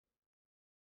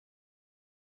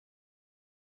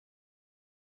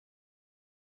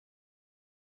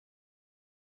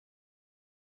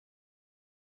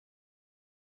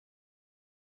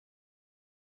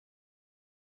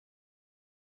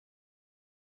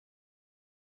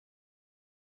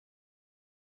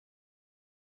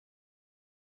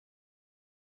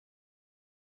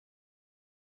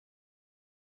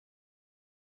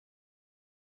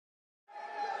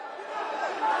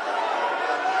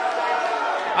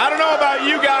I don't know about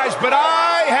you guys, but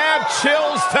I have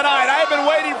chills tonight. I've been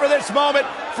waiting for this moment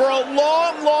for a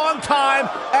long, long time,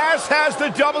 as has the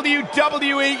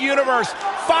WWE Universe.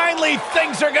 Finally,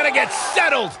 things are going to get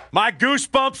settled. My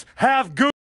goosebumps have goosebumps.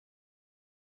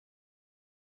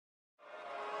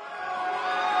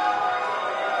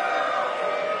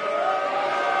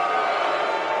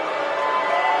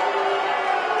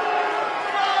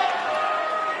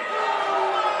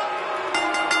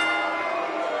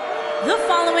 The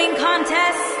following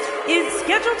contest is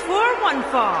scheduled for one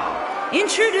fall.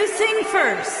 Introducing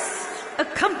first,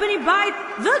 accompanied by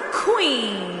the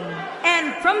Queen,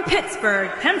 and from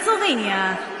Pittsburgh,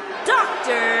 Pennsylvania,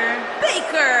 Dr.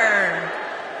 Baker.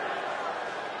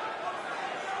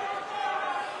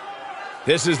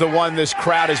 This is the one this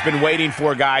crowd has been waiting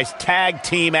for, guys. Tag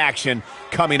team action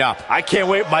coming up. I can't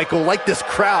wait, Michael. Like this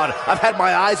crowd, I've had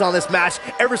my eyes on this match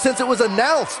ever since it was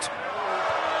announced.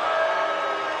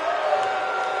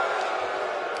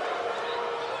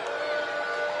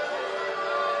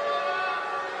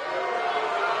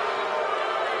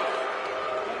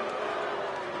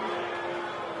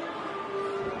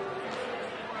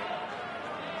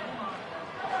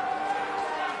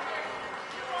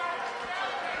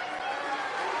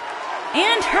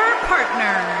 And her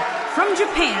partner, from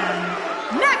Japan,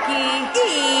 Maki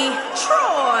E.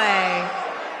 Troy.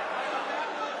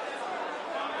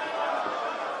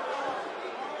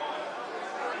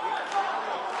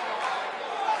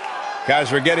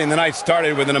 Guys, we're getting the night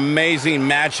started with an amazing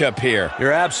matchup here.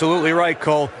 You're absolutely right,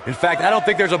 Cole. In fact, I don't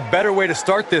think there's a better way to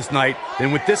start this night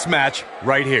than with this match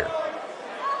right here.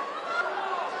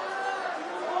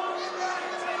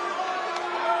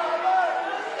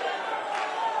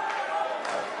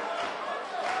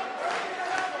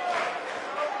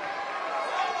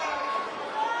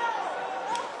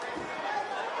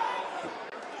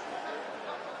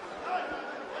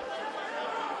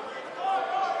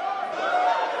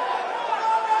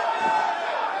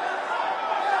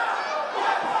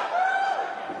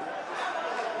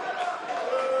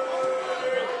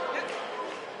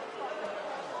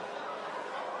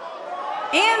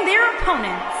 And their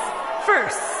opponents,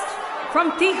 first,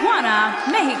 from Tijuana,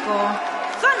 Mexico,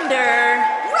 Thunder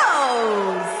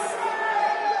Rose.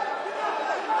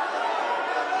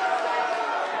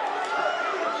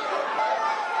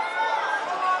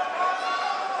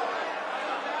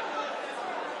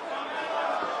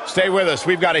 Stay with us.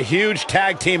 We've got a huge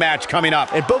tag team match coming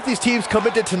up. And both these teams come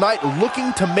into tonight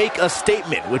looking to make a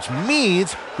statement, which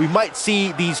means we might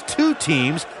see these two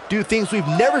teams do things we've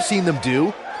never seen them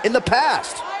do in the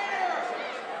past.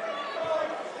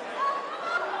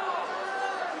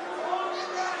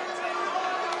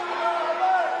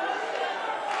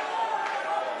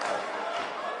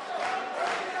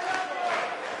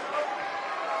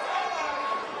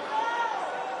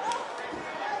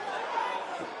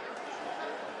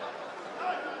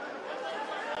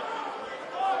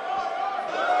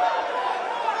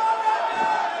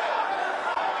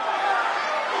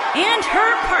 And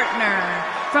her partner,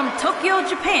 from Tokyo,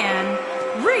 Japan,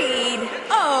 Reed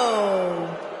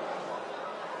O.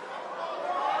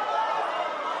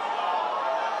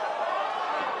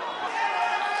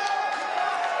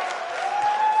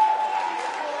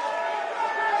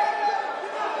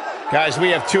 Guys, we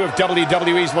have two of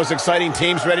WWE's most exciting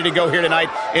teams ready to go here tonight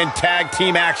in tag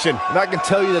team action. And I can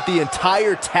tell you that the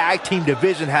entire tag team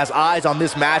division has eyes on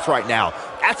this match right now.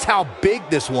 That's how big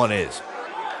this one is.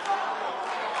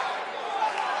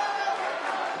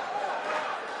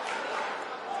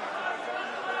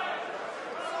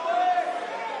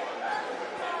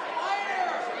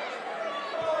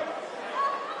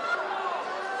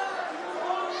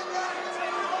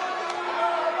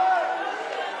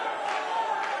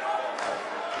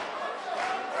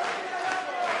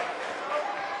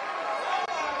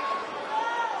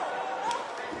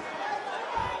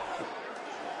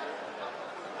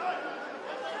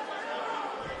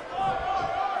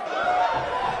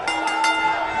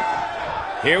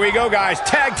 Here we go, guys.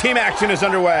 Tag team action is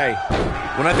underway.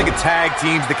 When I think of tag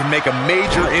teams that can make a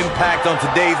major impact on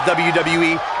today's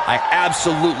WWE, I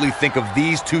absolutely think of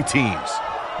these two teams.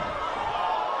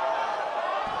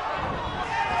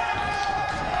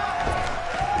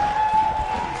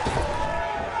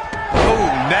 Oh,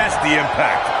 nasty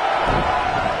impact.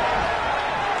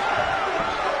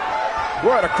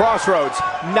 We're at a crossroads.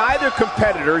 Neither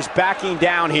competitor's backing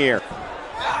down here.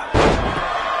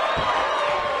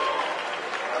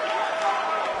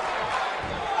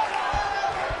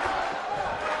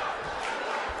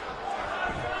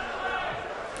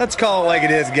 Let's call it like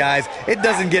it is, guys. It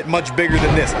doesn't get much bigger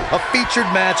than this. A featured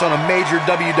match on a major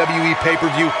WWE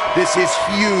pay-per-view. This is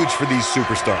huge for these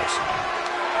superstars.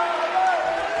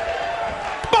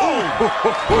 Drop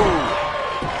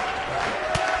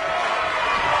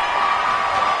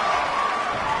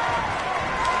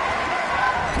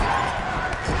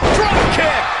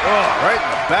kick! Oh, right in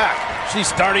the back. She's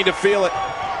starting to feel it.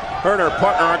 Her and her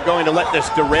partner aren't going to let this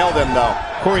derail them, though.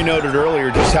 Corey noted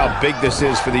earlier just how big this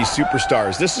is for these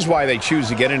superstars. This is why they choose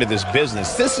to get into this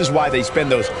business. This is why they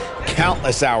spend those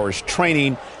countless hours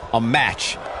training a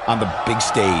match on the big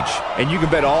stage. And you can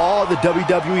bet all the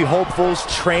WWE hopefuls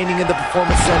training in the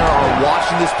Performance Center are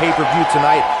watching this pay-per-view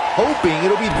tonight, hoping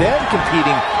it'll be them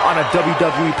competing on a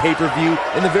WWE pay-per-view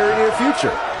in the very near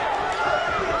future.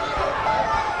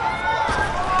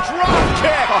 Drop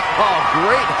kick! Oh,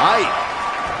 great height.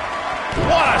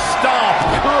 What a stomp!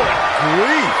 Good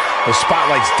grief! The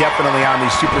spotlight's definitely on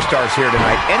these superstars here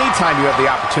tonight. Anytime you have the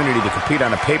opportunity to compete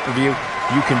on a pay-per-view,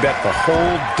 you can bet the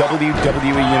whole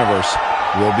WWE Universe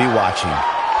will be watching.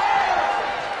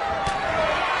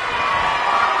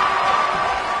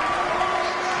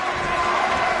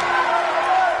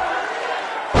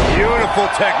 Beautiful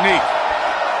technique.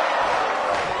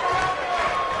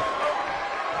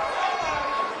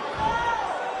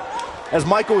 As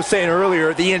Michael was saying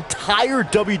earlier, the entire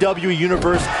WWE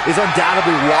Universe is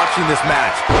undoubtedly watching this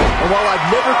match. And while I've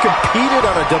never competed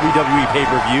on a WWE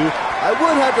pay-per-view, I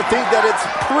would have to think that it's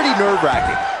pretty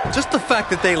nerve-wracking. Just the fact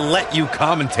that they let you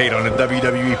commentate on a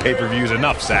WWE pay-per-view is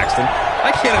enough, Saxton.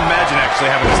 I can't imagine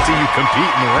actually having to see you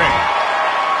compete in the ring.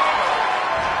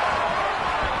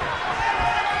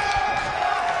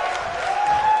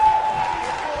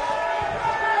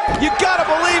 You gotta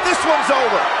believe this one's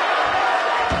over.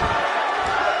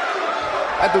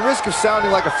 At the risk of sounding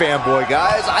like a fanboy,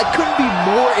 guys, I couldn't be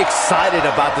more excited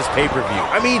about this pay-per-view.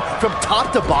 I mean, from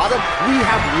top to bottom, we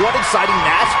have one exciting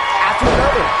match after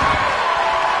another.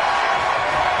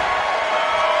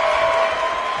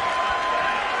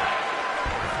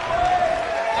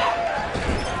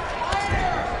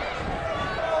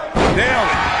 Nailed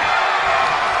it.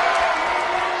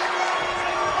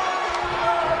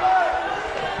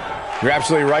 You're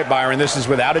absolutely right, Byron. This is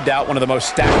without a doubt one of the most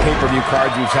stacked pay-per-view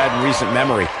cards we've had in recent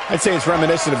memory. I'd say it's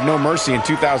reminiscent of No Mercy in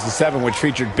 2007, which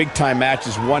featured big-time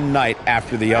matches one night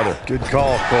after the other. Good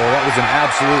call, Cole. That was an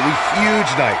absolutely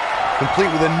huge night, complete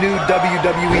with a new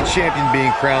WWE champion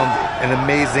being crowned an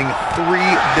amazing 3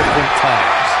 different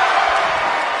times.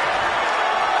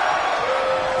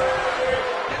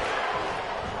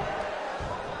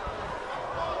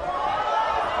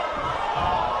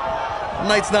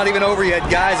 The night's not even over yet,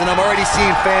 guys, and I'm already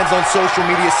seeing fans on social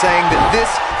media saying that this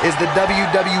is the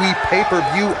WWE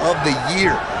pay-per-view of the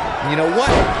year. And you know what?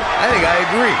 I think I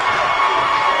agree.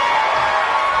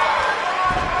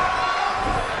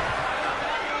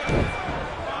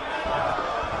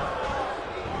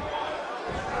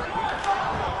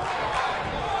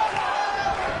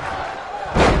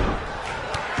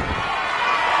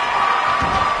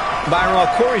 Byron,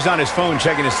 while Corey's on his phone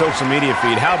checking his social media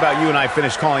feed, how about you and I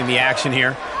finish calling the action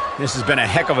here? This has been a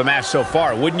heck of a match so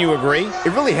far. Wouldn't you agree?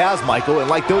 It really has, Michael, and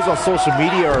like those on social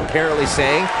media are apparently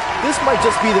saying, this might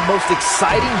just be the most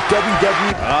exciting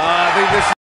WWE... I think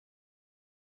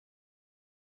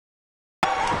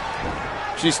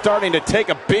this... She's starting to take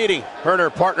a beating. Her and her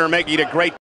partner making a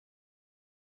great...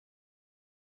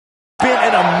 Been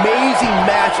an amazing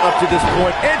match up to this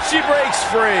point. And she breaks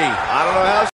free. I don't know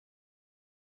how...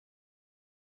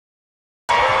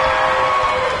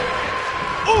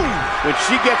 When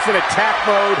she gets in attack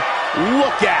mode,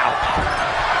 look out.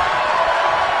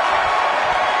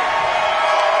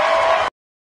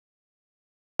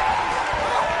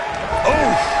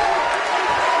 Oof.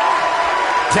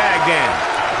 Tagged in.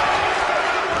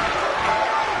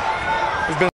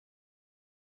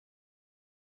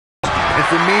 And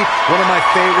for me, one of my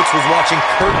favorites was watching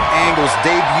Kurt Angle's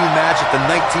debut match at the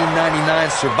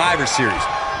 1999 Survivor Series.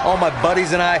 All my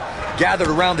buddies and I gathered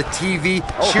around the TV,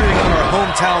 cheering on our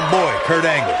hometown boy, Kurt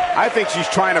Angle. I think she's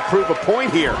trying to prove a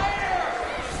point here.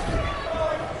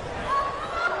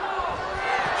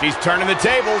 She's turning the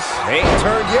tables. They ain't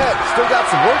turned yet. Still got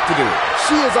some work to do.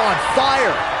 She is on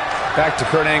fire. Back to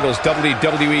Kurt Angle's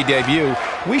WWE debut,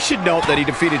 we should note that he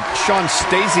defeated Shawn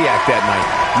Stasiak that night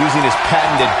using his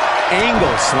patented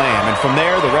Angle Slam, and from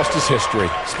there, the rest is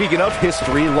history. Speaking of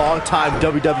history, longtime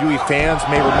WWE fans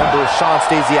may remember Shawn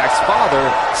Stasiak's father,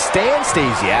 Stan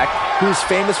Stasiak, who's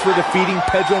famous for defeating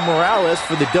Pedro Morales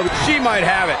for the WWE. She might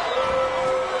have it.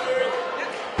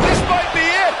 This might be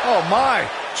it. Oh my,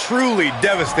 truly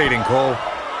devastating, Cole.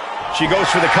 She goes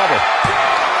for the cover.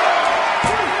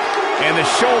 And the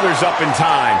shoulders up in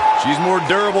time. She's more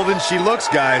durable than she looks,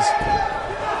 guys.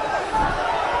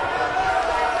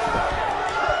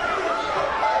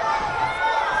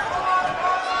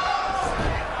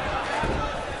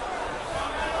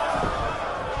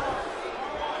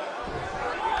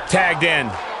 Tagged in.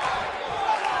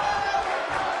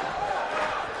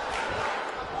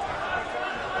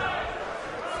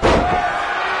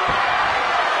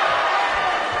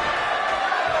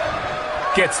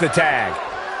 Gets the tag.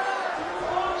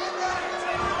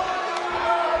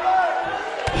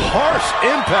 Harsh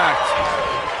impact.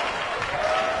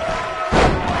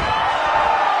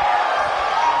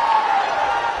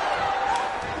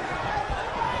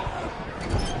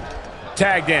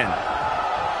 Tagged in.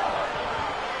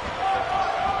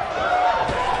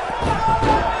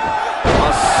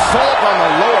 Assault on the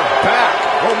lower back.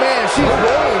 Oh man, she's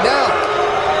rolling now.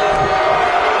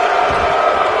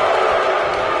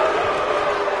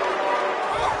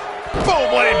 Boom,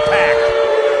 what impact.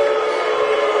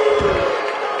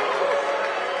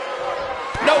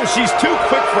 No, she's too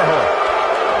quick for her.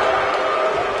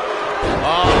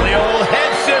 Oh, the old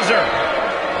head scissor.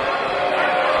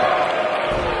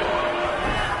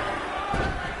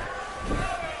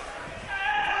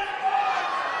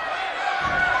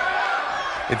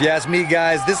 If you ask me,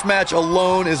 guys, this match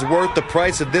alone is worth the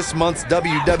price of this month's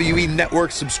WWE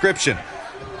Network subscription.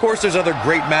 Of course, there's other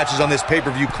great matches on this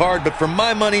pay-per-view card, but for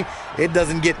my money, it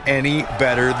doesn't get any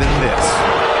better than this.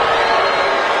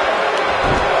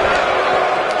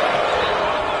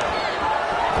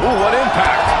 Ooh, what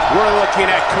impact. We're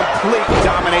looking at complete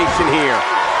domination here.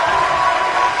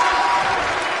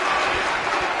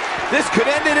 This could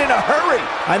end it in a hurry.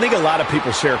 I think a lot of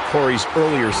people share Corey's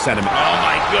earlier sentiment. Oh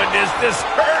my goodness, this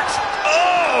hurts.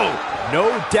 Oh! No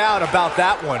doubt about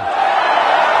that one.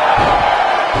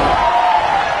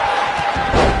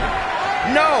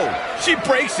 No! She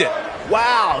breaks it.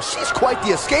 Wow, she's quite the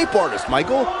escape artist,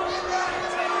 Michael.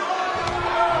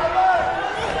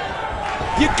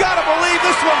 You gotta believe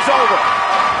this one's over.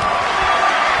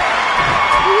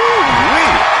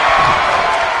 Woo-wee.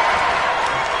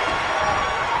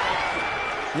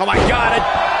 Oh my God.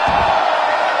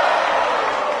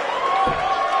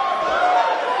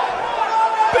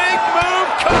 Big move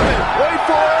coming. Wait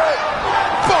for it.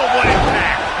 Boom, what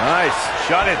impact. Nice.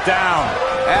 Shut it down.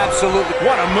 Absolutely.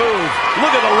 What a move.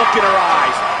 Look at the look in her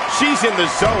eyes. She's in the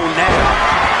zone now.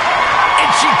 And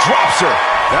she drops her.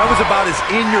 That was about as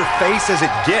in your face as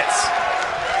it gets.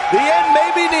 The end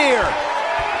may be near.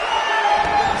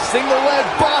 Single leg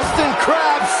Boston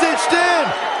Crab cinched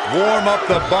in. Warm up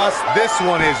the bus. This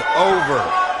one is over.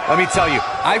 Let me tell you,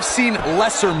 I've seen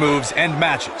lesser moves and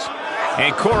matches.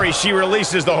 And Corey, she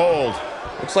releases the hold.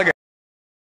 Looks like a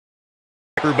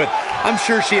but I'm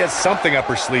sure she has something up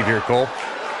her sleeve here, Cole.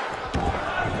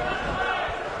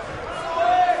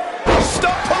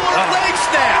 Stop pulling leg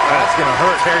snap. That's gonna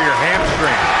hurt. Tear your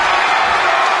hamstring.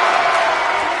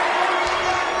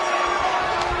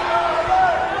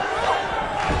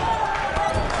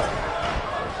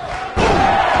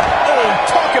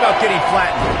 Getting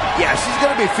flattened. Yeah, she's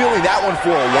gonna be feeling that one for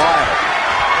a while.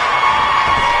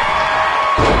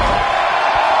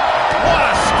 What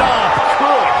a stomp.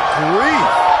 Good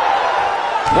grief.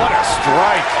 What a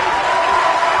strike.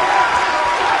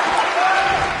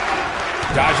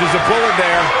 Dodges a bullet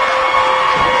there.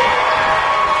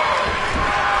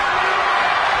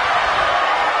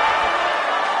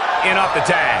 In off the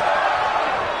tag.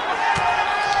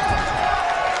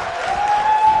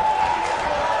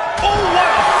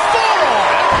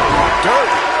 Dirt.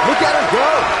 Look at her go.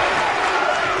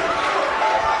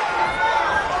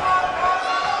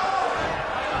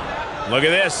 Look at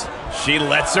this. She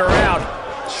lets her out.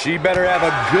 She better have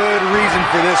a good reason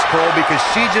for this, Cole, because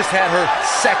she just had her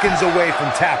seconds away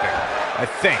from tapping, I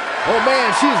think. Oh,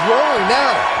 man, she's rolling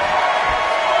now.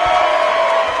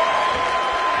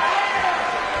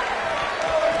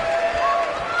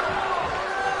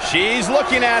 She's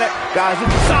looking at it. Guys,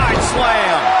 Side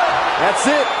slam. that's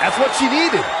it. That's what she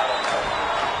needed.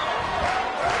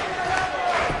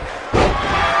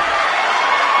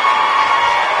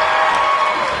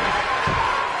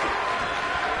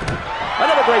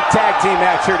 Another great tag team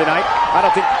match here tonight. I don't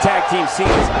think the tag team scene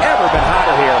has ever been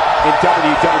hotter here in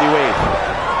WWE.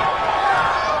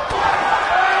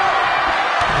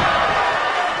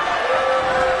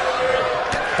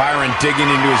 Byron digging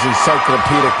into his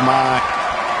encyclopedic mind.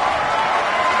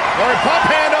 Or pump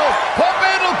handle. Pump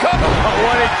handle coming. Oh,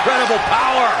 what incredible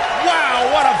power.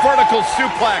 Wow, what a vertical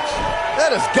suplex.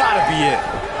 That has got to be it.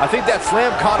 I think that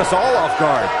slam caught us all off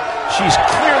guard. She's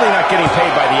clearly not getting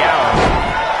paid by the hour.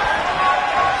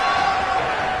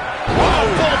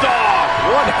 Bulldog!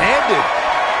 One-handed.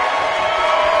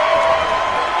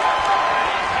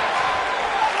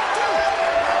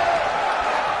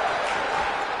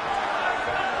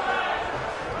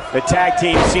 The tag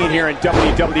team scene here in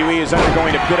WWE is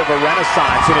undergoing a bit of a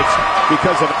renaissance, and it's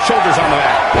because of shoulders on the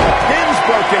mat. Pin's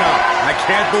broken up. I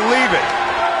can't believe it.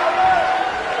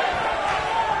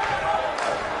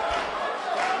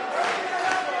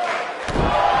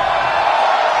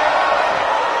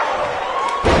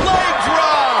 Leg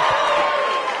drop.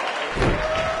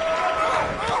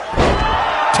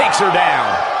 Takes her down.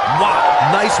 Wow,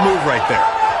 nice move right there.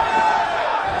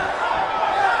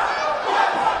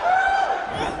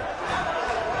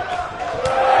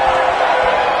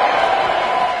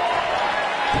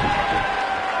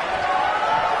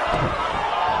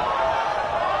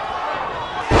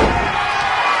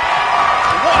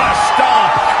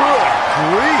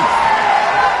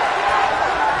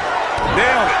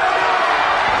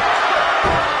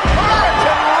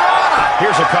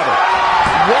 Here's a cover.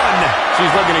 One. She's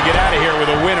looking to get out of here with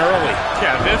a win early.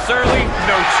 Yeah, this early,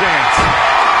 no chance.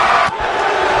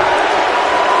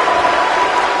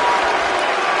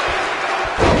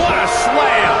 What a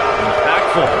slam.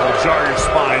 Impactful. Will jar your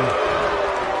spine.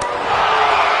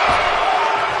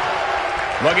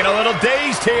 Looking a little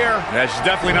dazed here. Yeah, she's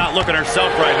definitely not looking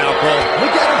herself right now, Cole.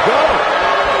 Look at her go.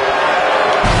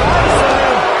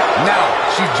 Now,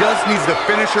 she just needs to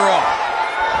finish her off.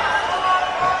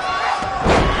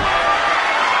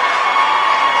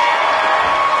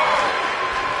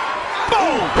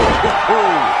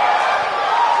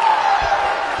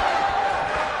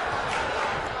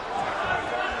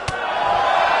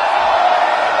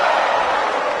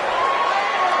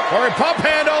 Pump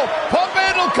handle,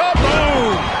 come,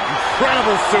 boom!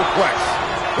 Incredible suplex.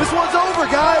 This one's over,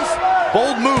 guys.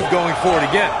 Bold move going forward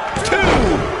again. 2.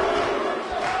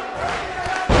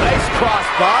 Nice cross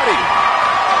body.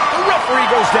 The referee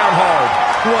goes down hard.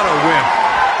 What a win.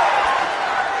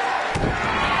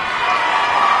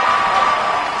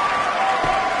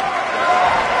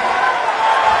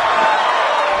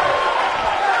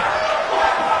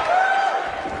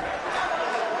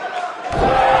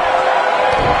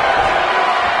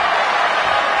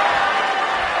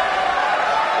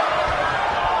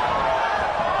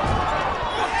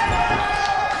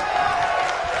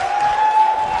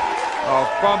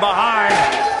 From behind.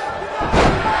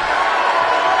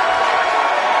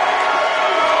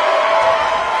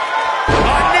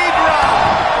 A knee drop.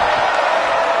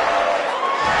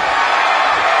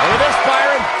 Look at this,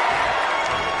 Byron.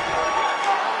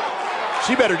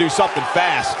 She better do something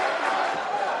fast.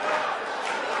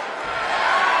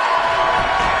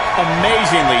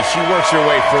 Amazingly, she works her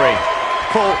way free.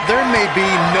 Cole, there may be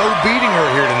no beating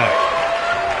her here tonight.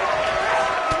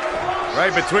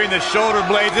 Right between the shoulder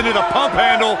blades into the pump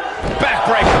handle.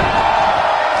 Backbreaker.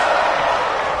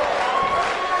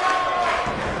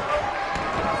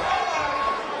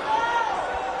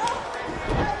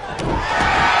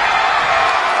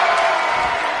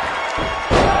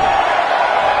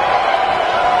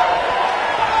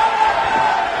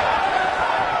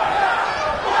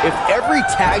 If every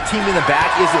tag team in the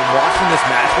back isn't watching this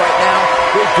match right now,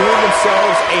 they're doing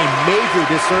themselves a major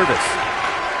disservice.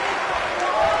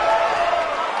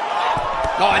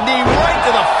 Oh, a knee right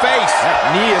to the face.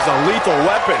 That knee is a lethal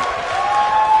weapon.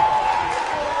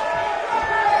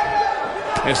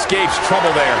 Escapes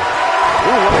trouble there.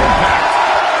 Ooh, what impact.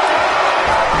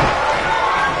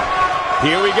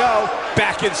 Here we go.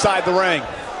 Back inside the ring.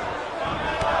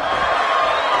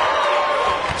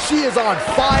 She is on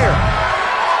fire.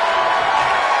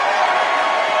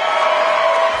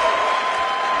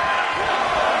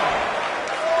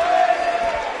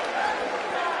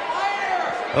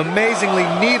 Amazingly,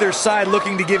 neither side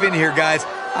looking to give in here, guys.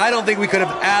 I don't think we could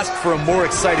have asked for a more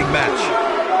exciting match.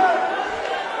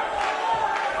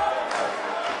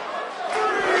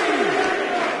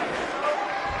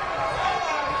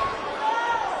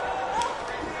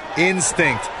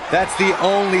 Instinct. That's the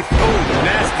only... Oh,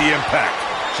 nasty impact.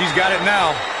 She's got it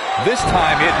now. This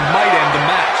time, it might end the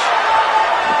match.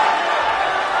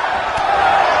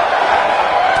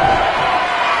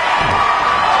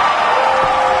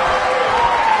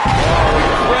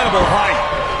 Incredible height.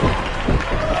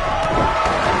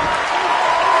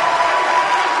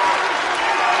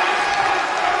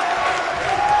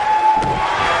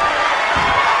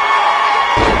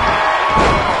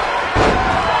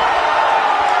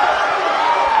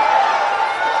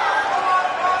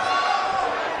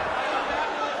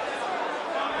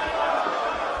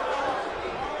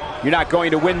 You're not going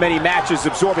to win many matches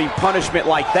absorbing punishment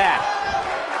like that.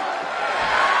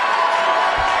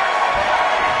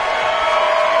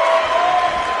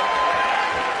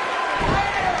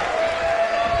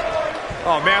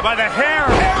 Oh, man, by the hair.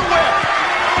 Hair whip.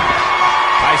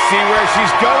 I see where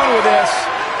she's going with this.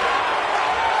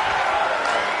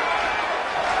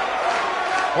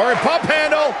 Or a pump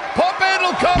handle. Pump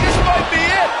handle comes. This might be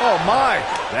it. Oh, my.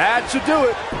 That should do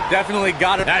it. Definitely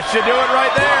got it. That should do it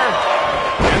right there.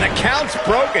 And the count's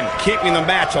broken, keeping the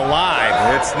match alive.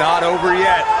 It's not over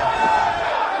yet.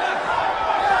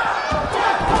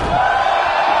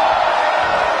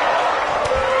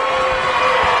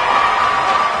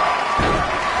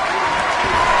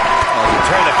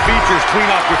 Tear the features clean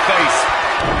off your face.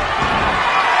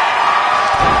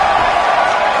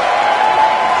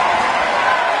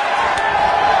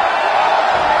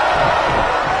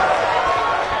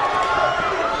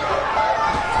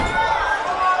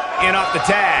 In off the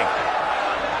tag.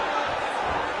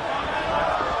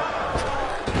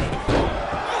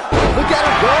 Look at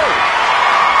him go.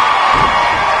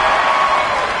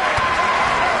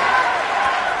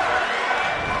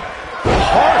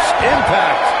 Harsh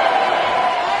impact.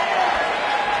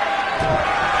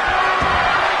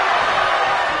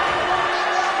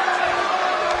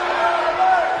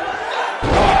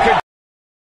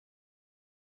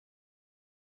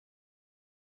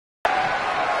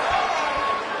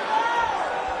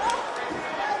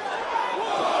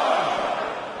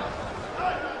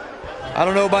 I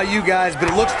don't know about you guys,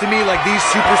 but it looks to me like these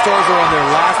superstars are on their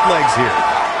last legs here.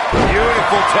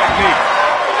 Beautiful technique.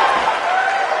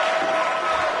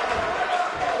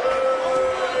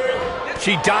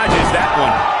 She dodges that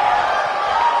one.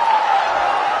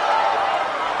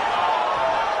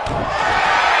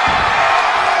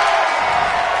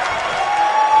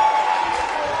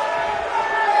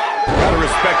 Gotta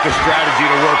respect the strategy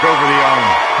to work over the arm.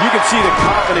 You can see the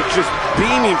confidence just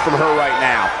beaming from her right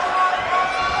now.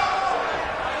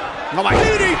 Oh my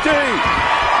DDT!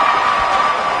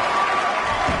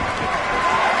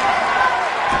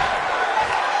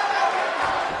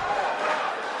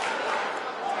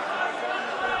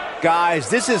 Guys,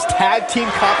 this is tag team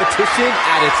competition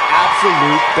at its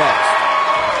absolute best.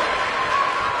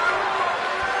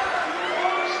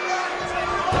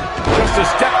 Just a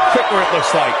step quicker, it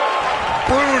looks like.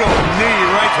 Brutal knee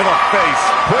right to the face.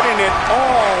 Putting it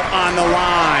all on the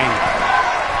line.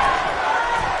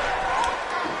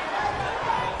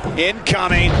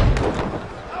 Incoming.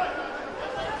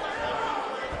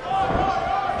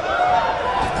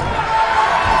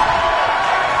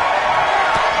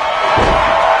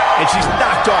 And she's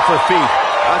knocked off her feet.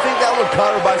 I think that one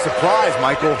caught her by surprise,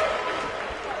 Michael.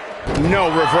 No,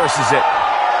 reverses it.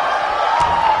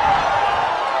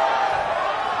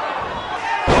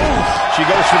 Ooh, she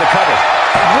goes for the cover.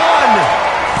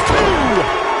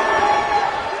 1, 2.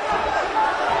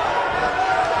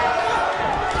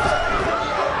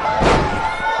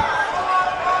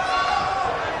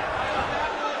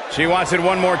 She wants it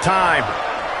one more time.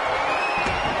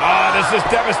 Ah, this is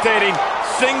devastating.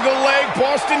 Single leg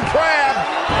Boston Crab.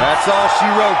 That's all she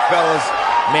wrote, fellas.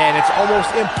 Man, it's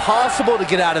almost impossible to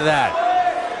get out of that.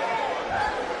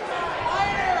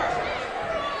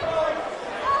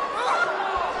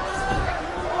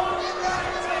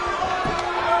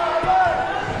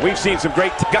 We've seen some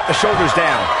great... Got the shoulders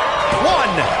down.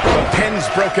 1. The pin's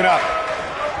broken up.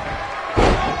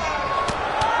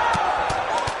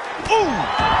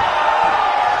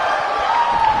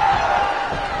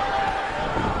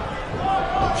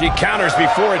 She counters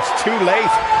before it's too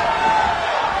late.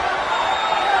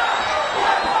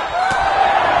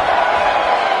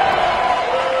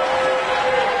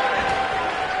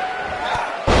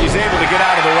 She's able to get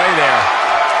out of the way there.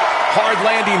 Hard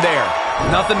landing there.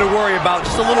 Nothing to worry about,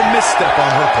 just a little misstep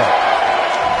on her part.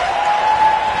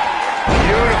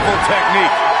 Beautiful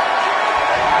technique.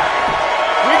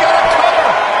 We got a cover.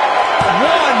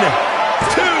 1,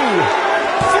 2,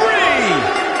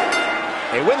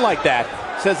 3. A win like that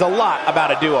says a lot about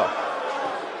a duo.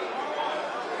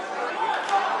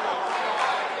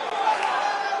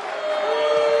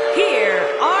 Here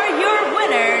are your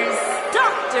winners,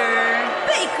 Dr.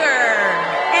 Baker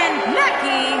and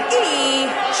Mackie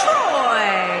E. Troy.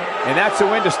 And that's a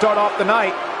win to start off the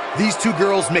night. These two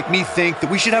girls make me think that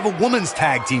we should have a women's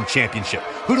tag team championship.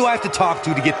 Who do I have to talk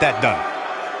to get that done?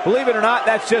 Believe it or not,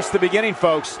 that's just the beginning,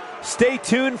 folks. Stay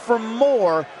tuned for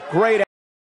more great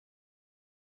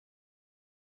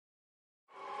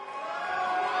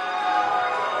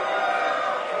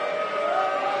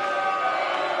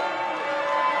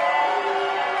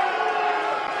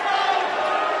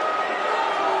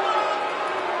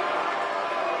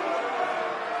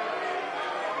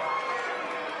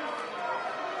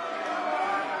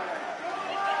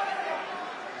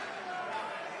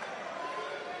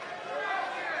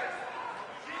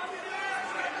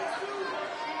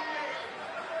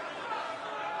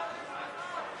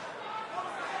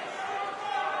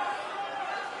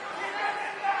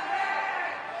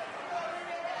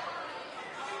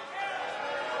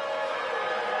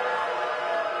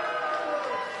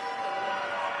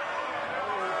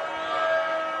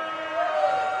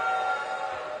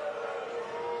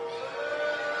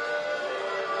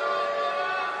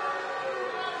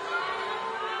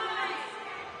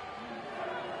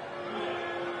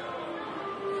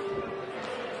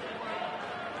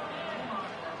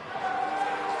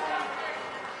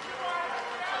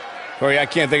Corey, I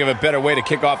can't think of a better way to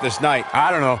kick off this night.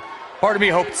 I don't know. Part of me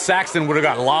hoped Saxton would have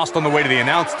got lost on the way to the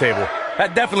announce table.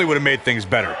 That definitely would have made things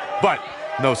better. But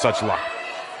no such luck.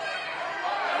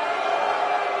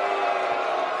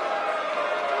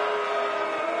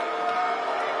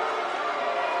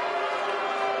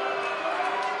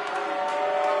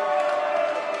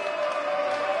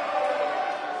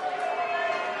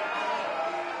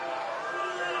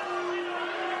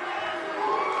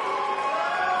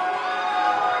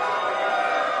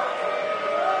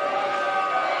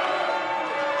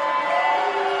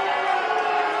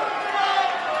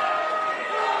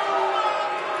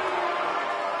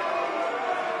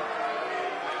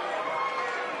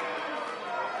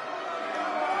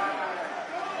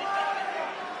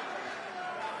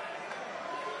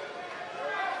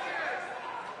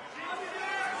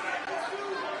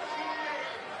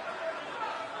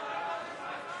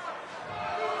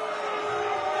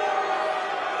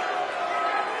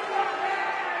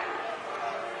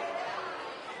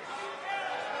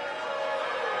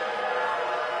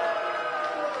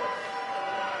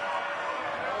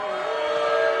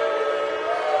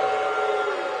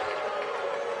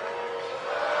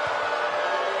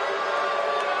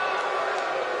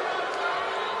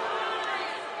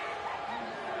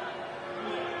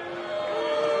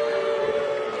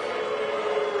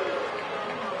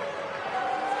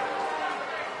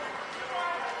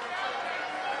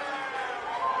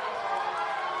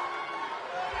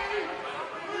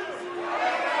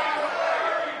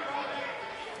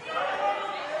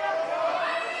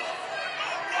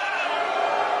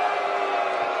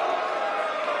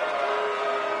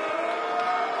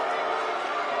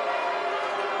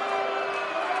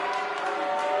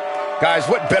 Guys,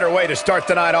 what better way to start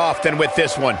the night off than with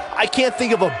this one? I can't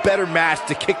think of a better match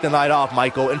to kick the night off,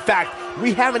 Michael. In fact,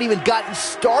 we haven't even gotten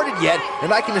started yet,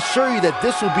 and I can assure you that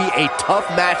this will be a tough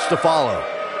match to follow.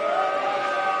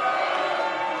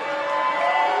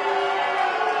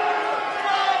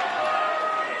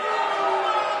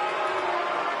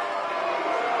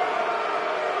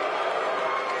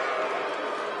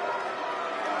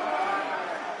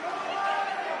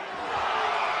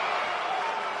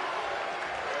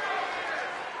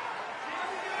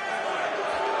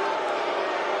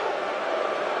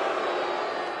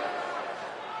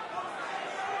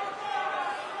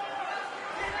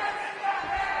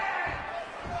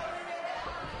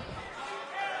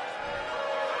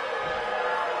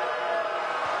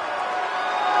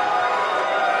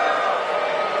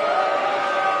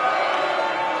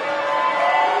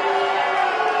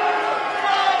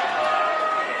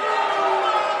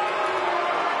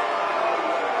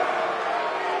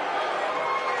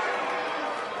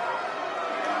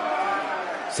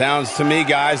 Sounds to me,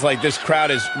 guys, like this crowd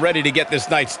is ready to get this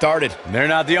night started. They're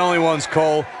not the only ones,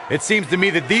 Cole. It seems to me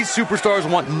that these superstars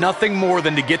want nothing more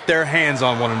than to get their hands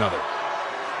on one another.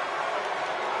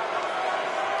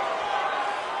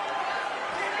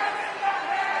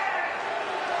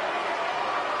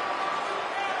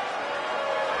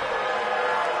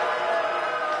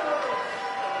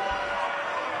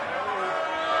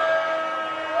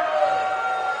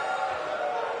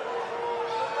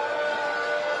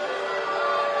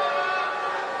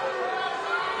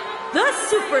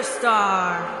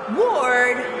 Superstar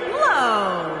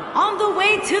Wardlow on the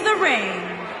way to the ring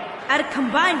at a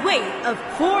combined weight of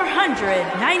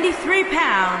 493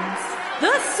 pounds.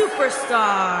 The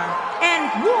Superstar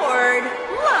and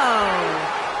Wardlow.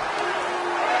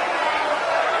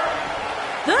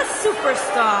 The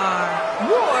Superstar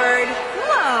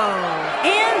Wardlow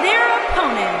and their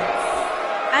opponents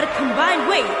at a combined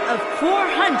weight of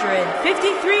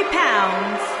 453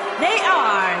 pounds. They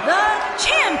are the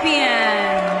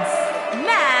champions,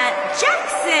 Matt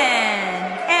Jackson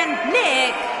and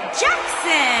Nick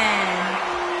Jackson.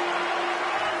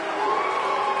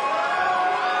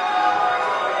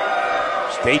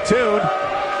 Stay tuned.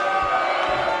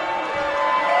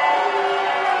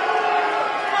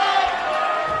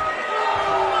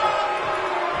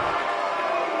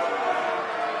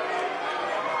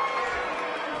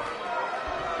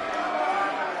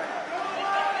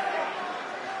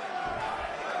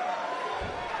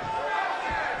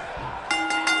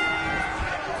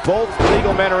 Both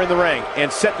legal men are in the ring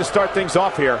and set to start things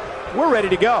off here. We're ready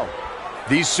to go.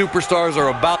 These superstars are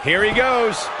about... Here he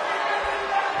goes.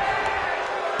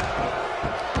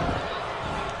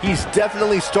 He's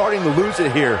definitely starting to lose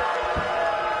it here.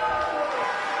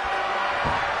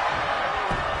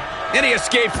 And he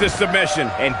escapes the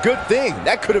submission. And good thing.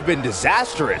 That could have been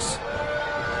disastrous.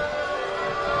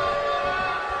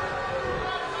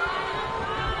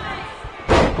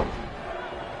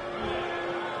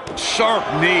 Sharp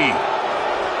knee.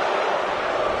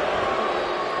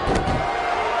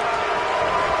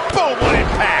 Boom, what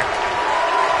impact.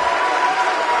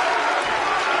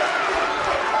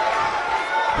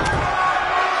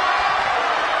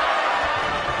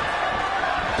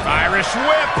 Irish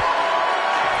whip.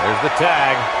 There's the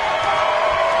tag.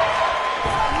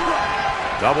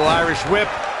 Double Irish whip.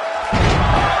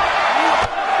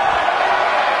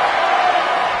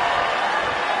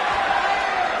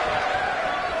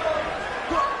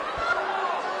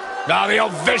 Now the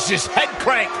old vicious head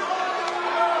crank.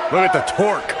 Look at the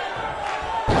torque.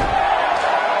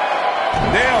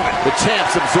 Nailed it. The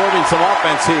champ's absorbing some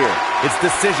offense here. It's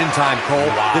decision time,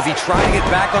 Cole. Wow. Does he try to get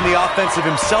back on the offensive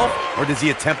himself, or does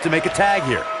he attempt to make a tag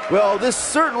here? Well, this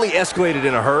certainly escalated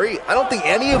in a hurry. I don't think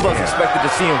any of us expected to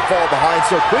see him fall behind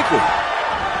so quickly.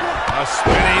 A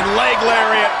spinning leg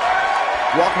lariat.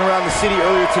 Walking around the city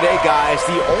earlier today, guys,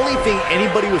 the only thing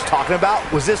anybody was talking about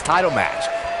was this title match.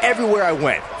 Everywhere I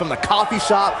went, from the coffee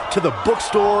shop to the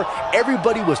bookstore,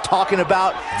 everybody was talking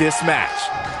about this match.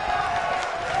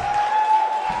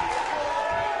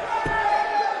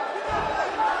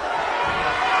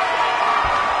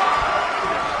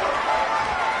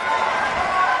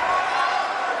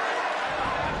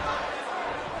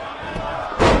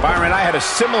 Byron, I had a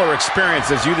similar experience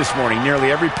as you this morning.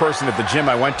 Nearly every person at the gym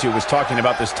I went to was talking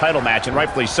about this title match, and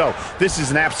rightfully so. This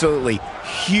is an absolutely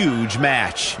huge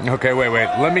match. Okay, wait.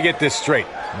 Let me get this straight.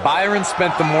 Byron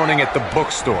spent the morning at the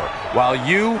bookstore, while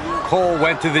you, Cole,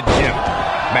 went to the gym.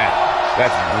 Man,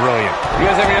 that's brilliant. You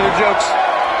guys have any other jokes?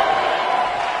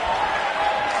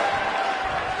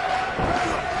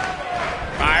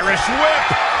 Irish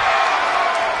whip.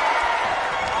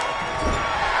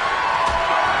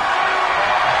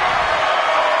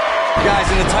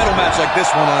 Guys, in a title match like this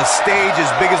one, on a stage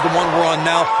as big as the one we're on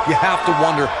now, you have to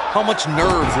wonder how much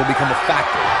nerves will become a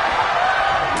factor.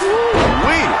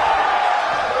 Woo-wee.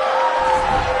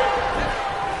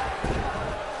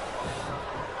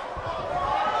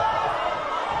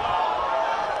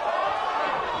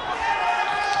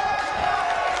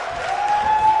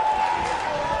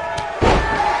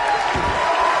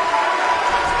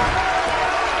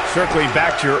 Circling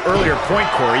back to your earlier point,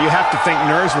 Corey, you have to think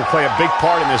nerves will play a big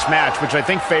part in this match, which I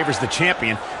think favors the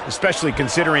champion, especially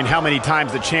considering how many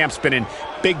times the champ's been in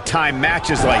big-time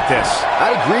matches like this.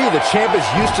 I agree. The champ is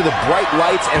used to the bright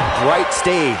lights and bright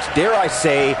stage. Dare I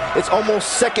say, it's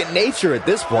almost second nature at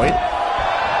this point.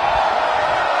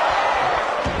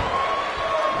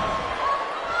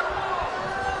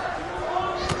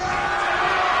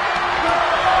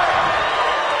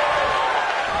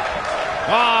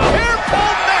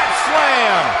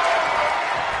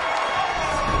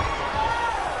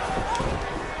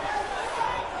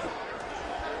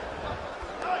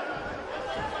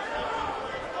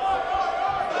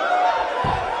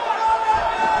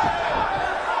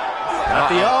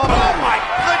 Oh my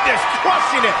goodness,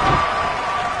 crushing it.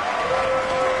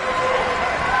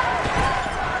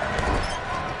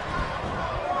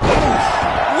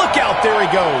 Look out, there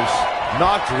he goes.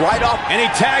 Knocked right off. And he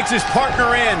tags his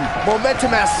partner in.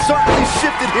 Momentum has certainly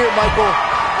shifted here, Michael.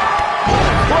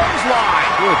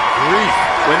 Clothesline. Good grief.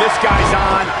 When this guy's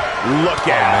on, look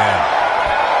at him.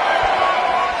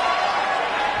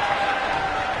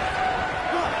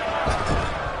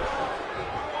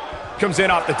 Comes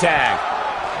in off the tag.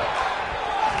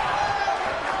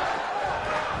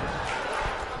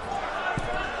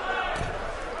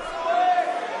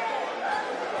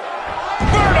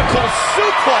 Vertical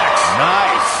suplex.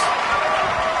 Nice.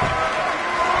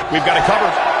 We've got it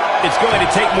covered. It's going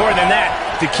to take more than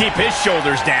that to keep his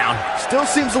shoulders down. Still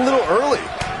seems a little early.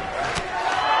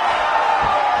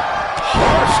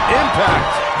 Harsh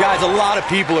impact. Guys, a lot of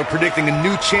people are predicting a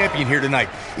new champion here tonight.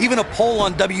 Even a poll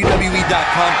on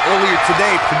WWE.com earlier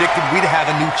today predicted we'd have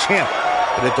a new champ.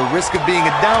 But at the risk of being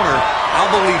a downer, I'll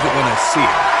believe it when I see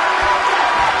it.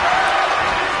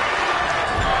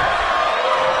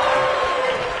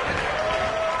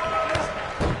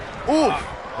 Ooh,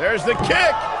 there's the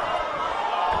kick.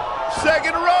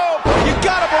 Second rope. You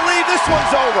gotta believe this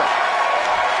one's over.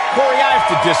 Corey, I have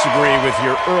to disagree with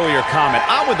your earlier comment.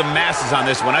 I'm with the masses on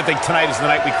this one. I think tonight is the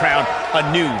night we crown a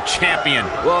new champion.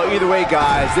 Well, either way,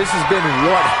 guys, this has been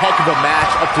one heck of a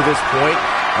match up to this point,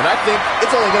 and I think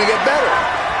it's only going to get better.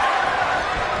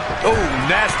 Oh,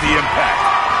 nasty impact.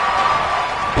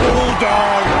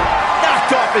 Bulldog.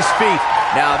 Knocked off his feet.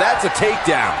 Now that's a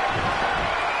takedown.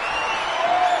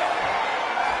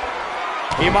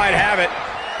 He might have it.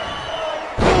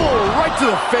 Oh, right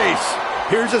to the face.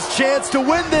 Here's his chance to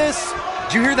win this.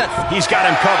 Did you hear that? He's got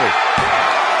him covered.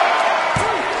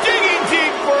 Digging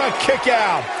deep for a kick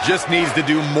out. Just needs to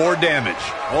do more damage.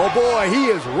 Oh boy,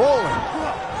 he is rolling.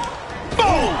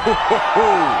 Boom!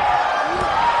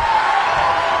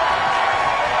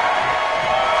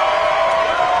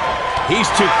 He's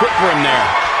too quick for him there.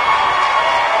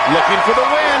 Looking for the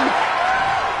win.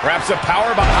 Perhaps a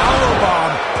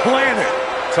powerbomb planted.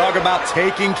 Talk about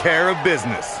taking care of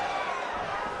business.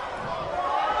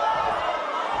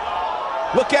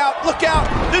 Look out, look out.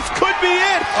 This could be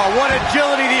it. Oh, what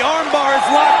agility. The armbar is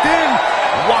locked in.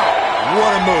 Wow,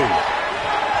 what a move.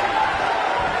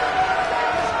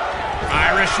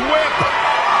 Irish whip.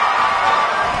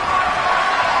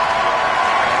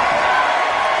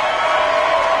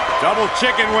 Double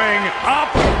chicken wing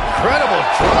up. Incredible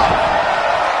drop.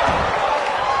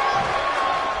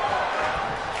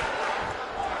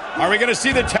 Are we going to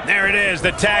see the tag? There it is.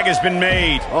 The tag has been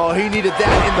made. Oh, he needed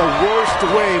that in the worst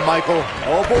way, Michael.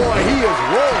 Oh, boy, he is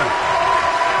rolling.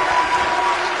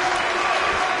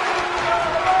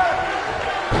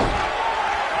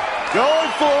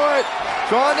 Going for it.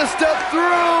 Trying to step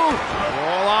through.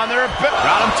 All on their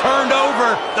Got him turned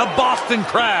over. The Boston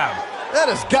Crab. That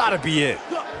has got to be it.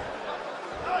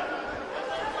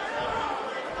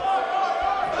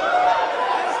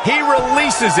 He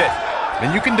releases it.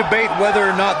 And you can debate whether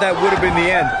or not that would have been the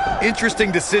end.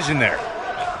 Interesting decision there.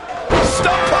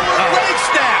 Stump leg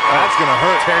snap. That's going to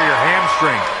hurt. Tear your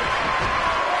hamstring.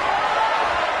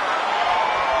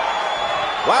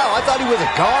 Wow, I thought he was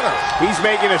a goner. He's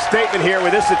making a statement here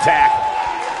with this attack.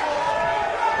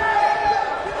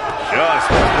 Just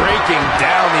breaking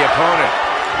down the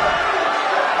opponent.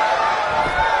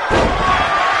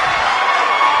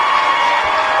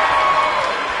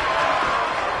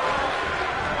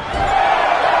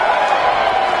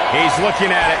 He's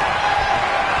looking at it.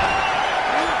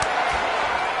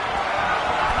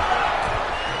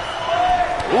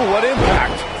 Ooh, what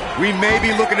impact. We may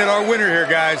be looking at our winner here,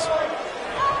 guys.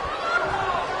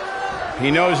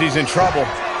 He knows he's in trouble.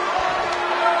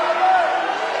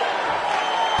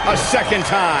 A second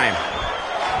time.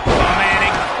 Oh, man,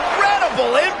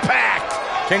 incredible impact.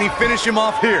 Can he finish him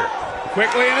off here?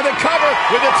 Quickly into the cover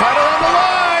with the title on the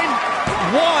line.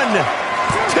 1,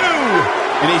 2.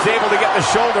 And he's able to get the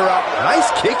shoulder up.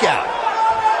 Nice kick out.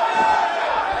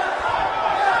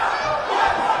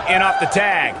 In off the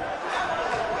tag.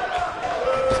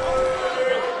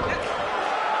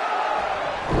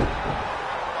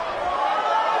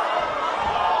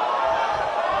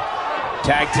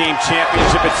 Tag Team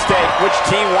Championship at stake. Which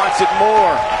team wants it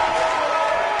more?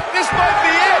 This might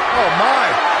be it. Oh, my.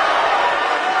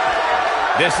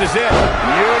 This is it.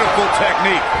 Beautiful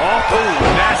technique. Oh,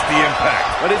 nasty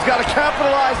impact. But he's got to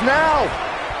capitalize now.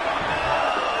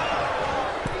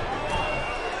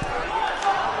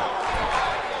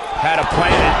 Had a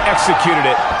plan and executed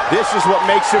it. This is what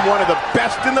makes him one of the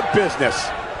best in the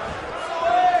business.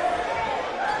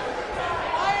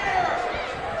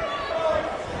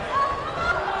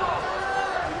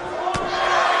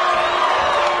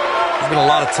 There's been a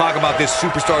lot of talk about this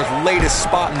superstar's latest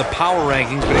spot in the power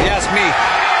rankings, but if you ask me,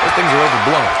 those things are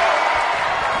overblown.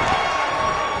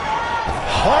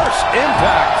 Harsh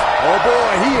impact. Oh,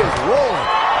 boy, he is rolling.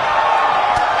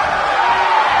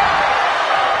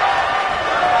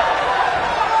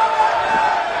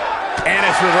 And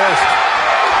it's reversed.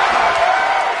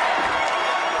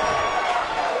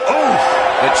 Oh,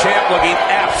 the champ looking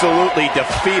absolutely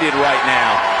defeated right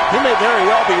now. He may very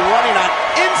well be running on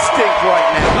instinct right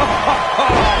now.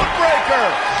 Breaker.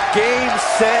 Game,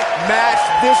 set, match.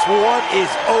 This one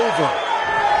is over.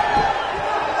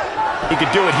 He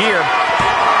could do it here.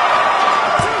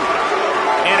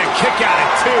 And a kick out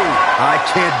at 2. I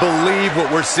can't believe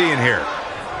what we're seeing here.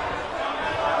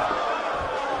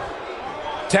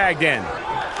 Tagged in.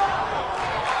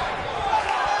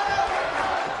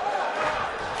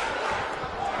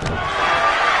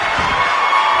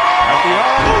 At the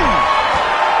arm.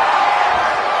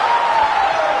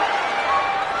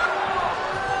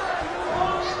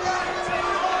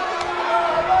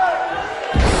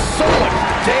 So much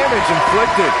damage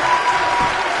inflicted.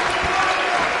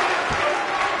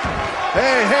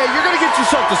 Hey, you're going to get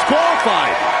yourself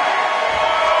disqualified.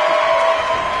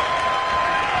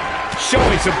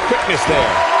 Showing some quickness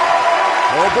there.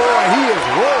 Oh, boy, he is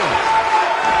rolling.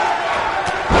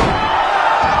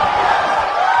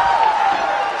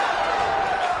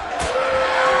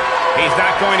 He's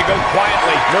not going to go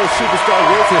quietly. No superstar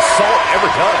worth his salt ever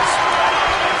does.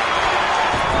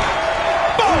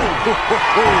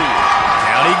 Boom!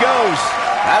 Down he goes.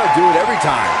 That'll do it every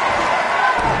time.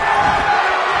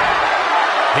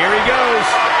 Here he goes.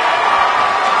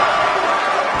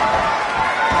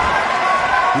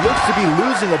 He looks to be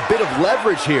losing a bit of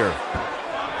leverage here.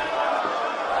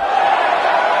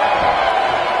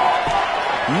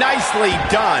 Nicely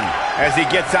done as he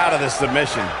gets out of the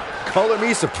submission. Color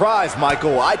me surprised,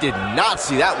 Michael. I did not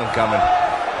see that one coming.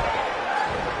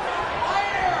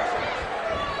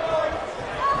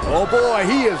 Oh boy,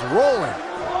 he is rolling.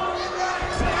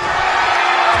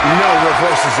 No,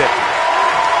 reverses it.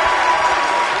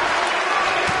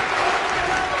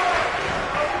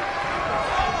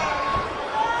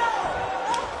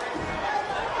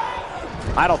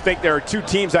 I don't think there are two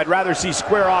teams I'd rather see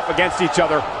square off against each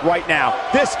other right now.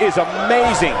 This is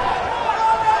amazing.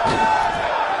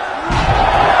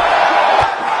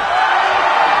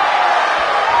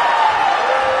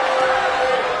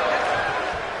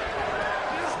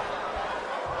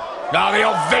 Now the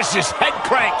old vicious head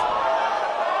crank.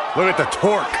 Look at the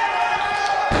torque.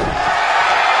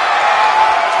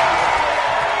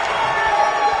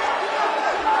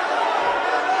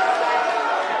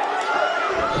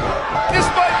 This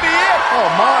might be it.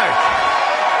 Oh, my.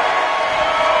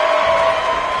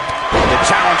 The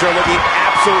challenger looking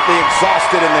absolutely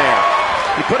exhausted in there.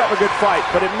 He put up a good fight,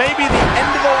 but it may be the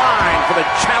end of the line for the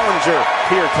challenger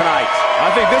here tonight.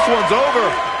 I think this one's over.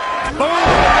 Boom!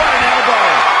 What an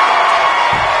elbow.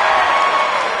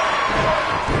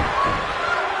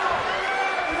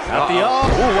 At the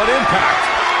ooh, what impact.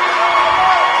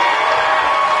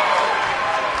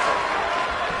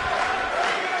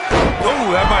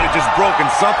 Ooh, that might have just broken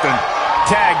something.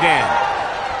 Tagged in.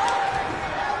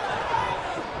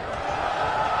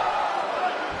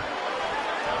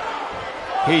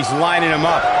 He's lining him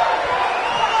up.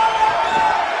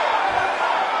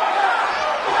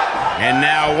 And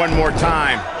now one more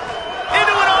time.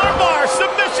 Into an armbar.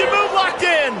 Submission move locked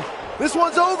in. This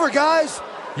one's over, guys.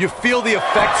 You feel the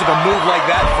effects of a move like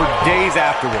that for days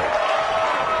afterward.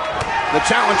 The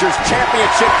challenger's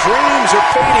championship dreams are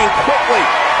fading quickly.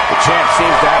 The champ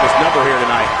seems to have his number here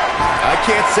tonight. I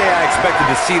can't say I expected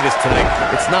to see this tonight.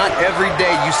 It's not every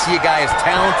day you see a guy as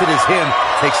talented as him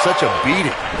take such a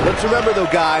beating. Let's remember, though,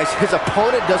 guys, his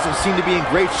opponent doesn't seem to be in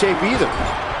great shape either.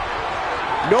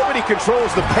 Nobody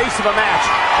controls the pace of a match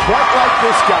quite like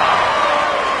this guy.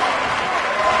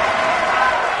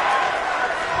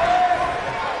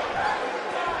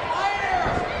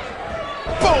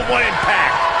 Boom, what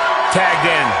impact. Tagged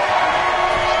in.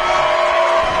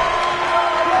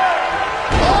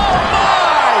 Oh, my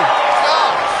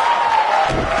gosh.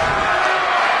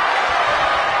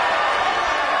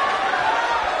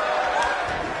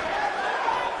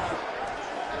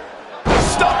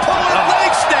 Stump pull and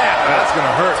leg snap. That's going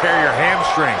to hurt. Tear your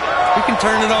hamstring. You can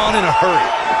turn it on in a hurry.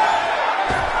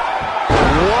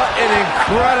 What an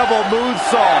incredible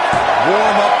moonsault.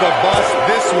 Warm up the bus.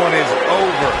 This one is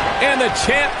over. And the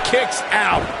champ kicks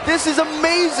out. This is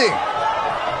amazing.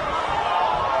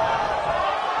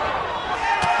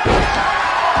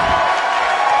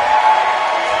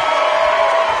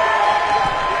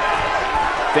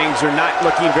 Things are not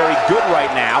looking very good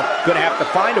right now. Going to have to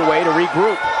find a way to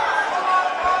regroup.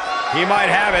 He might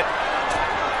have it.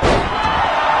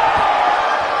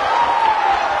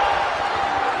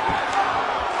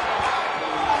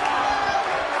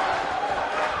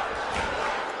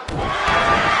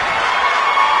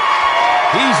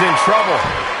 He's in trouble.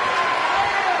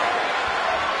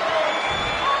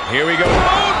 Here we go.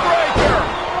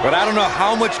 Moonbreaker! But I don't know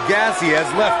how much gas he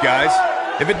has left, guys.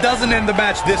 If it doesn't end the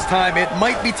match this time, it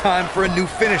might be time for a new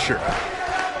finisher.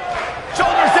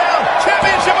 Shoulders down.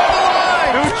 Championship on the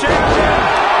line. New champion.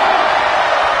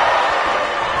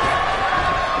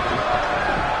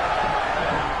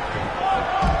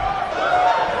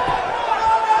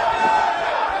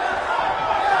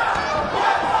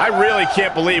 I really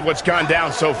can't believe what's gone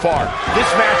down so far. This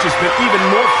match has been even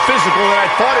more physical than I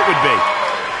thought it would be.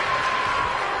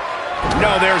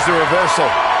 No, there's the reversal.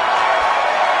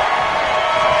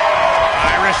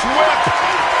 Irish whip.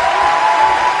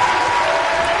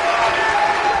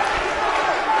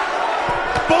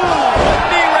 Boom!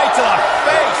 Knee right to the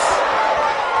face.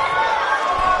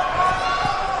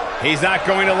 He's not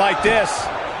going to like this.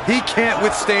 He can't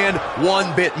withstand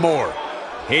one bit more.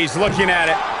 He's looking at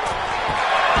it.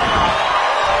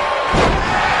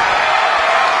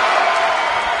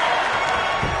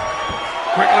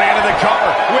 Quickly into the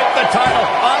cover with the title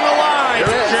on the line.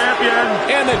 Champion.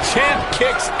 And the champ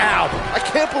kicks out. I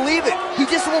can't believe it. He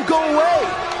just won't go away.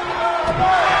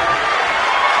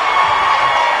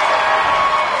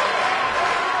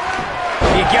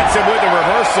 He gets him with a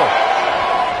reversal.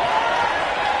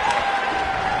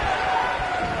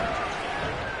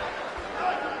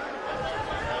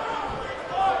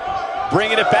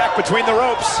 Bringing it back between the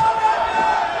ropes.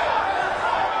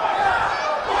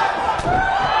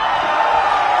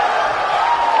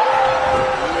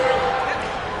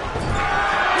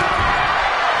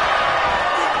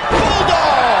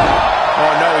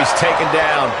 He's taken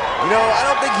down. You know, I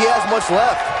don't think he has much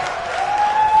left.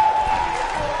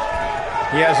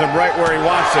 He has him right where he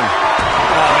wants him. Oh,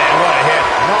 man, what a hit.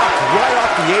 Knocked right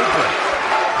off the apron.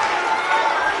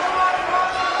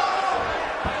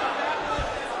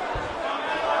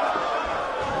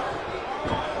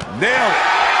 Nailed it.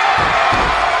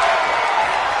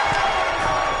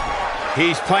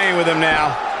 He's playing with him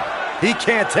now. He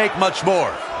can't take much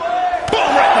more. Boom,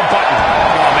 right in the button.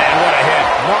 Oh, man, what a hit.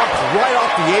 Knocked right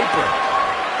off the apron.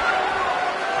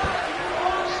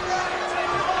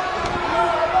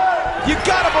 You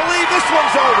gotta believe this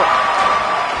one's over.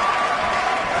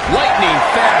 Lightning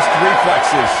fast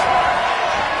reflexes.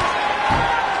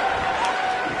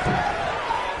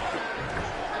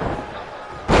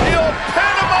 The old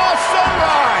Panama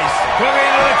Sunrise. Going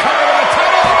into the cover of the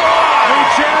title. New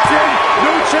champion,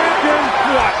 new champion.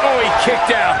 What? Oh, he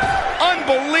kicked out.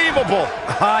 Unbelievable.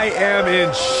 I am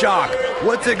in shock.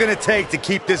 What's it gonna take to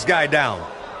keep this guy down?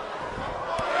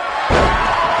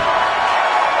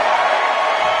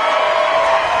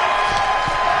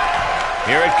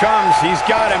 Here it comes. He's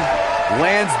got him.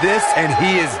 Lands this, and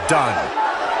he is done.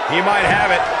 He might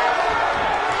have it.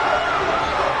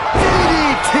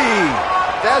 DDT!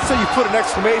 That's how you put an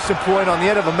exclamation point on the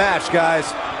end of a match,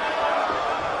 guys.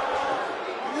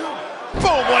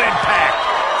 Boom, what impact.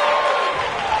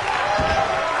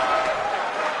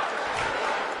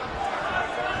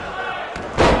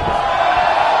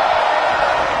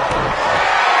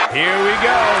 Here we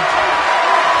go.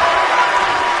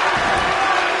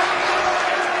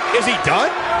 Is he done?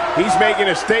 He's making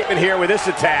a statement here with this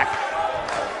attack.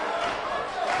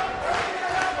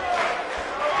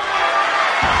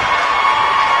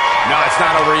 No, it's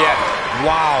not over yet.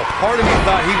 Wow, part of me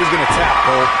thought he was gonna tap,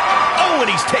 Cole. Oh, and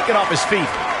he's taken off his feet.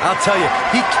 I'll tell you,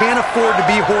 he can't afford to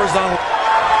be horizontal.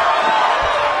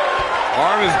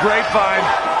 Arm is grapevine.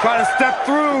 Trying to step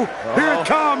through. Here it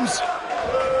comes.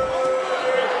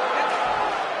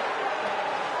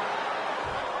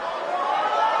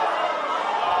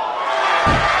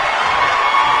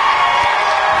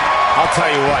 I'll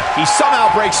tell you what, he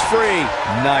somehow breaks free.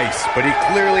 Nice, but he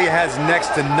clearly has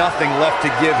next to nothing left to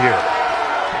give here.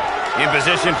 In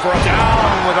position for a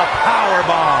down with a power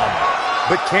bomb.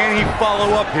 But can he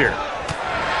follow up here?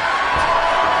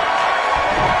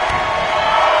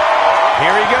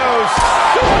 Here he goes.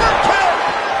 Super kick.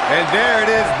 And there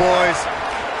it is, boys.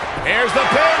 Here's the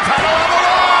pin, title on the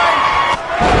line.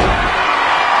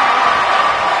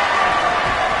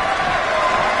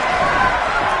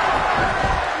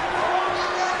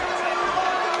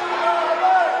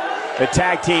 The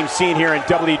tag team scene here in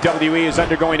WWE is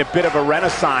undergoing a bit of a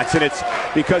renaissance, and it's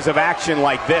because of action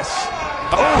like this.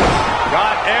 Oh,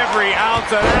 got every ounce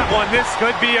of that one. This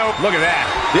could be over. Look at that.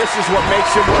 This is what makes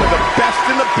him one of the best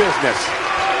in the business.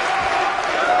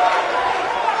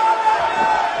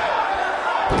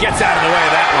 Gets out of the way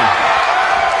of that one.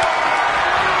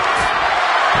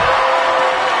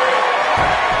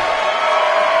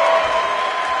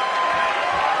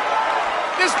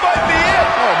 This might be it.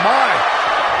 Oh, my.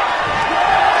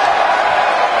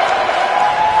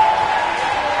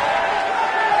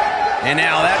 And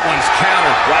now that one's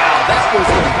countered. Wow, that was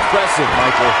impressive,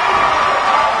 Michael.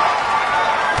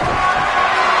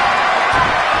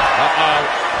 Uh-oh.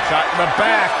 Shot in the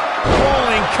back.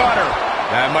 Rolling cutter.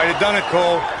 That might have done it,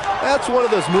 Cole. That's one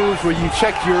of those moves where you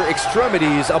check your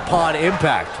extremities upon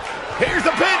impact. Here's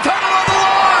the pin, title on the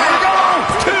line. Here we go.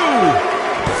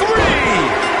 2, 3.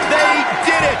 They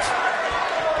did it.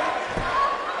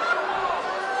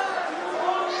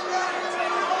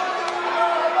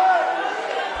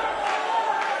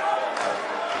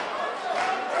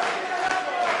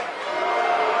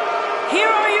 Here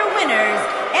are your winners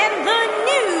and the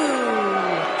new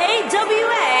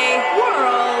AWA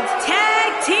World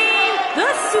Tag Team,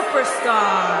 the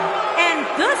Superstar and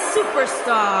the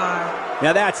Superstar.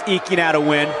 Now that's eking out a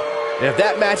win. And if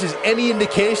that match is any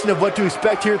indication of what to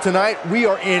expect here tonight, we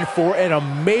are in for an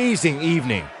amazing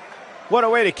evening. What a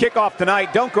way to kick off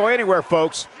tonight. Don't go anywhere,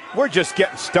 folks. We're just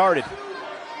getting started.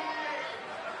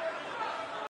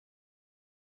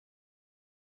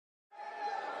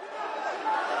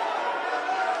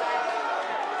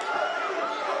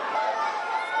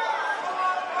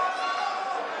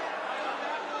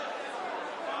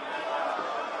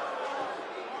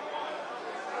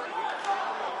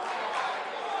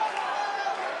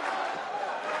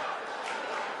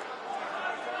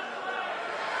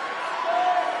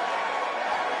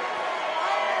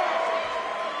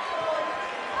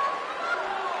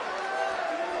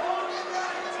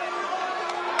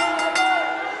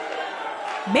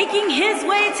 Making his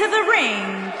way to the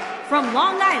ring from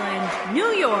Long Island,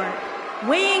 New York,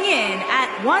 weighing in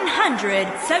at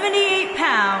 178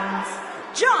 pounds,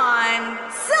 John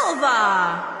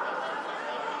Silva.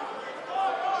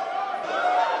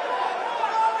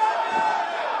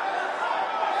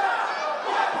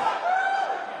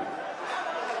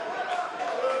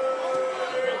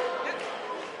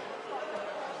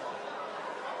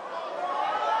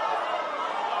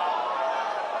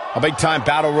 big-time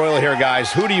battle royal here,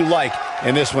 guys. Who do you like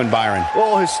in this one, Byron?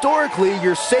 Well, historically,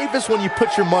 you're safest when you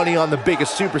put your money on the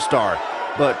biggest superstar.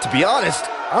 But to be honest,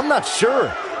 I'm not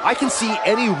sure. I can see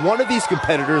any one of these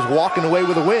competitors walking away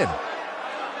with a win.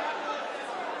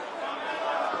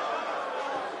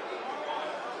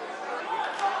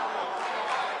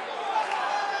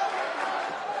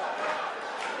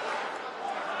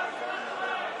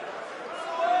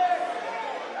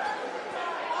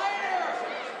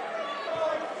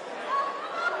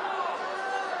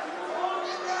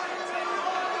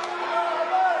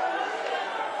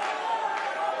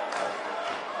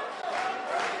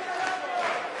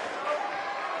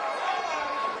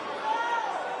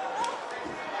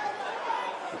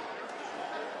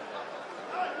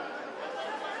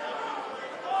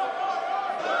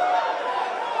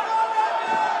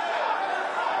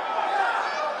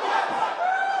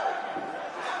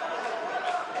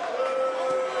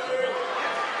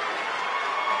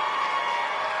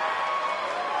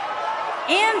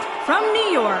 And from New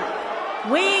York,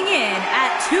 weighing in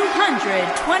at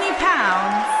 220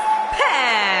 pounds,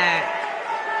 Peck.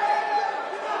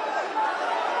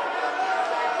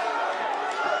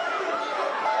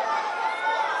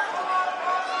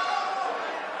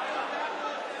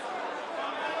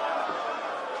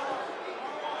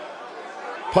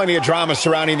 Plenty of drama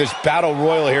surrounding this battle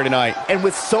royal here tonight. And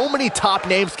with so many top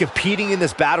names competing in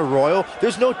this battle royal,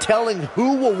 there's no telling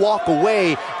who will walk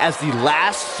away as the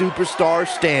last superstar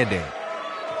standing.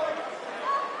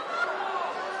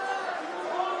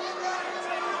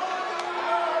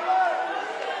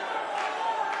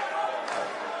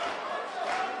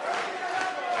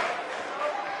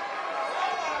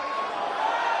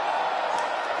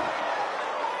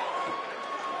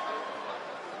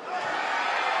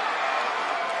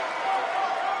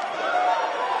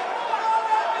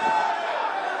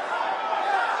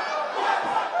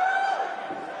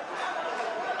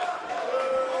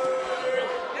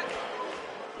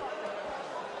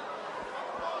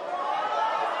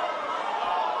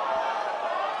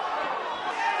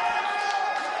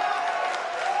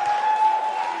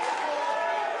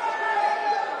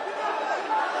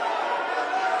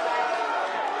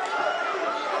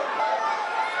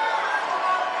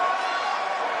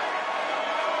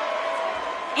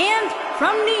 And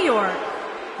from New York,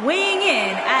 weighing in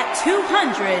at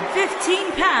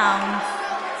 215 pounds,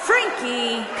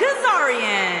 Frankie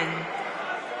Kazarian.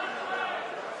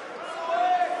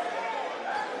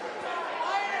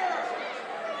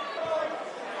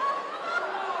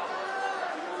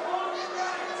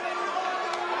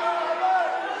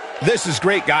 This is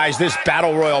great, guys. This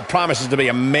battle royal promises to be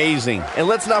amazing. And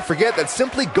let's not forget that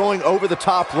simply going over the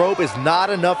top rope is not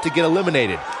enough to get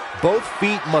eliminated. Both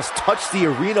feet must touch the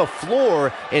arena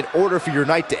floor in order for your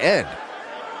night to end.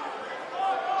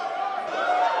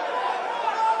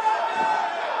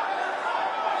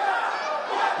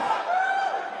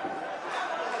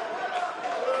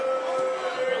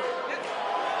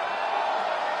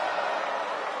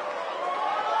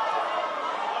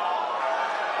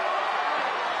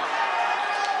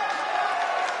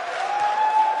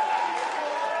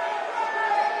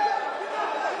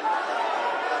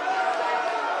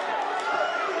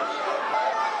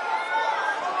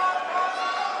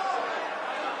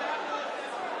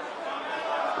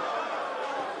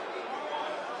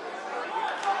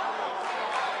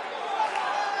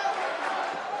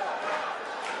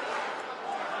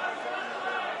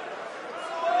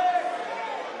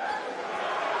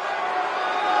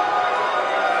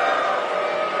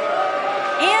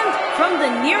 From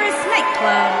the nearest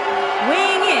nightclub,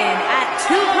 weighing in at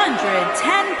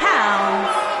 210 pounds,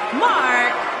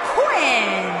 Mark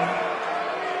Quinn.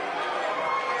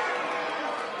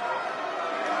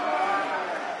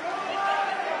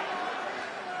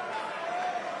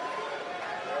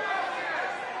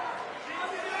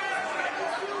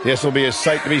 This will be a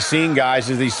sight to be seen, guys,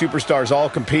 as these superstars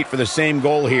all compete for the same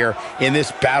goal here in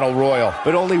this battle royal.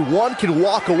 But only one can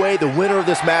walk away the winner of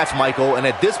this match, Michael, and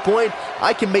at this point,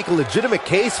 I can make a legitimate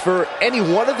case for any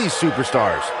one of these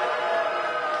superstars.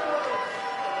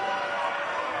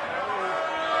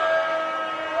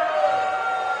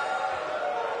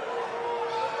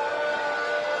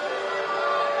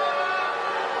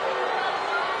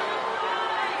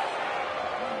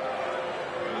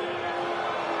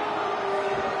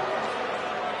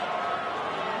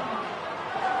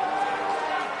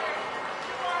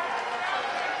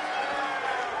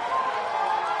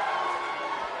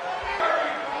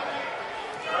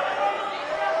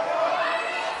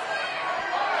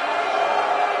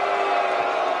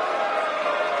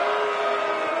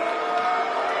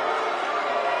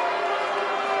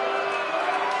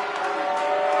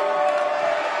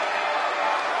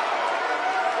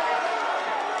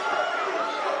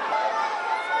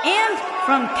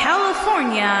 from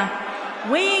California,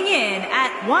 weighing in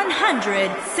at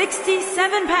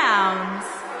 167 pounds,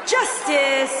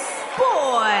 Justice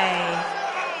Boy.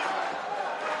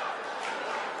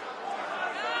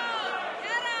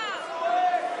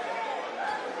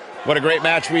 What a great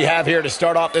match we have here to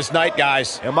start off this night,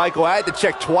 guys. And Michael, I had to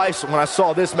check twice when I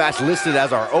saw this match listed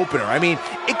as our opener. I mean,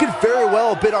 it could very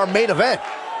well have been our main event.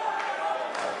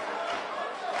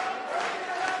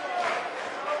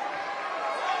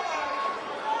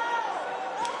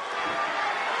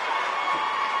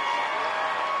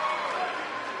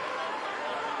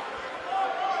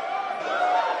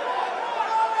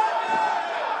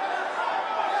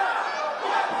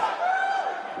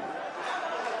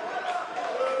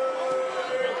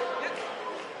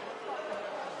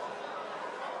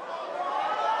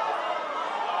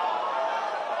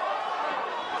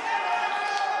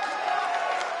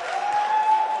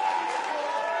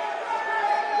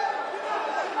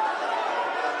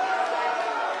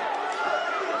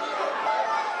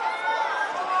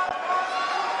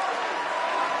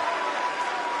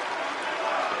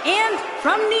 And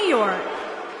from New York,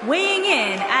 weighing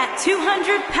in at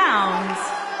 200 pounds,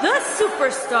 the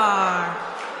Superstar.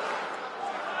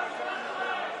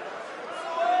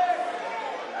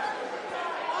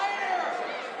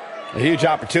 A huge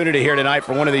opportunity here tonight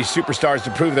for one of these superstars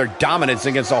to prove their dominance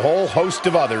against a whole host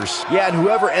of others. Yeah, and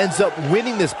whoever ends up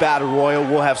winning this Battle Royal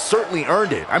will have certainly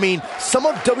earned it. I mean, some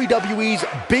of WWE's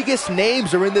biggest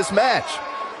names are in this match.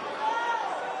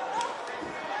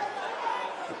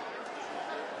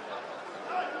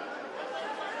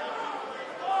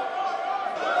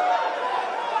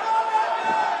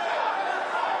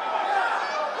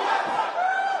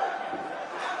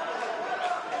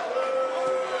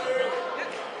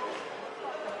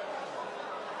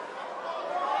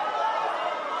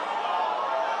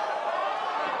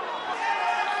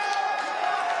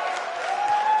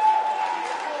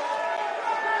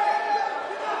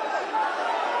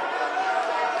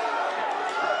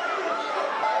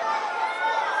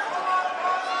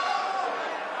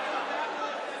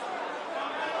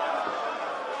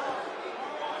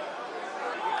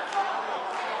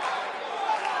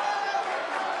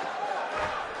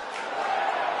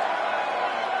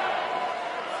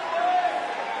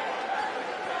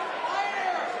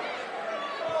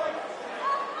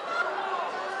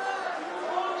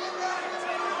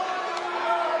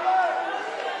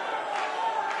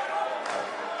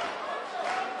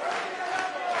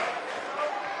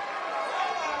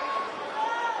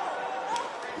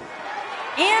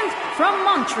 And from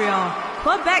Montreal,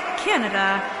 Quebec,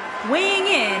 Canada, weighing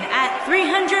in at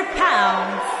 300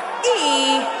 pounds,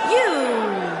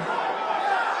 EU.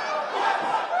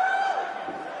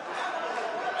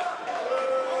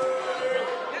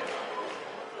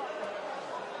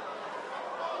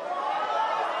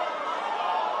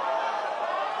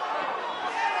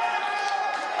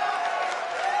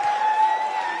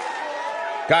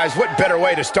 Guys, what better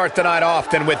way to start the night off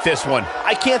than with this one?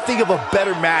 I can't think of a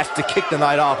better match to kick the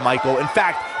night off, Michael. In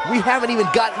fact, we haven't even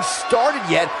gotten started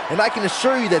yet, and I can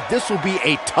assure you that this will be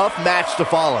a tough match to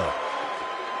follow.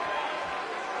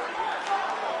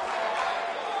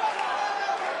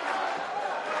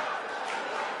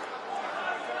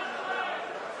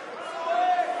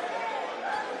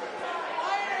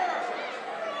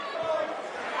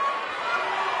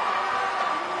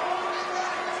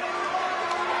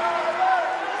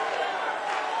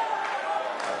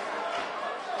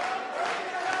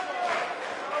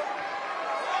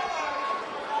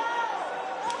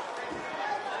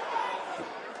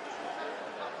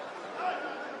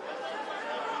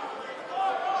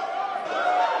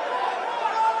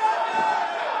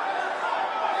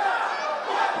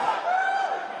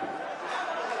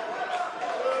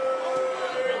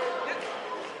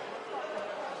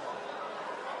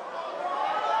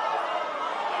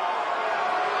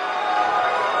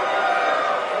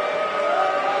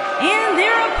 And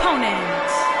their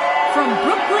opponent, from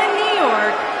Brooklyn, New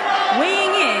York, weighing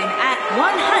in at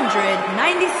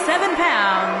 197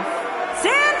 pounds,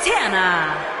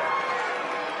 Santana.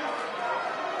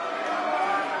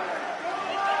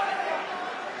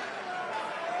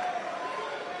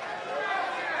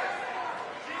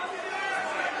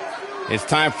 It's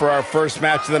time for our first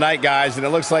match of the night, guys, and it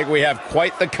looks like we have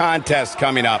quite the contest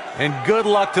coming up. And good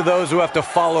luck to those who have to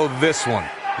follow this one.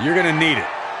 You're going to need it.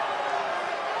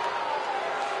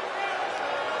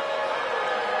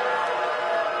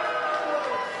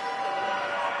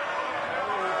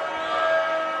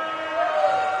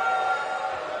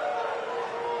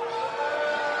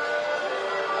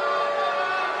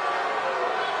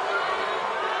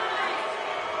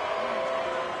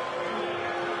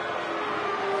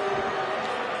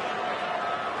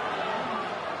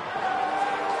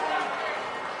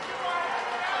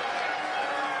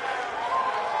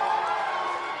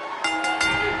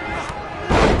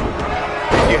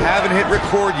 you haven't hit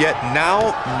record yet,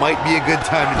 now might be a good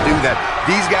time to do that.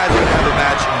 These guys are going to have a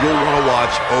match you'll want to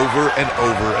watch over and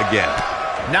over again.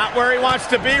 Not where he wants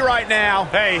to be right now.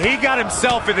 Hey, he got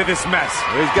himself into this mess.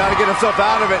 He's got to get himself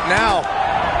out of it now.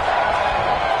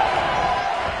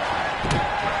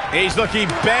 He's looking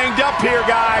banged up here,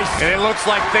 guys. And it looks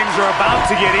like things are about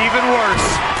to get even worse.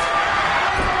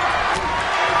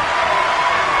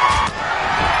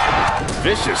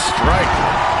 Vicious strike.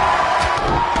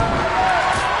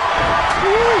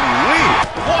 Woo-wee.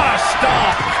 What a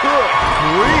stomp. Good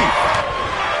grief.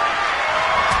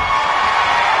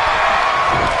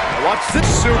 Now watch this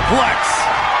suplex.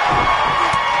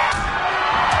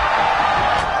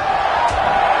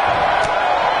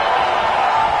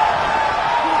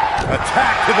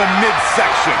 Attack to the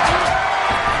midsection.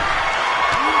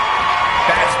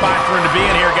 Bad spot for him to be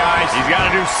in here, guys. He's got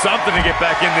to do something to get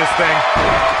back in this thing.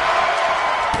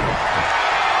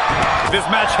 If this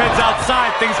match heads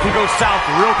outside, things can go south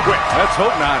real quick. Let's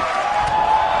hope not.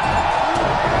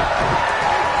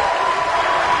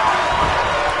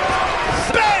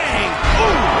 Bang!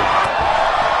 Ooh!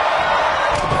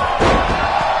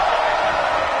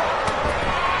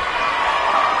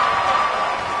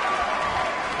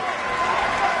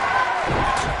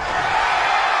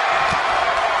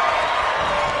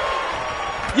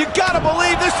 You gotta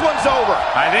believe this one's over.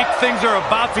 I think things are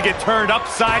about to get turned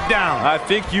upside down. I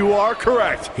think you are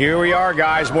correct. Here we are,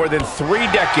 guys, more than 3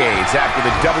 decades after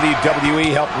the WWE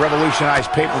helped revolutionize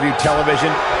pay-per-view television,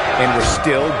 and we're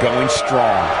still going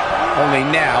strong. Only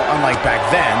now, unlike back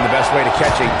then, the best way to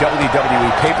catch a WWE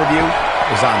pay-per-view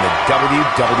is on the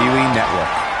WWE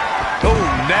Network. Oh,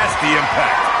 nasty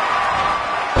impact.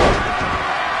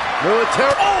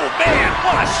 Military. Oh, man,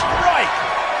 what a strike!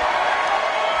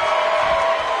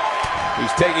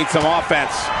 He's taking some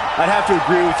offense. I'd have to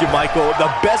agree with you, Michael.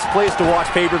 The best place to watch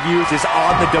pay-per-views is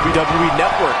on the WWE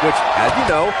Network, which, as you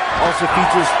know, also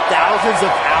features thousands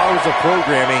of hours of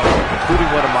programming, including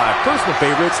one of my personal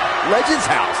favorites, Legends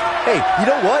House. Hey, you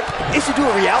know what? They should do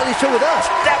a reality show with us.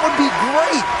 That would be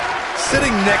great.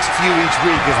 Sitting next to you each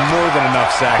week is more than enough,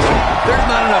 Saxon. There's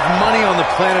not enough money on the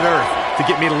planet Earth To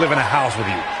get me to live in a house with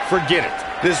you. Forget it.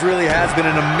 This really has been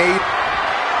an amazing...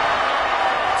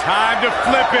 Time to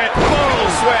flip it. Boom.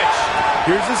 Switch.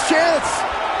 Here's his chance.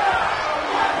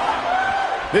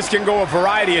 This can go a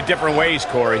variety of different ways,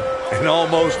 Corey. And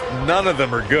almost none of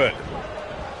them are good.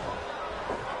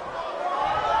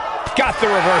 Got the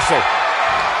reversal.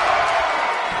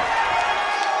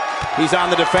 He's on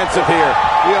the defensive here.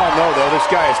 We all know, though, this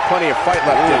guy has plenty of fight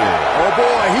left in him. Oh,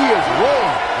 boy, he is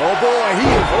rolling. Oh, boy, he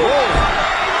is rolling.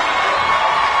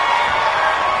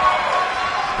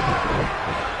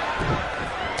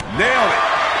 Nailed it.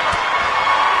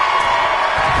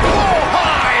 Oh,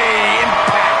 high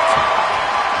impact.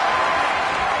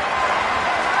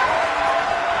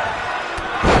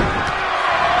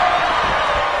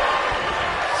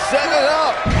 Set it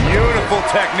up. Beautiful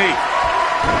technique.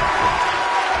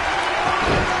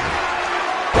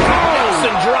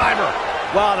 Nelson driver.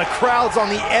 Wow, the crowd's on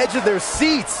the edge of their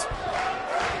seats.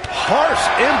 Harsh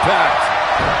impact.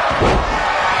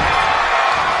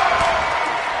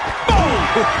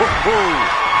 Ooh,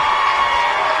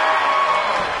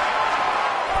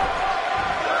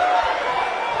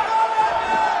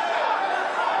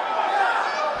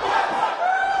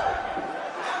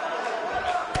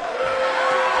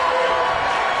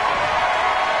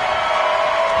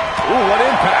 what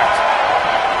impact.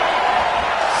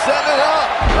 Set it up.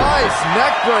 Nice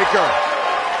neck breaker.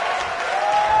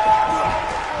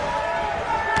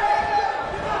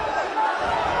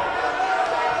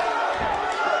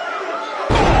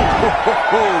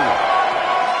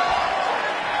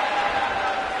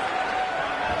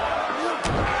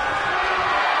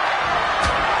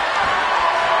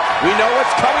 We know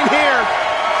what's coming here.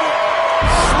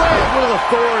 Slam with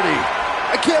authority.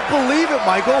 I can't believe it,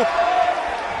 Michael.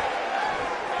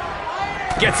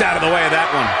 Gets out of the way of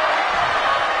that one.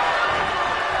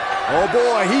 Oh,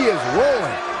 boy, he is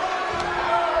rolling.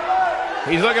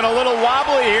 He's looking a little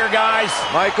wobbly here, guys.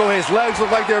 Michael, his legs look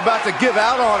like they're about to give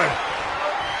out on him.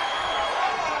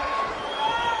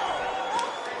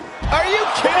 Are you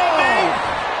kidding me?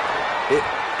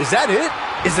 Is that it?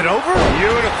 Is it over?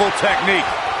 Beautiful technique.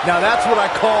 Now that's what I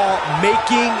call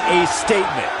making a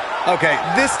statement. Okay,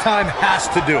 this time has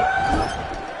to do it.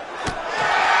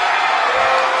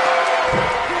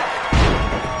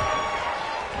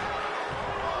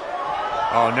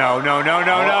 Oh, no, no, no,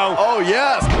 no, no. Oh,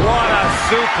 yes. What a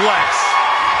suplex.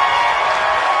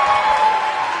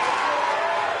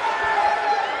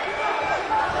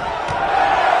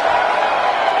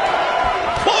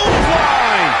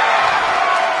 Clothesline.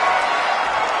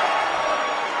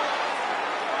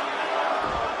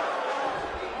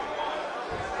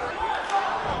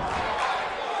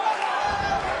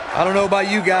 I don't know about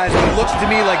you guys, but it looks to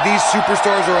me like these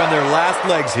superstars are on their last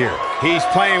legs here. He's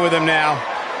playing with him now.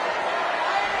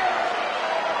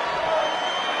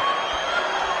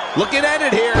 Looking at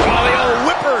it here. Oh, the old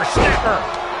whippersnapper.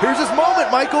 Here's his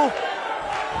moment, Michael.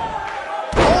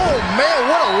 Oh, man,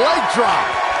 what a leg drop.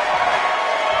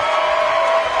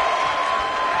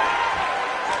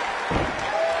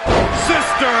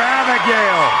 Sister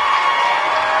Abigail.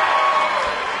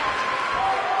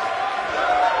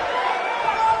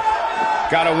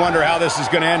 Gotta wonder how this is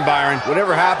gonna end, Byron.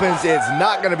 Whatever happens, it's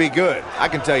not gonna be good. I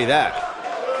can tell you that.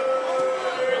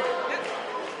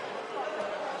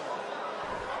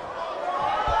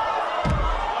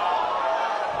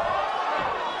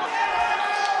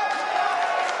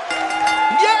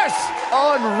 Yes!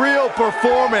 Unreal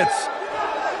performance.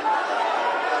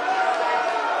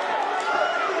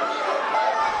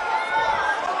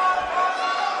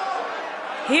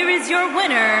 Here is your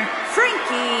winner,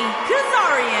 Frankie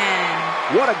Kazarian.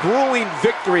 What a grueling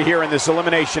victory here in this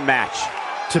elimination match.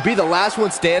 To be the last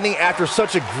one standing after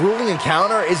such a grueling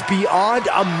encounter is beyond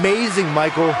amazing,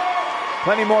 Michael.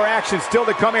 Plenty more action still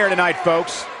to come here tonight,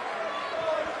 folks.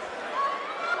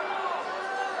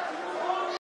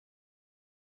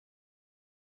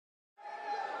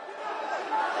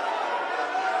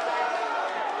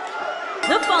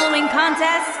 The following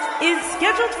contest is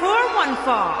scheduled for one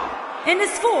fall and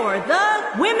is for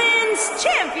the Women's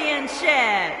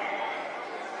Championship.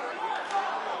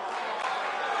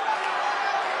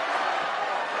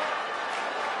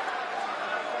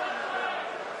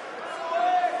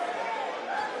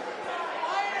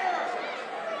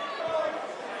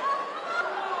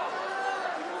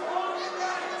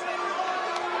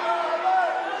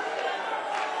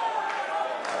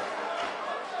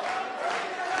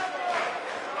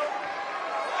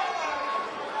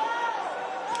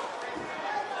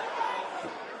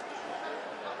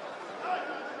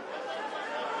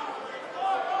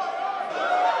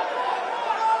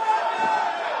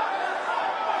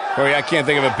 Corey, I can't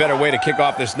think of a better way to kick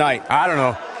off this night. I don't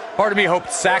know. Part of me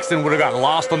hoped Saxton would have gotten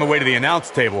lost on the way to the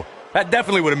announce table. That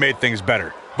definitely would have made things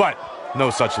better. But no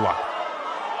such luck.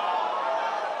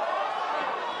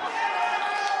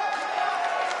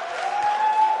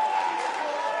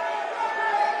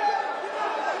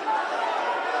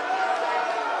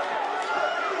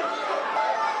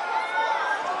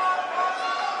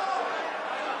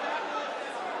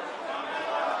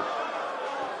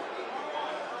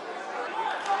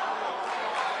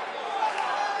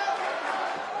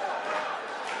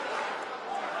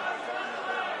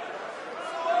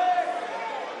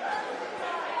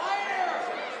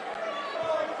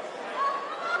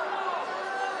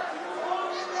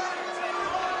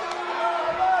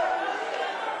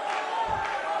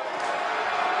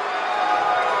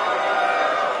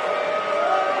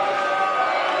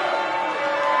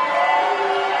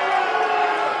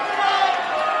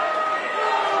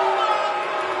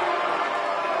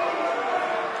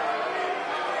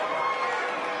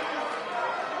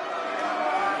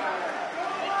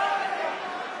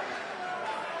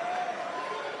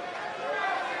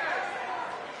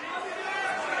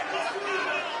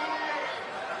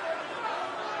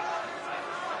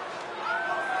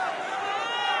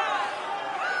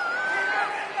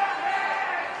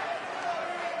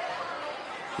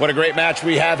 What a great match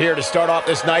we have here to start off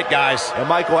this night, guys. And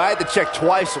Michael, I had to check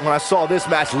twice when I saw this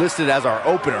match listed as our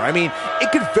opener. I mean,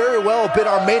 it could very well have been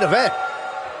our main event.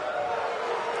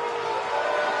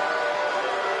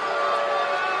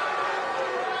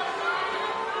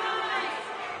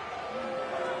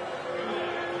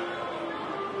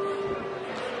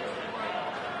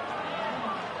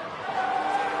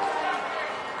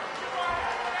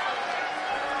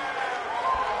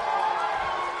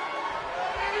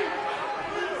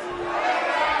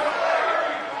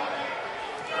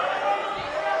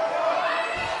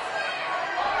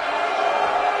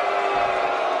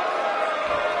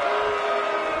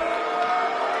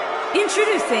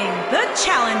 Introducing the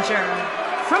challenger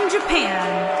from Japan,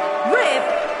 Rip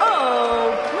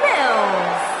O.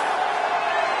 Mills.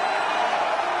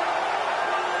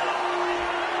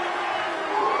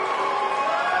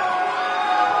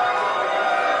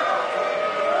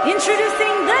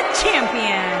 Introducing the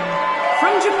champion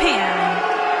from Japan.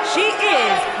 She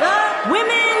is the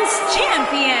Women's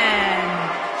Champion,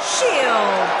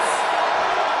 Shields.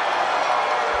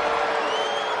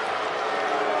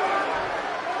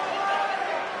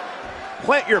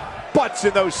 Plant your butts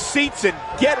in those seats and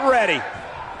get ready.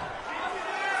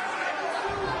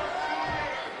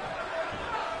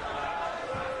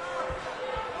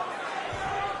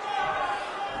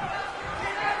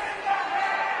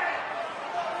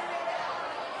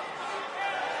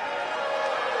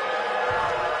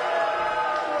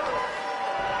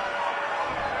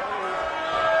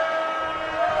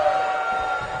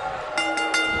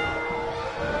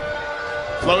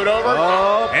 Float over.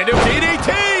 And a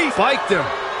DDT. Spiked him.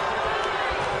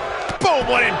 Boom,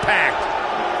 what impact.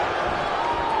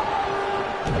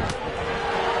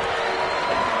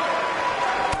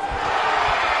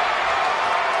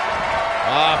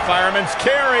 Fireman's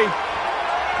carry.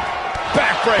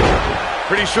 Backbreaker.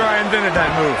 Pretty sure I invented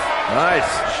that move. Nice.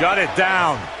 Shut it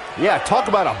down. Yeah, talk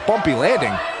about a bumpy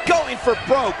landing. Going for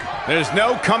broke. There's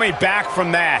no coming back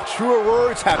from that. Truer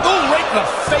words have... Oh, right in the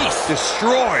face.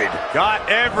 Destroyed. Got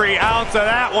every ounce of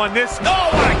that one. Oh,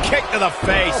 what a kick to the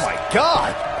face. Oh, my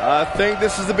God. I think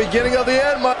this is the beginning of the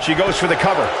end. She goes for the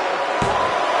cover.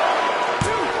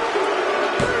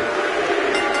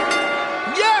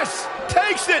 Yes!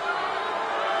 Takes it!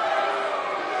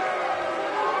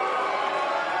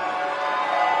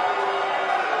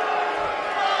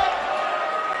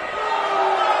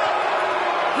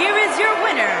 Here is your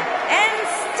winner, and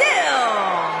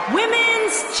still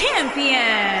Women's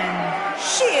Champion,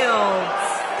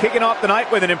 Shields. Kicking off the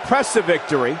night with an impressive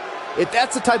victory. If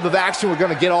that's the type of action we're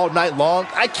going to get all night long,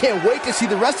 I can't wait to see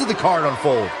the rest of the card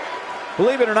unfold.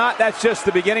 Believe it or not, that's just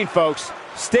the beginning, folks.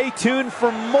 Stay tuned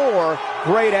for more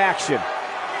great action.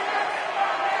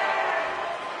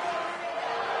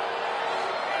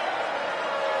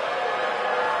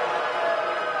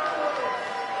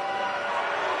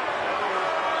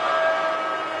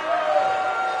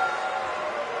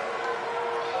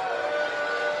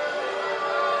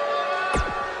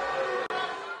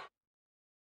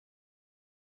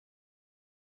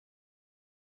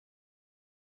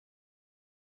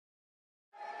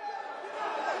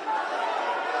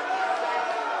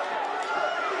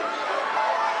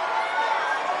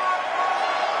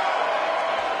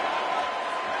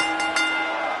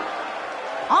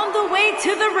 On the way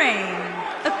to the ring,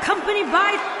 accompanied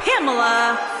by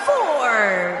Pamela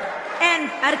Ford. And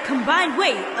at a combined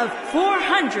weight of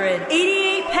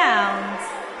 488 pounds,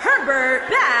 Herbert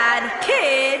Bad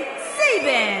Kid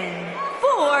Sabian,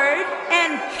 Ford,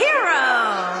 and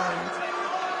Hero.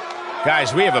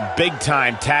 Guys, we have a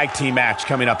big-time tag team match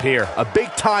coming up here. A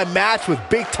big-time match with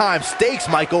big-time stakes,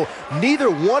 Michael. Neither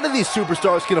one of these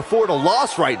superstars can afford a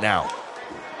loss right now.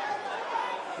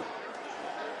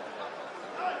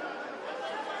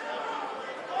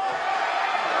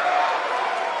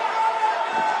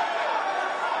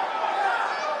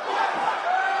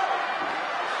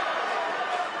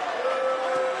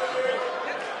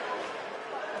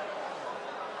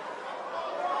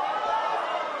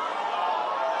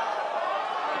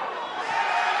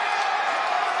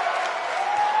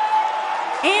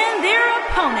 And their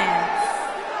opponents,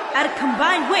 at a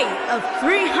combined weight of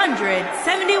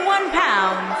 371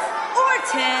 pounds,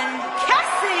 Orton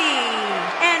Cassidy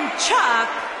and Chuck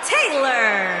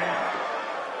Taylor.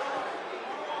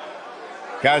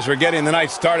 Guys, we're getting the night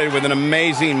started with an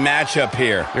amazing matchup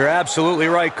here. You're absolutely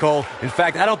right, Cole. In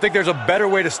fact, I don't think there's a better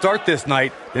way to start this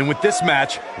night than with this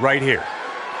match right here.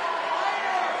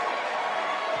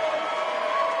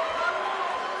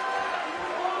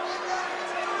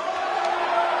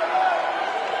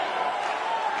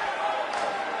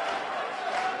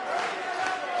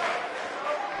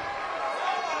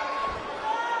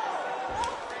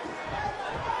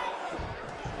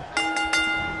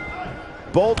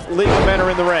 Both legal men are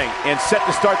in the ring and set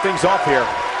to start things off here.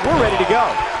 We're ready to go.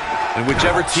 And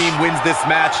whichever team wins this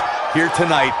match here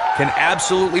tonight can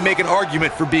absolutely make an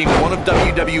argument for being one of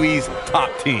WWE's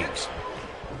top teams.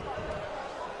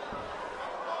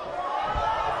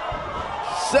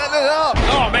 Setting it up.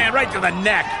 Oh, man, right to the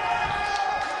neck.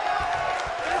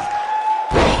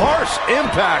 Harsh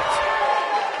impact.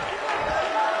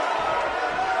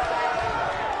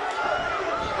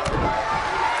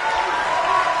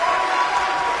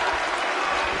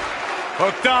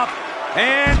 Hooked up,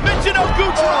 and Michinoku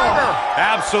driver.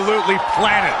 Absolutely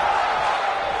planted.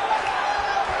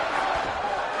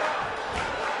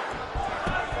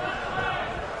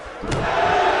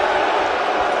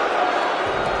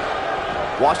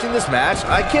 Watching this match,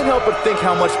 I can't help but think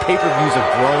how much pay-per-views have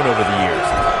grown over the years.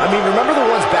 I mean, remember the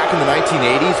ones back in the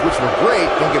 1980s, which were great,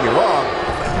 don't get me wrong,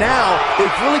 but now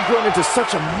they've really grown into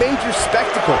such a major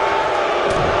spectacle.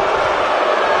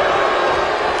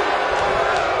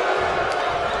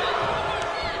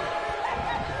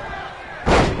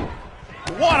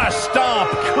 What a stomp.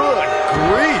 Good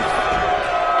grief.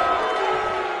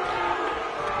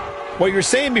 What you were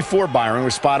saying before, Byron,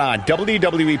 was spot on.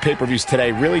 WWE pay-per-views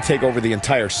today really take over the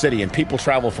entire city, and people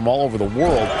travel from all over the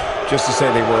world just to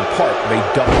say they were a part of a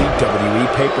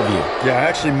WWE pay-per-view. Yeah, I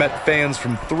actually met fans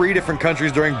from 3 different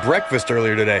countries during breakfast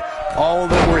earlier today. All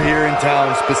of them were here in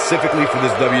town specifically for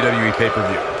this WWE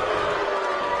pay-per-view.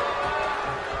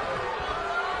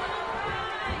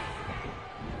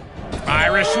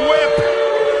 Irish whip.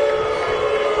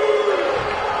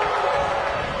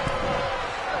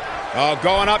 Oh,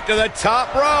 going up to the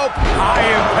top rope. High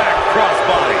impact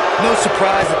crossbody. No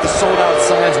surprise that the sold-out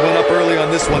signs went up early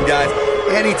on this one, guys.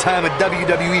 Anytime a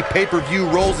WWE pay-per-view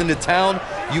rolls into town,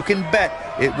 you can bet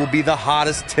it will be the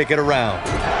hottest ticket around.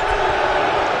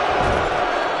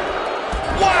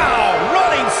 Wow,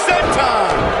 running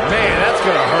senton. Man, that's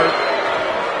going to hurt.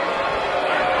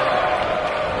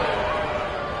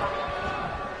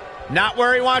 Not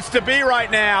where he wants to be right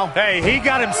now. Hey, he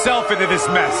got himself into this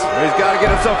mess. He's got to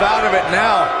get himself out of it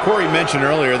now. Corey mentioned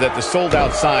earlier that the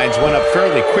sold-out signs went up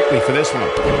fairly quickly for this one.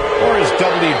 Or as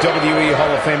WWE Hall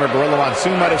of Famer Gorilla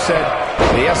Monsoon might have said,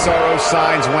 the SRO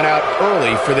signs went out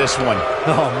early for this one.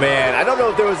 Oh, man, I don't know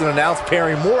if there was an announced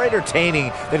pairing more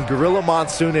entertaining than Gorilla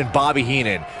Monsoon and Bobby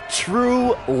Heenan.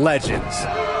 True legends.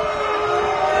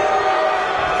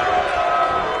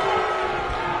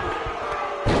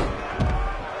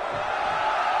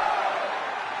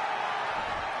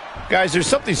 Guys, there's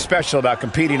something special about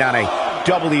competing on a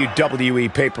WWE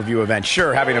pay-per-view event.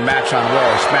 Sure, having a match on Raw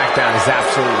or SmackDown is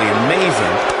absolutely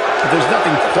amazing, but there's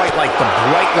nothing quite like the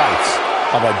bright lights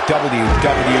of a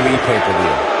WWE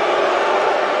pay-per-view.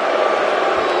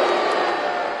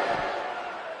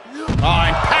 Oh,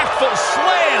 impactful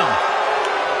slam!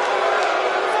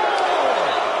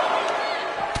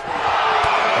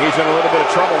 He's in a little bit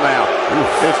of trouble now.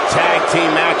 This tag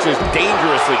team match is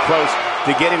dangerously close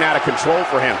to getting out of control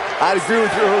for him. I'd agree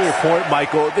with your earlier point,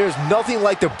 Michael. There's nothing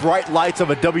like the bright lights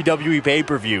of a WWE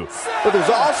pay-per-view. But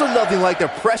there's also nothing like the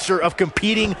pressure of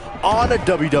competing on a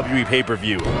WWE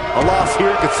pay-per-view. A loss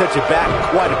here could set you back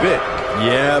quite a bit.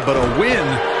 Yeah, but a win,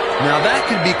 now that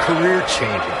could be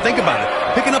career-changing. Think about it.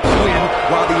 Picking up a win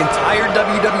while the entire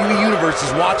WWE Universe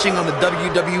is watching on the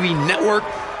WWE Network,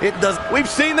 it does. We've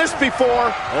seen this before.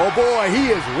 Oh, boy,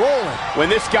 he is rolling. When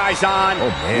this guy's on,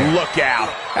 man. Look out.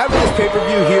 Having this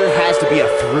pay-per-view here has to be a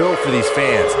thrill for these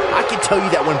fans. I can tell you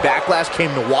that when Backlash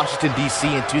came to Washington, D.C.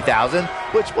 in 2000,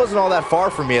 which wasn't all that far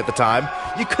from me at the time,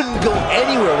 you couldn't go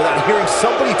anywhere without hearing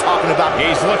somebody talking about.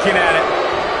 He's looking at it.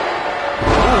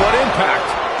 Ooh, what impact.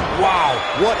 Wow,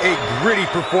 what a gritty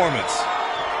performance.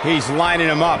 He's lining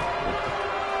him up.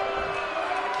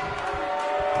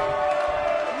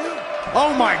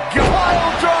 Oh my God!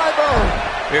 Pile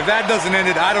driver! If that doesn't end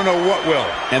it, I don't know what will.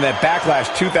 And that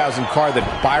Backlash 2000 card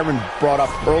that Byron brought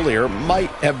up earlier might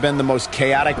have been the most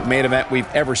chaotic main event we've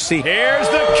ever seen. Here's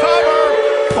the cover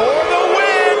for the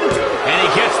win! And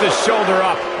he gets the shoulder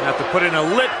up. Have to put in a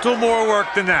little more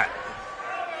work than that.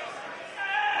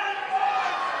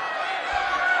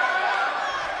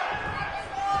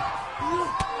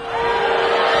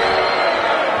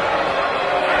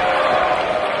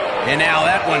 And now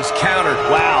that one's countered.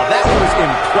 Wow, that was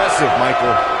impressive,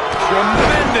 Michael.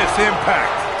 Tremendous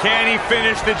impact. Can he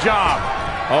finish the job?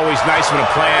 Always nice when a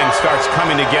plan starts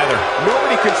coming together.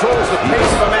 Nobody controls the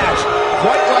pace of a match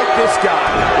quite like this guy.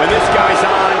 When this guy's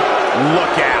on,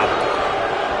 look out.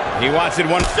 He wants it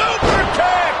one. Super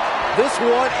kick! This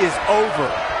one is over.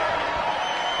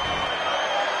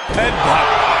 Headbutt.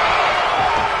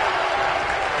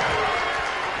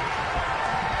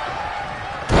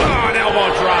 Oh, an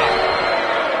elbow drop.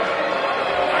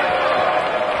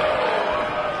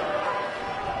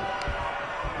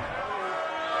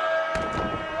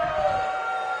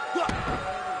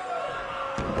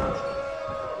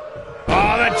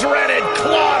 Oh, the dreaded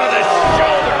claw to the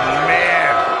shoulder.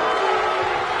 Man.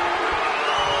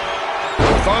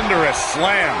 Thunderous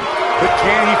slam. But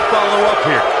can he follow up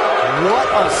here? What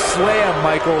a slam,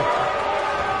 Michael.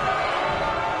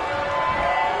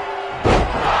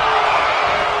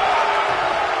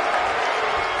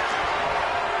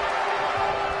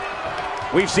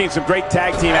 We've seen some great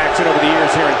tag team action over the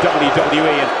years here in WWE,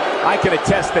 and I can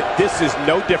attest that this is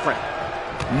no different.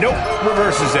 Nope,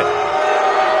 reverses it.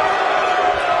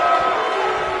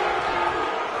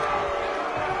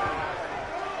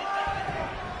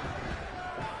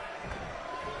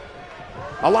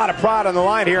 A lot of pride on the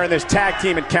line here in this tag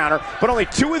team encounter, but only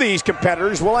two of these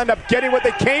competitors will end up getting what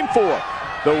they came for,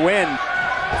 the win.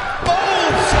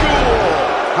 Old school!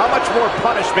 How much more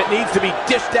punishment needs to be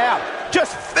dished out?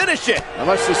 Just finish it!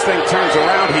 Unless this thing turns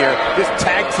around here, this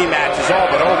tag team match is all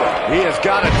but over. He has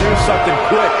got to do something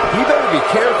quick. He better be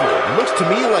careful. It looks to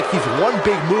me like he's one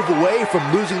big move away from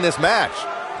losing this match.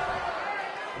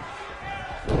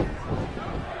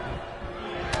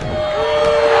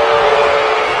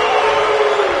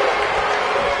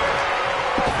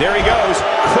 There he goes,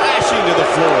 crashing to the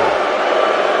floor.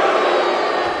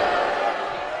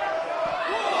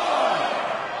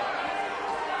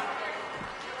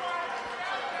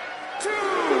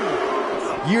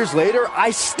 Years later,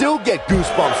 I still get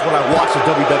goosebumps when I watch a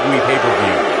WWE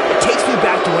pay-per-view. It takes takes me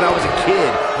back to when I was a kid.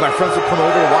 My friends would come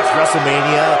over to watch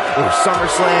WrestleMania or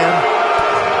SummerSlam.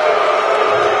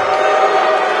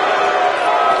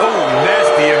 Oh,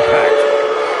 nasty impact.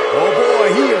 Oh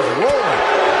boy, he is rolling.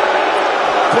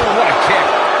 Boom, what a kick.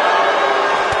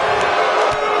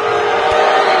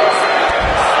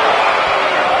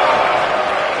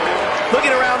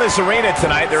 Looking around this arena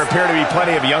tonight, there appear to be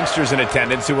plenty of youngsters in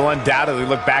attendance who will undoubtedly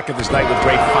look back at this night with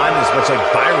great fondness, much like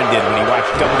Byron did when he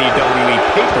watched WWE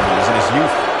pay-per-views in his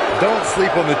youth. Don't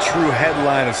sleep on the true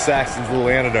headline of Saxton's little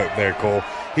anecdote there, Cole.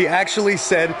 He actually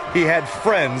said he had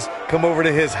friends come over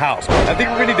to his house. I think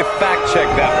we're going to need to fact-check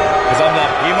that one, because I'm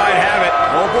not... He might have it.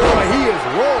 Oh boy, he is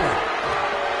rolling.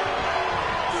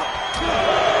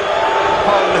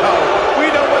 Oh no, we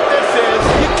know what this is.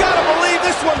 You gotta believe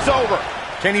this one's over.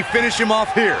 Can he finish him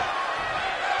off here?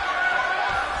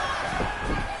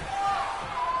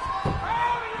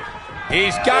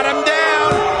 He's got him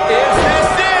down. Is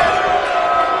this it?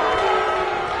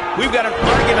 We've got an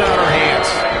argument on our hands.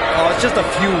 Oh, it's just a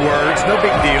few words. No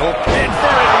big deal.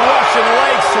 Inverted Russian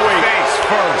leg sweep. Face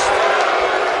first.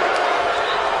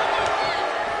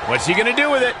 What's he gonna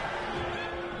do with it?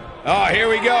 Oh, here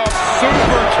we go.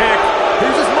 Super kick.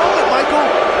 Here's his moment, Michael.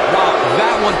 Wow,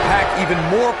 that one packed even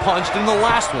more punch than the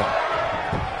last one.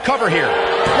 Cover here.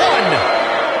 One.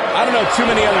 I don't know too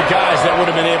many other guys that would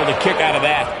have been able to kick out of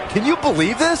that. Can you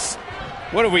believe this?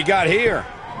 What have we got here?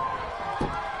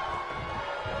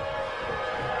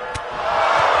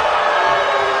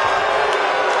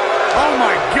 Oh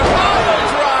my God! Pile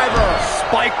driver.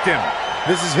 Spiked him.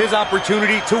 This is his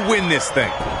opportunity to win this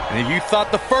thing. And if you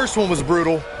thought the first one was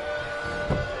brutal...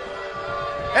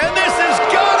 And this has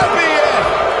gotta be it.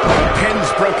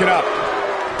 Pin's broken up.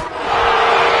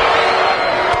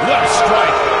 What a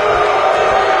strike.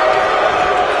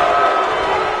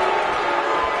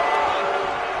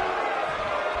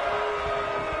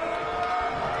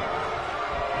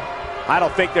 I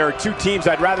don't think there are two teams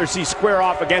I'd rather see square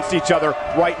off against each other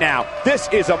right now. This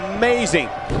is amazing.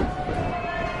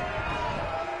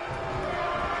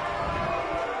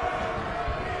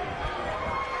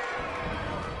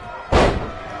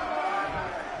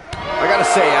 I gotta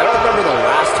say, I don't remember the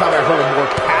last time I heard a more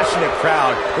passionate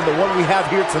crowd than the one we have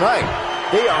here tonight.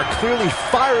 They are clearly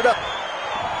fired up.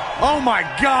 Oh my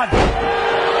God!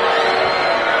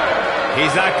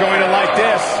 He's not going to like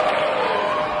this.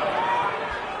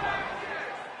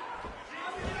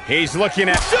 He's looking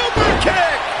at super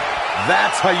kick.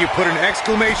 That's how you put an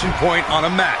exclamation point on a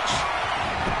match.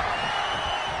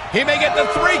 He may get the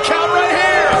 3 count right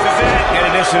here. This is it. In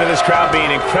addition to this crowd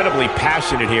being incredibly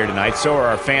passionate here tonight, so are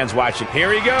our fans watching.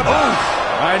 Here he goes.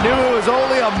 I knew it was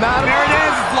only a matter. There it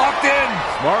is. It's locked in.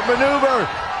 Smart maneuver.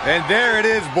 And there it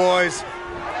is, boys.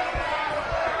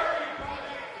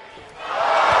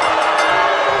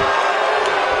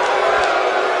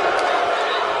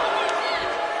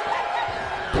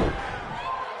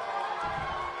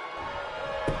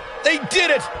 They did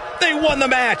it. They won the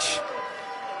match.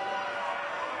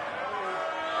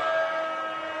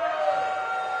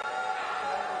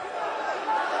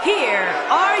 Here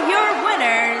are your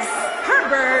winners,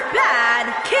 Herbert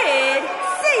Bad Kid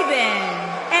Sabian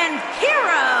and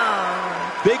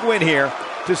Hikaru. Big win here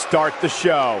to start the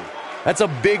show. That's a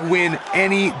big win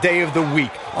any day of the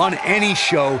week, on any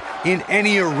show, in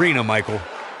any arena, Michael.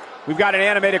 We've got an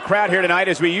animated crowd here tonight,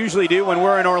 as we usually do when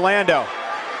we're in Orlando.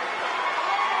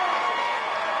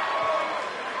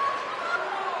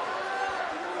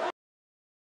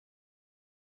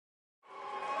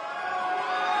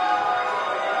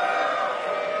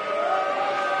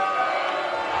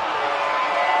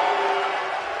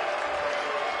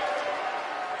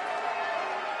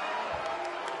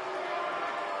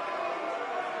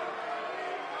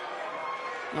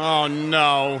 Oh,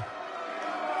 no.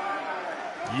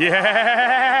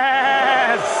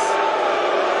 Yes!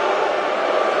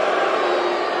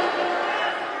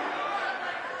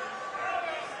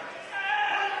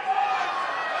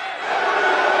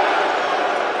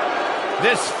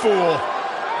 This fool.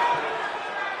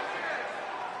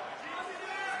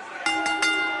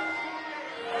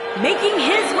 Making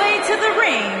his way to the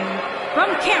ring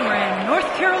from Cameron, North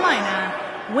Carolina,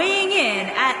 weighing in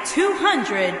at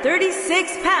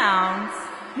 236 pounds,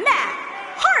 Matt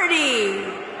Hardy.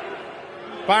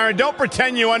 Byron, don't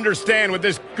pretend you understand what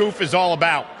this goof is all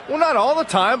about. Well, not all the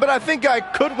time, but I think I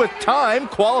could, with time,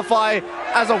 qualify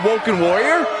as a Woken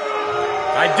Warrior.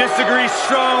 I disagree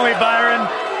strongly, Byron.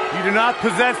 You do not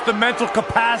possess the mental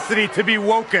capacity to be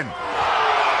woken.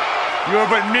 You are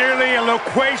but merely a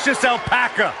loquacious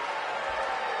alpaca.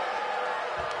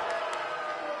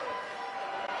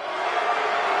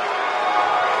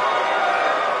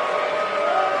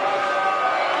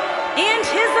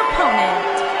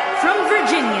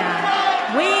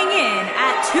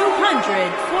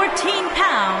 214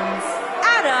 pounds,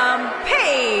 Adam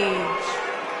Page.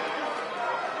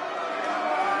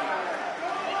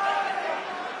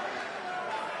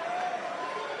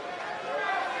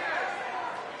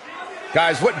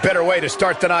 Guys, what better way to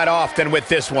start the night off than with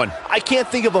this one? I can't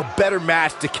think of a better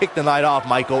match to kick the night off,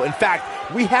 Michael. In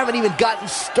fact, we haven't even gotten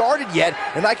started yet,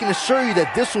 and I can assure you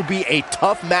that this will be a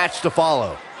tough match to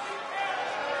follow.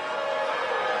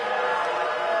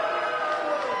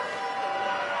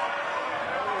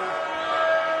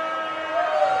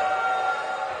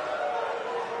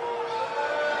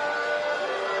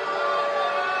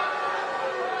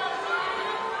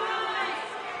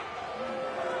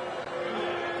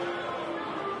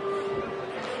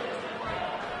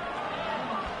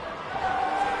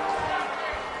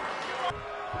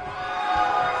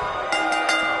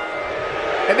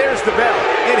 And there's the bell.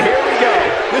 And here we go.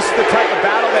 This is the type of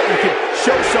battle that you can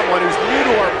show someone who's new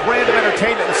to our brand of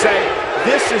entertainment and say,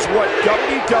 this is what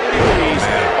WWE's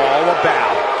all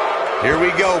about. Here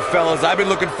we go, fellas. I've been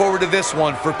looking forward to this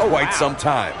one for quite some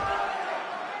time.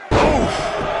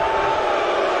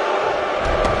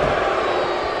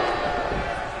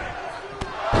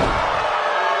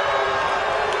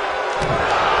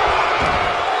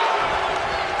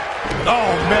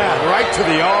 Oh, man, right to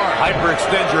the arm.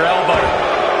 Hyperextend your elbow.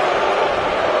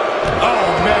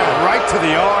 Oh, man, right to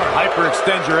the arm.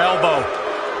 Hyperextend your elbow.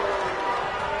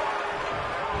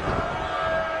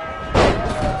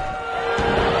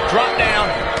 Drop down,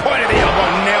 point of the elbow,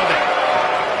 nailed it.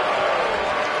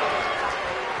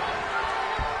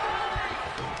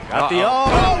 Got the arm.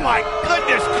 Oh, my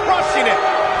goodness, crushing it.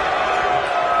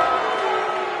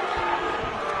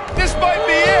 This might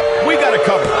be it. We got to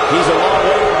cover. He's a long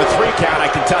way from the 3 count, I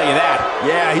can tell you that.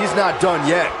 Yeah, he's not done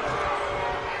yet.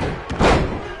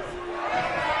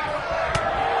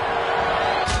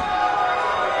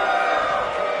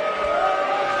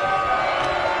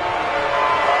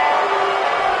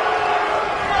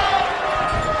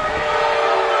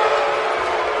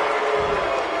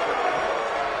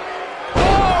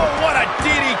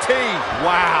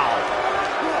 Wow.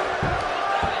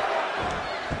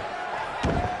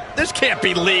 This can't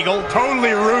be legal.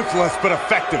 Totally ruthless, but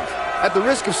effective. At the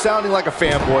risk of sounding like a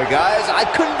fanboy, guys, I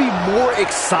couldn't be more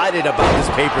excited about this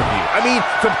pay-per-view. I mean,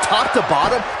 from top to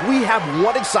bottom, we have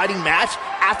one exciting match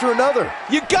after another.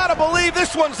 You gotta believe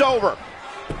this one's over.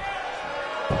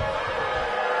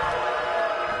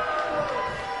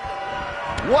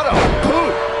 What a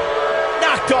boot!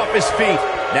 Knocked off his feet.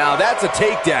 Now that's a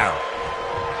takedown.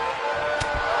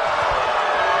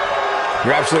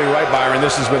 You're absolutely right, Byron.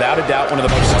 This is without a doubt one of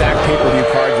the most stacked pay-per-view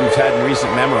cards we've had in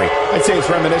recent memory. I'd say it's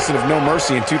reminiscent of No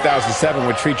Mercy in 2007,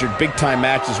 which featured big-time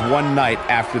matches one night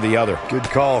after the other. Good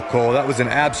call, Cole. That was an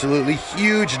absolutely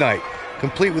huge night,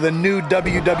 complete with a new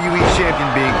WWE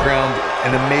champion being crowned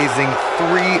an amazing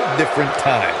 3 different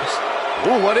times.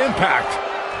 Ooh, what impact!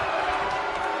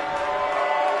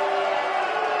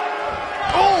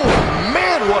 Oh,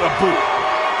 man, what a boot!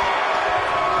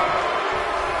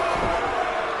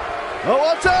 Oh,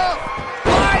 what's up?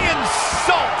 Lion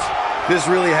Salt! This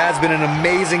really has been an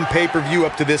amazing pay-per-view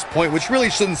up to this point, which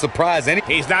really shouldn't surprise any.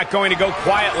 He's not going to go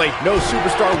quietly. No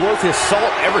superstar worth his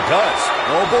salt ever does.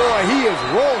 Oh, boy, he is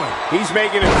rolling. He's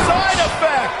making it. Side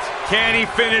effect! Can he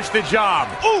finish the job?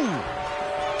 Ooh!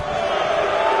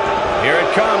 Here it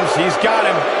comes. He's got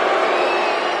him.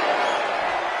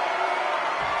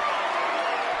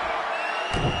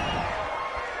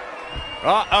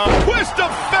 Twist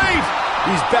of fate!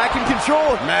 He's back in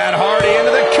control. Matt Hardy into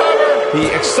the cover.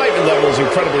 The excitement level is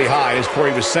incredibly high, as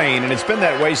Corey was saying, and it's been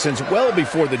that way since well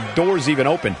before the doors even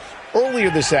opened.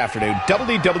 Earlier this afternoon,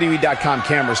 WWE.com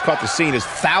cameras caught the scene as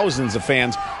thousands of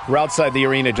fans were outside the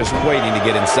arena just waiting to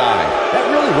get inside. That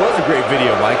really was a great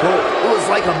video, Michael. It was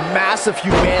like a mass of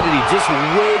humanity just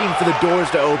waiting for the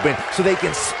doors to open so they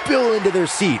can spill into their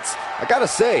seats. I gotta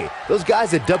say, those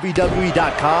guys at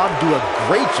WWE.com do a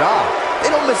great job. They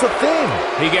don't miss a thing.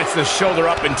 He gets the shoulder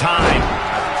up in time.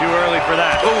 Too early for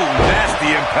that. Oh,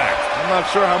 nasty impact. I'm not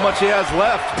sure how much he has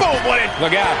left. Boom, what it?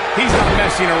 Look out, he's not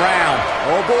messing around.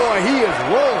 Oh boy, he is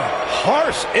rolling.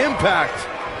 Harsh impact.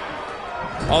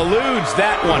 Eludes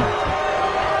that one.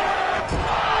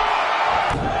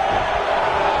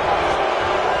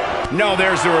 No,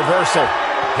 there's the reversal.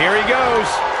 Here he goes.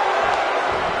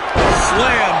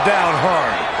 Slam down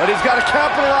hard. But he's got to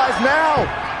capitalize now.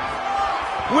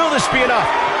 Will this be enough?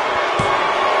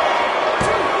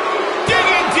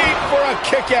 Digging deep for a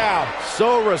kick out.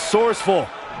 So resourceful.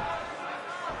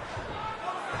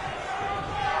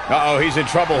 Uh-oh, he's in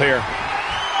trouble here.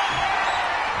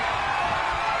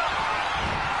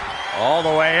 All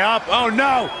the way up. Oh,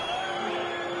 no.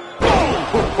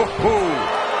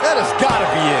 Hey, That has got to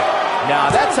be it.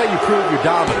 Now, that's how you prove your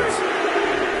dominance.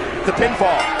 The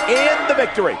pinfall and the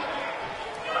victory.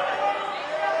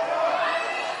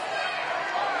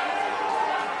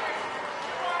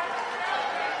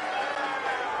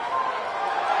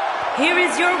 Here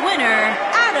is your winner,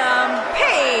 Adam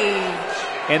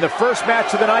Page. And the first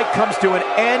match of the night comes to an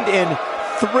end in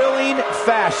thrilling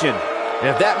fashion. And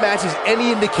if that match is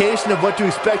any indication of what to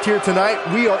expect here tonight,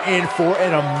 we are in for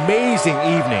an amazing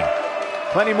evening.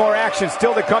 Plenty more action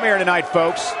still to come here tonight,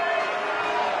 folks.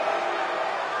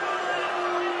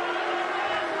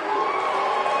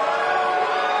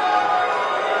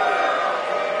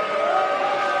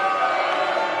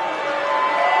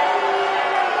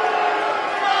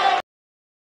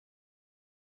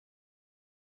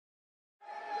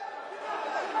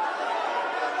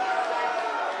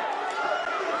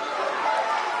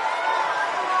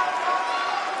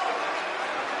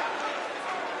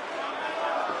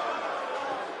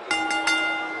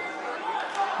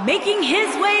 Making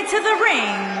his way to the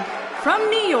ring from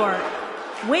New York,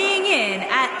 weighing in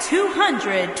at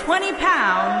 220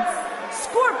 pounds,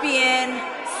 Scorpion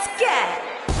Sket.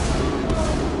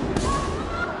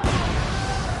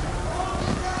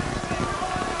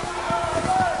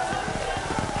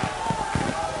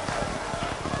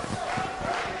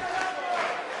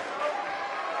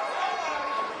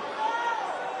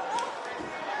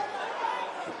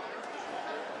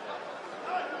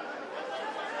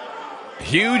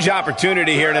 Huge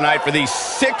opportunity here tonight for these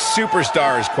 6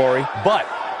 superstars, Corey. But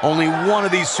only one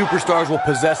of these superstars will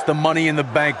possess the Money in the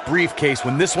Bank briefcase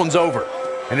when this one's over.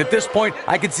 And at this point,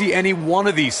 I could see any one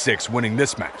of these 6 winning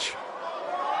this match.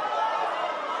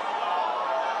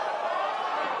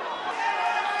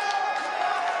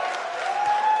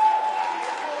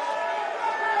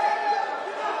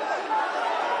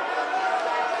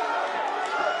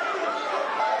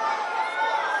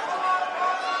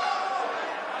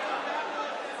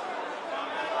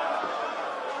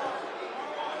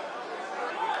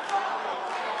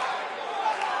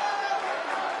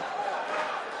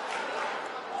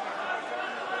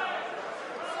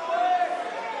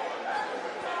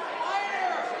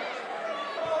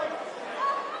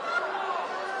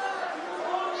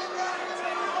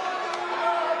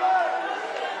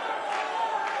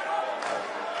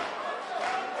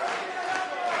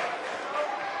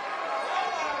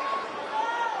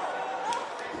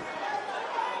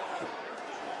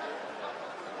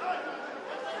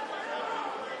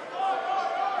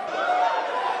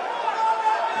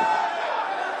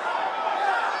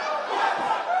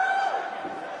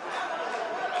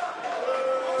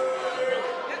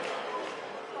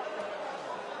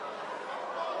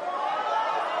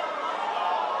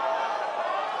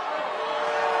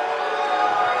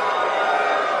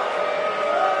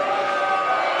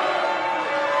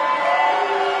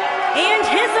 And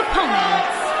his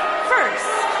opponents,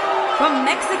 first, from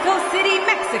Mexico City,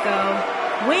 Mexico,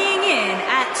 weighing in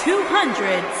at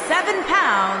 207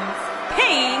 pounds,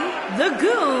 Payne the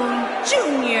Goon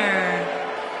Jr.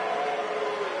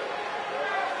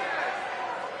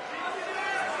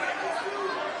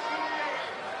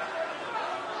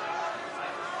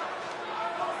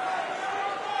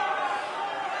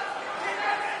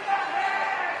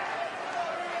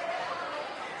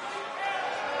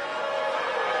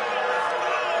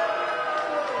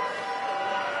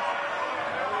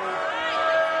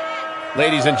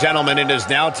 Ladies and gentlemen, it is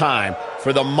now time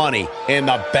for the Money in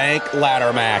the Bank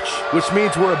ladder match. Which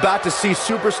means we're about to see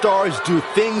superstars do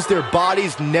things their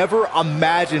bodies never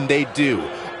imagined they'd do,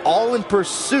 all in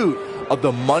pursuit of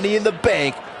the Money in the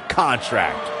Bank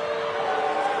contract.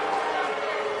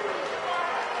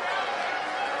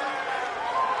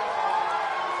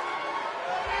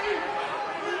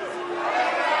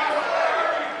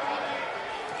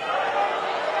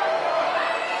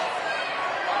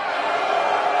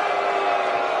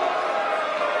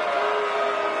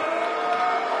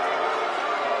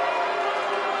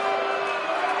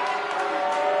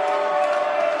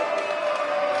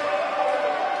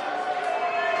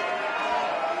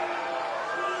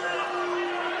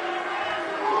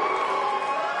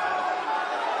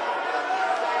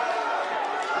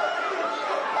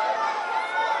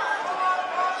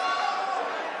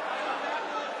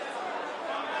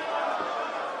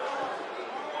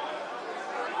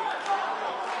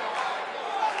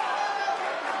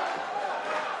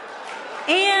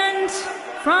 And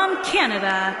from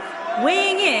Canada,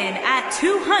 weighing in at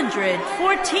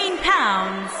 214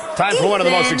 pounds. Time for one of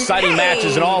the most Ethan exciting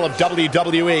matches in Page. all of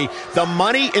WWE, the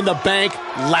Money in the Bank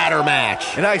ladder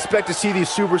match. And I expect to see these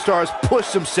superstars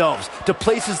push themselves to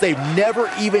places they never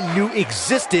even knew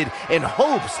existed in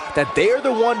hopes that they are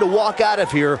the one to walk out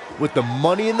of here with the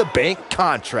Money in the Bank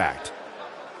contract.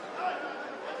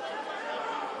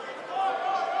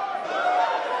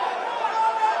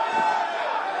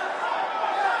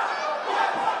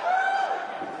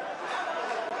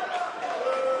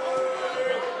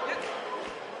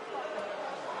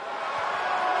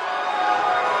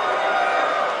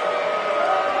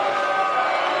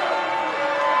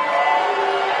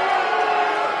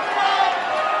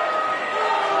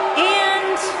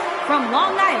 From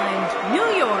Long Island,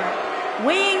 New York,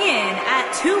 weighing in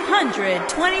at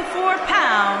 224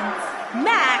 pounds,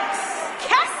 Max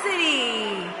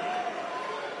Cassidy.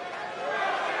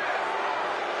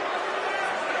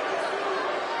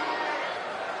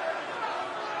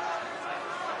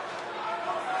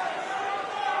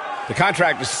 The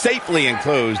contract is safely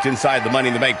enclosed inside the Money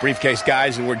in the Bank briefcase,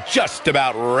 guys, and we're just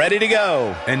about ready to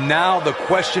go. And now the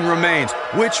question remains,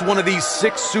 which one of these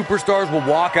 6 superstars will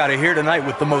walk out of here tonight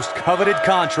with the most coveted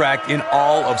contract in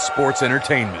all of sports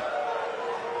entertainment?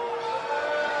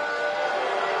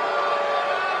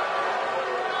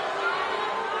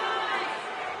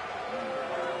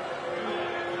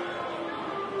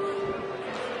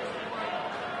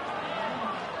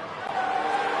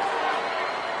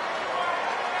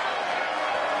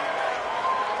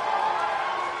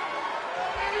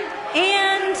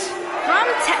 And from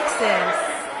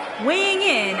Texas, weighing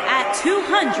in at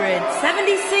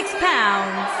 276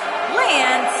 pounds,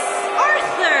 Lance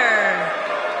Arthur.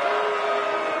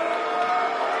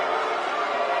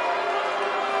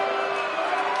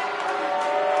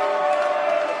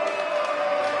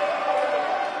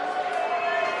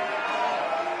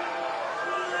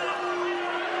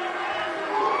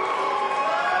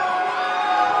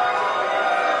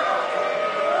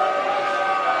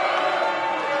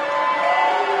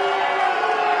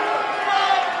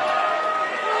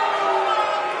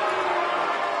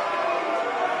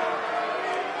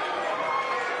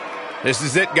 This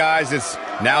is it, guys. It's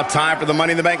now time for the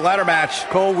Money in the Bank ladder match.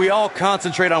 Cole, we all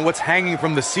concentrate on what's hanging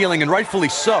from the ceiling, and rightfully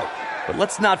so. But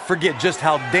let's not forget just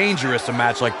how dangerous a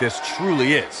match like this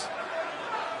truly is.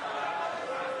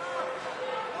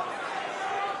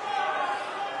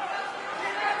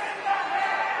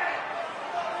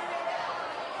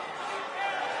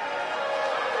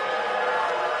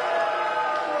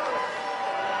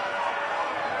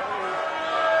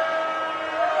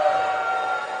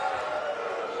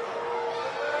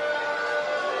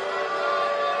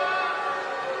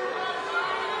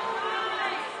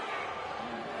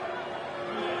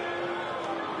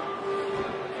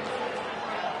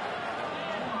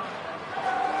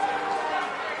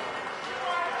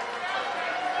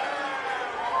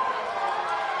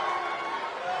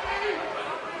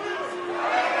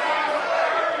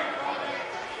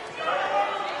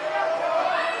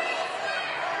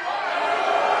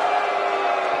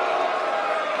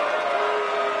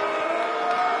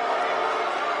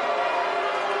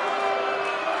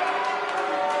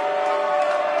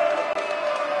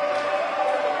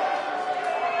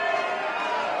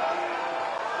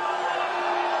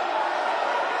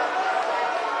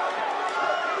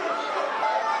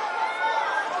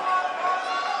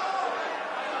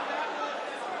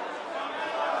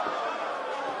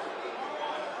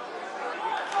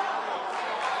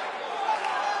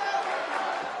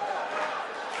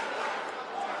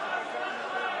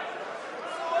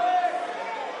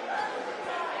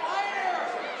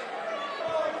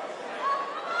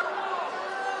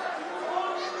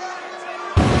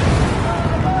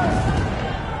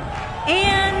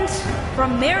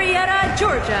 From Marietta,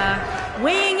 Georgia,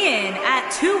 weighing in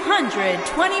at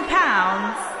 220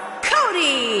 pounds,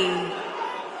 Cody.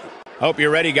 Hope you're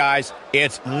ready, guys.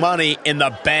 It's Money in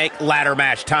the Bank ladder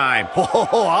match time.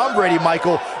 Oh, I'm ready,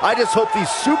 Michael. I just hope these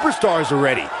superstars are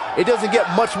ready. It doesn't get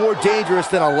much more dangerous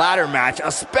than a ladder match,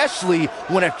 especially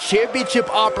when a championship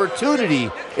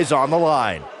opportunity is on the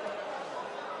line.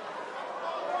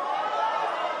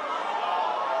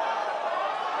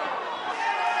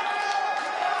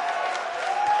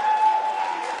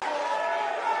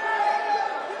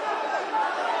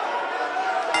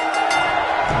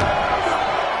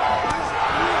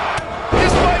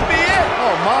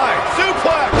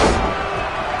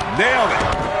 Nailed it.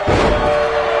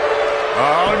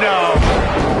 Oh, no.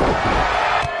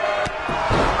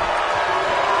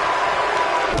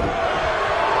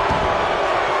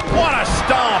 What a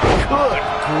stomp. Good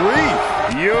grief.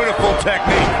 Beautiful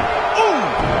technique. Ooh.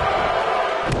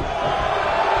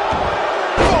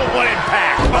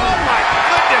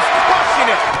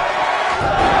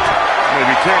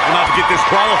 get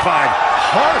disqualified.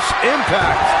 Harsh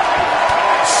impact.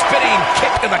 Spinning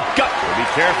kick to the gut. Be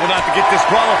careful not to get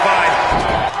disqualified.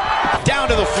 Down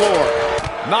to the floor.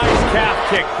 Nice calf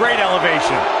kick. Great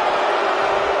elevation.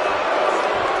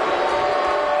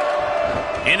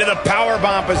 Into the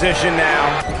powerbomb position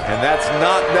now. And that's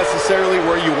not necessarily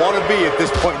where you want to be at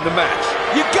this point in the match.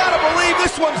 You gotta believe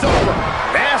this one's over.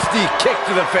 Nasty kick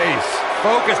to the face.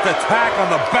 Focused attack on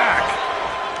the back.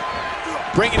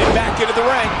 Bringing it back into the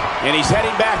ring, and he's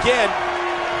heading back in.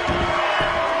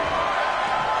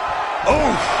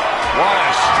 Oof! What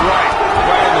a strike.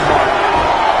 Right on the mark.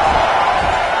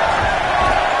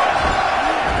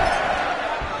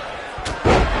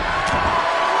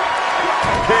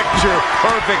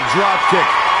 Picture-perfect drop kick.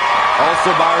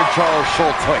 Also, Byron, Charles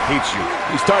Schultz hates you.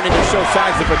 He's starting to show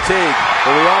signs of fatigue,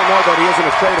 but we all know that he isn't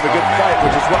afraid of a good fight,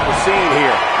 which is what we're seeing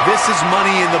here. This is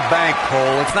money in the bank,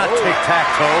 Cole. It's not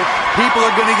tic-tac-toe. People are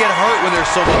going to get hurt when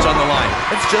there's so much on the line.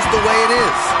 It's just the way it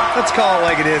is. Let's call it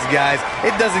like it is, guys.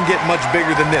 It doesn't get much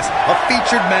bigger than this. A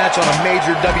featured match on a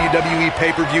major WWE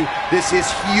pay-per-view. This is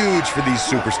huge for these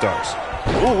superstars.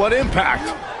 Ooh, what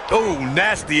impact. Ooh,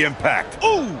 nasty impact.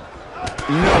 Ooh!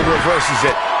 No, reverses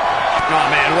it. Oh,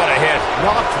 man, what a hit.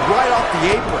 Knocked right off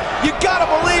the apron. You gotta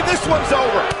believe this one's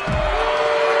over.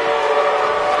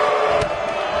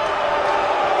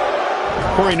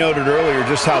 Corey noted earlier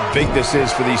just how big this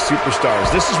is for these superstars.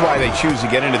 This is why they choose to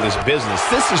get into this business.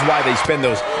 This is why they spend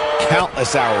those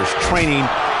countless hours training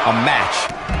a match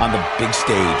on the big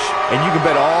stage. And you can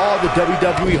bet all the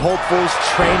WWE hopefuls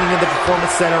training in the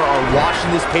Performance Center are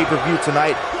watching this pay-per-view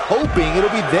tonight, hoping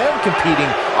it'll be them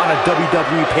competing on a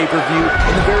WWE pay-per-view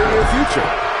in the very near future.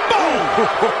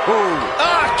 Boom!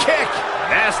 Kick!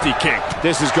 Nasty kick.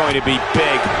 This is going to be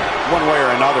big, one way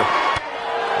or another.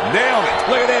 Nailed it.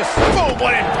 Look at this. Boom,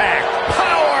 what impact.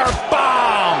 Power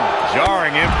bomb.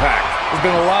 Jarring impact. There's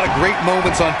been a lot of great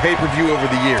moments on pay-per-view over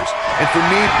the years. And for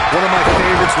me, one of my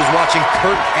favorites was watching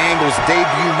Kurt Angle's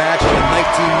debut match in the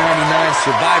 1999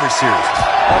 Survivor Series.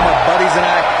 All my buddies and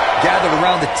I gathered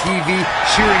around the TV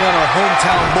cheering on our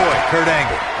hometown boy, Kurt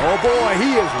Angle. Oh boy,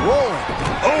 he is rolling.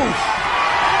 Oof!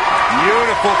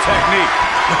 Beautiful technique.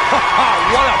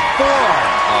 What a forearm.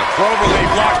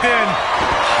 Cloverleaf locked in.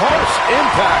 Harsh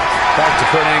impact. Back to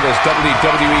Kurt Angle's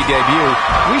WWE debut.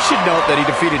 We should note that he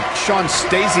defeated Shawn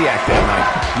Stasiak that night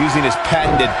using his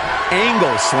patented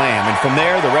Angle Slam, and from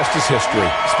there, the rest is history.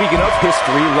 Speaking of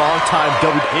history, longtime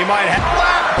He might have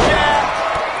blackjack.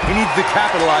 He needs to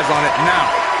capitalize on it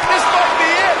now. This might be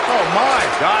it. Oh my.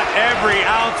 Got every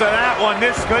ounce of that one.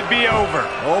 This could be over.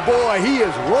 Oh boy, he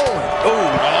is rolling. Oh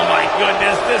my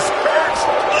goodness, this hurts.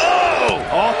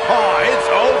 It's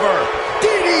over.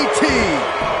 DDT.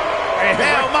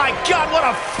 Oh my God, what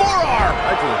a forearm.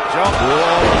 I can jump. Whoa,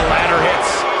 the ladder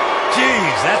hits.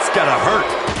 Jeez, that's gotta hurt.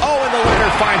 Oh, and the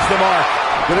ladder finds the mark.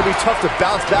 Gonna be tough to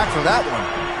bounce back from that one.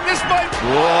 This might...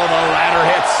 Whoa, the ladder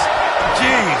hits.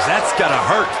 Jeez, that's gotta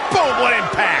hurt. Boom, what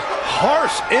impact.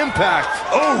 Harsh impact.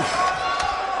 Oof.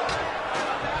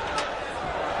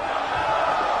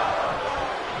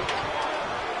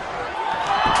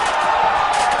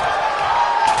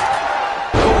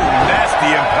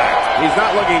 Nasty impact. He's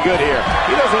not looking good here.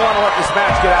 He doesn't want to let this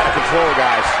match get out of control,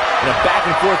 guys. In a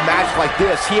back-and-forth match like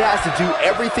this, he has to do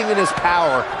everything in his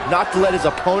power not to let his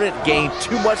opponent gain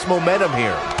too much momentum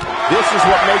here. This is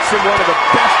what makes him one of the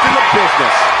best in the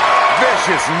business.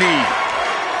 Vicious knee.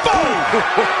 Boom!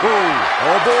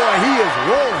 Oh boy, he is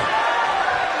rolling.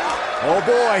 Oh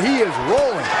boy, he is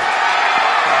rolling.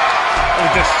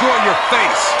 It'll destroy your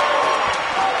face.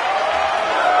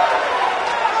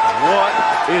 What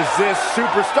is this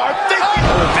superstar thinking?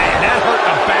 Oh man, that hurt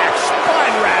the back.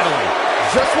 Spine rattling.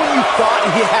 Just when you thought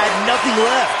he had nothing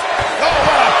left. Oh,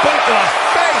 what a boot to the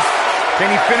face. Can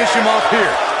he finish him off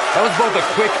here? That was both a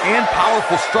quick and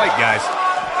powerful strike, guys.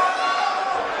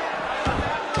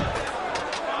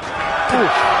 Ooh,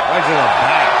 right to the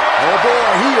back. Oh boy,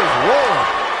 he is rolling.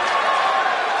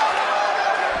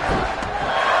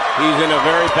 He's in a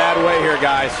very bad way here,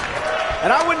 guys. And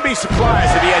I wouldn't be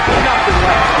surprised if he had nothing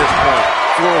left at this point.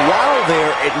 For a while there,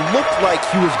 it looked like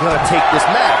he was going to take this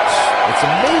match. It's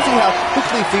amazing how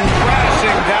quickly things...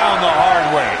 Crashing down the hard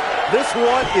way. This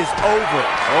one is over.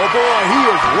 Oh boy, he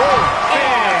is rolling.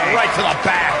 Oh, right to the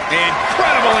back.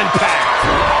 Incredible impact.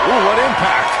 Ooh, what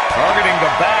impact. Targeting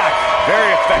the back.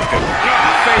 Very effective.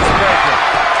 Face breaker.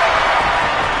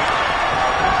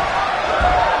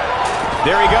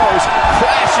 There he goes,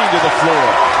 crashing to the floor.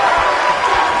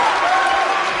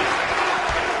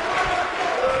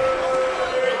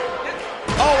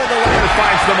 Oh, and the ladder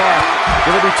finds the mark.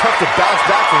 It'll be tough to bounce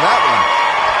back from that one.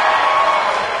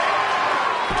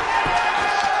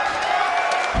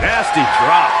 Nasty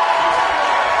drop.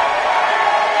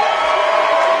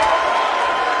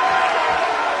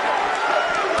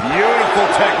 Beautiful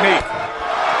technique.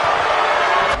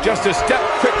 Just a step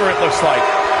quicker, it looks like.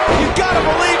 You gotta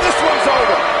believe this one's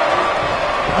over.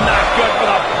 Not good for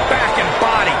the back and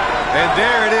body. And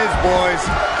there it is, boys.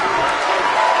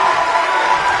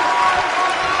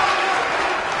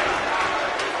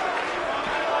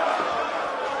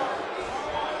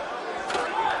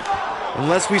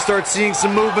 Unless we start seeing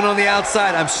some movement on the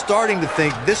outside, I'm starting to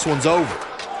think this one's over.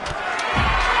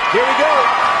 Here we go.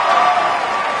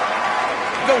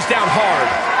 Goes down hard.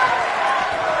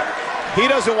 He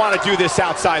doesn't want to do this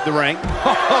outside the ring.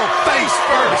 Oh, face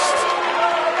first.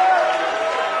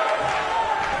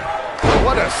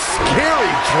 What a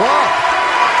scary drop.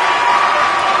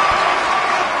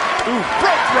 Ooh,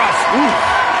 broke thrust. Ooh.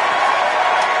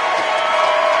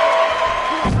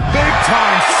 Big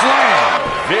time slam.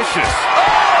 Vicious.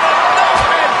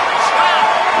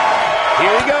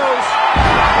 Here he goes.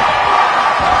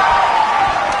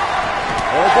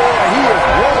 Oh boy, he is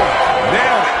rolling.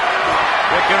 Nailed it.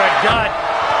 Kick in the gut.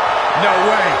 No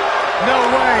way. No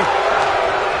way.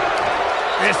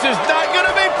 This is not going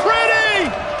to be pretty.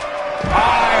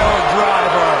 Pile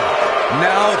driver.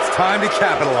 Now it's time to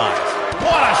capitalize.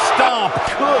 What a stomp.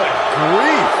 Good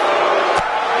grief.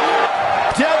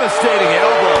 Devastating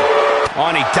elbow.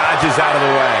 On, he dodges out of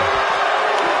the way.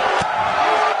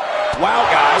 Wow,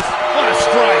 guys. What a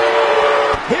strike.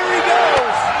 Here he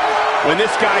goes. When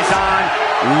this guy's on,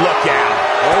 look out.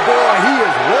 Oh boy, he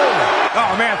is rolling.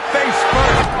 Oh, man, face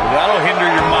first. That'll hinder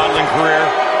your modeling career.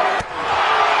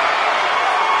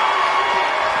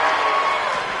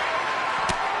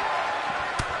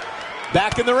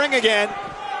 Back in the ring again.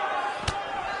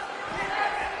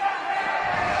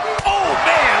 Oh,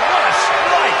 man, what a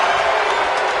strike.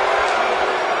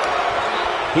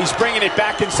 He's bringing it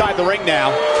back inside the ring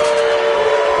now.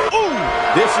 Ooh,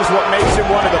 this is what makes him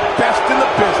one of the best in the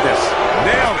business.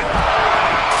 Nailed it.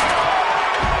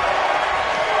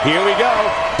 Here we go,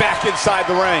 back inside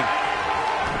the ring.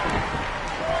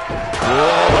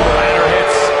 Whoa, ladder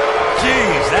hits.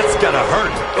 Jeez, that's gonna hurt.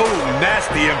 Oh,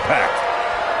 nasty impact.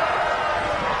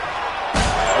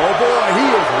 Oh boy, he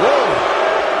is rolling.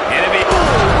 Enemy.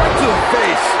 Right to the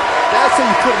face. That's how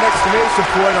you put an exclamation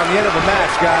point on the end of a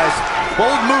match, guys.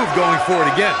 Bold move going for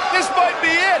it again. This might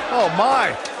be it. Oh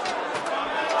my.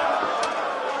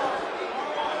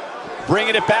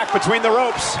 Bringing it back between the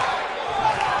ropes.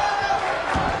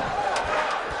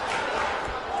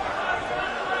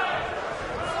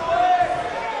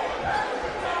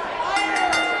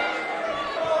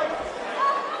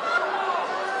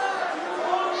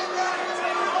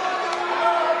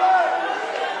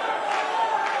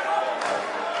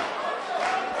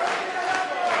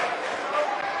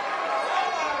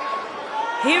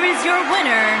 Here is your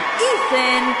winner,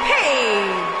 Ethan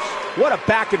Page. What a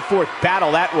back and forth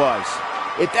battle that was.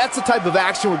 If that's the type of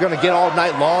action we're going to get all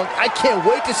night long, I can't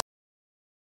wait to see.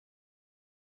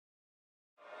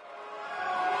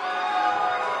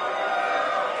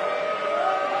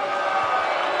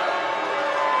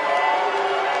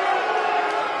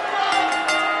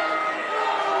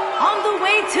 On the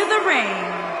way to the ring,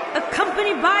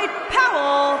 accompanied by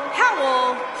Powell,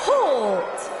 Howell,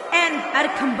 Holt, and at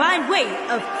a combined weight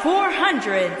of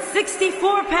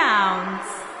 464 pounds,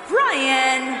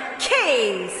 Brian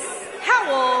Case,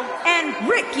 Howell, and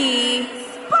Ricky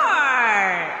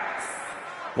Sparks.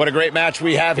 What a great match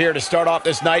we have here to start off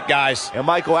this night, guys. And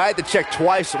Michael, I had to check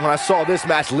twice when I saw this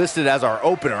match listed as our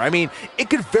opener. I mean, it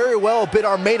could very well have been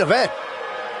our main event.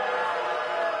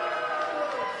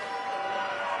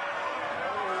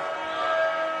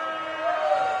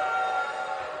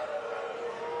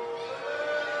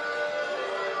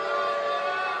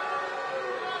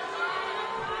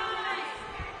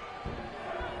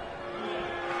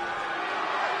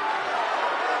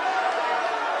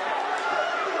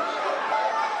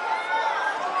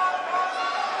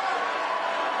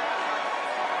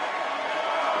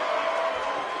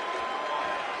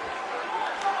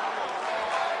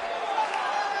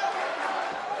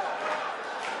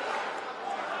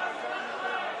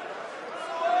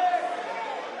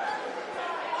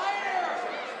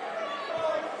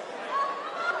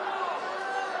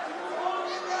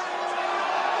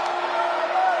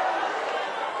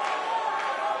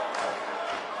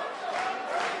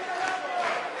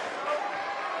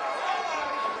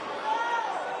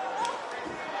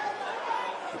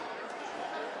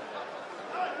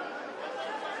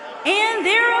 And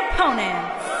their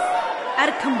opponents, at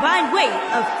a combined weight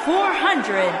of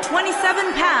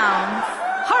 427 pounds,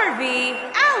 Harvey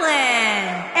Allin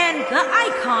and the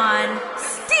Icon,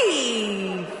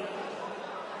 Steve.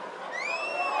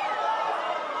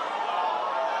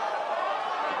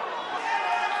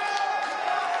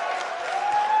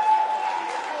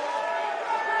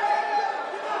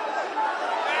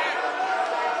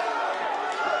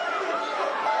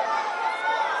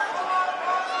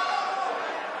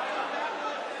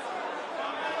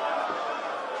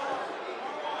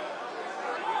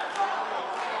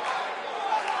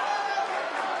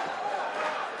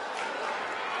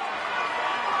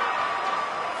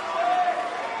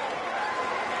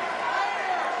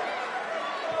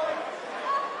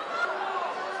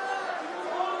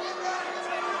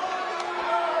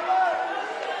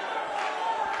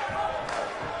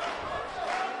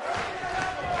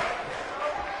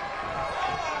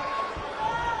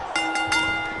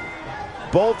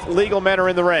 Both legal men are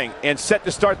in the ring and set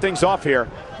to start things off here.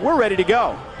 We're ready to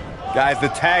go. Guys, the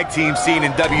tag team scene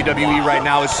in WWE right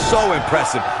now is so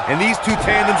impressive, and these two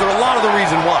tandems are a lot of the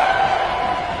reason why.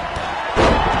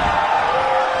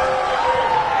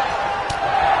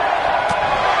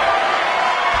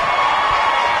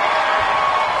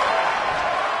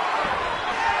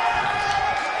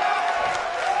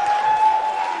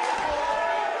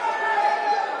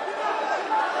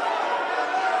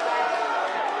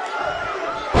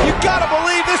 Gotta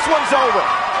believe this one's over.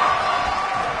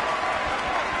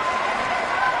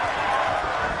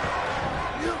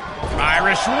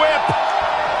 Irish whip.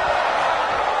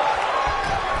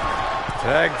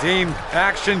 Tag team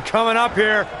action coming up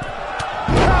here.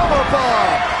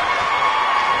 Powerbomb.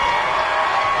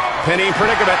 Penny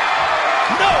predicament.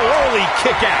 No early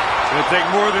kick out. It's gonna take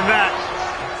more than that.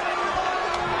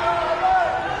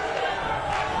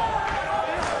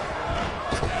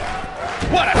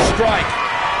 What a strike.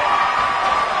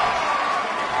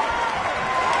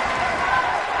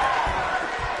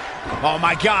 Oh,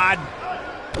 my God.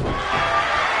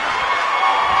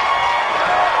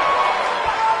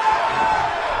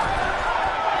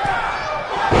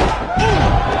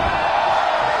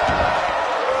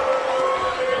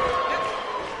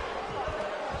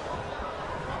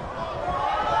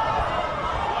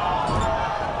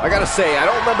 I gotta say, I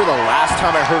don't remember the last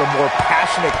time I heard a more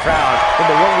passionate crowd than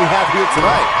the one we have here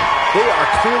tonight. They are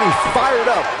clearly fired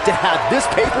up to have this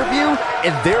pay-per-view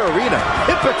in their arena.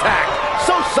 Hip attack.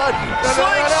 So sudden.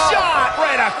 Slingshot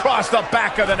right across the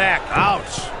back of the neck.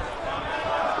 Ouch.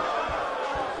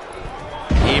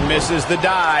 He misses the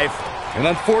dive. And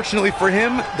unfortunately for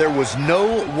him, there was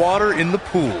no water in the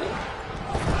pool.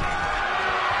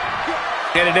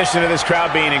 In addition to this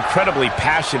crowd being incredibly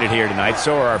passionate here tonight,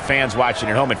 so are our fans watching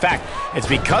at home. In fact, it's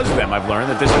because of them I've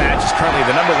learned that this match is currently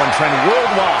the #1 trend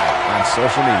worldwide on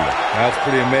social media. That's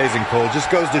pretty amazing, Cole. Just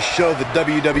goes to show that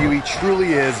WWE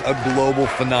truly is a global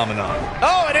phenomenon.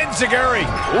 Oh, an enziguri.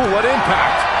 Ooh, what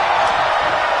impact.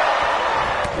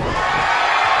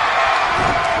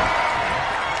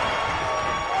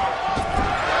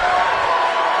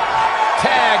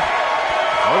 Tag.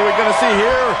 What are we going to see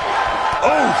here?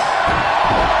 Oh!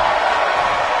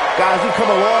 Guys, we've come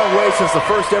a long way since the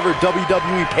first ever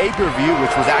WWE pay-per-view,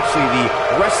 which was actually the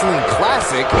Wrestling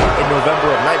Classic in November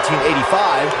of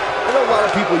 1985. I know a lot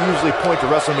of people usually point to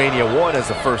WrestleMania 1 as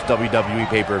the first WWE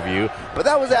pay-per-view, but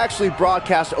that was actually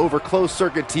broadcast over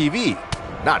closed-circuit TV,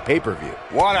 not pay-per-view.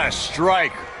 What a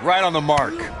strike. Right on the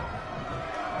mark.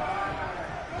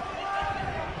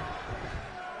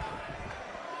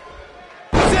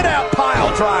 Sit out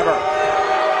pile driver.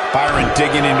 Byron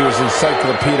digging into his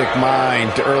encyclopedic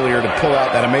mind earlier to pull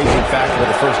out that amazing fact of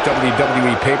the first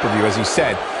WWE pay-per-view. As he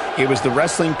said, it was the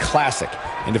Wrestling Classic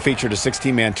and it featured a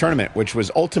 16-man tournament, which was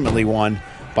ultimately won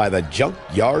by the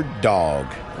Junkyard Dog.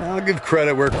 I'll give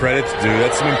credit where credit's due.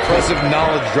 That's some impressive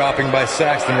knowledge dropping by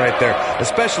Saxton right there,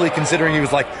 especially considering he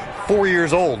was like 4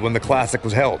 years old when the Classic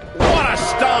was held. What a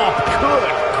stomp. Good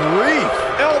grief!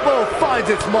 Elbow finds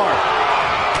its mark.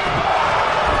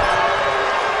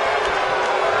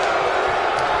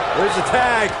 There's the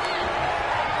tag.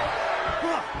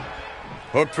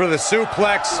 Hooked for the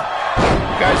suplex.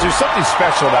 Guys, there's something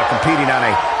special about competing on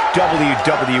a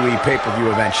WWE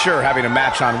pay-per-view event. Sure, having a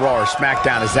match on Raw or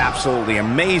SmackDown is absolutely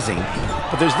amazing,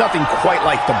 but there's nothing quite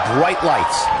like the bright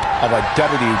lights of a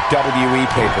WWE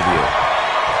pay-per-view.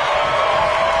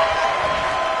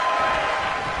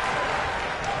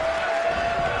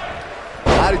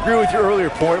 I'd agree with your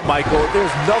earlier point, Michael.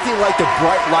 There's nothing like the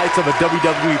bright lights of a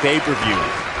WWE pay-per-view.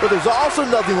 But there's also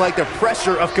nothing like the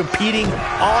pressure of competing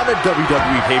on a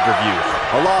WWE pay-per-view.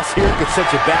 A loss here could set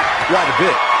you back quite a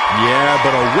bit. Yeah, but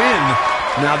a win,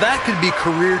 now that could be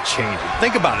career-changing.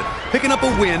 Think about it. Picking up a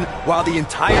win while the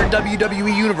entire WWE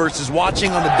Universe is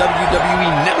watching on the WWE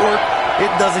Network,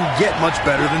 it doesn't get much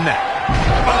better than that.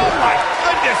 Oh my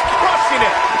goodness, crushing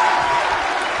it!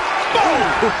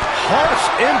 Boom! Harsh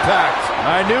impact.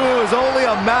 I knew it was only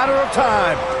a matter of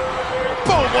time.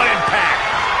 Boom, what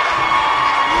impact!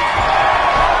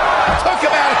 Took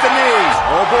him out at the knees.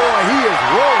 Oh boy, he is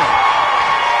rolling.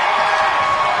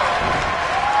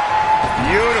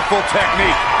 Beautiful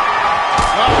technique.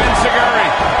 Oh, enziguri.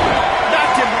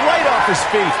 Knocked him right off his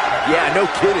feet. Yeah, no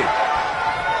kidding.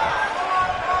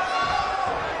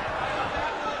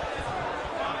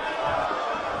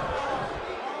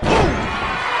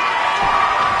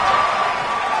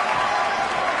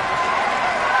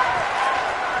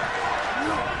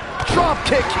 Drop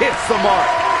kick hits the mark.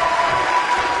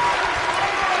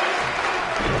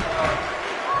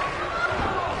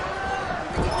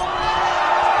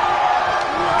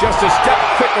 Just a step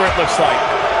quicker, it looks like.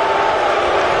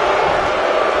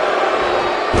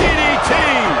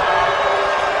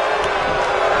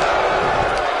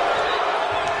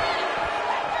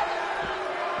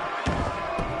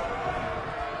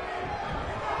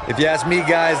 If you ask me,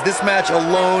 guys, this match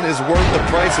alone is worth the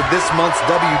price of this month's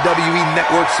WWE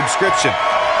Network subscription.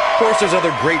 Of course, there's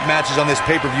other great matches on this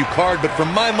pay-per-view card, but for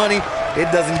my money,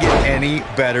 it doesn't get any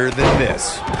better than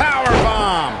this.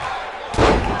 Powerbomb.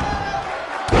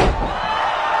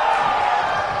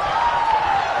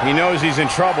 He knows he's in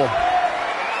trouble.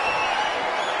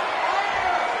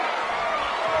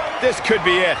 This could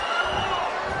be it.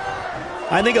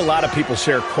 I think a lot of people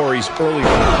share Corey's early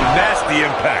nasty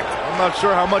impact. I'm not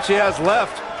sure how much he has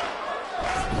left.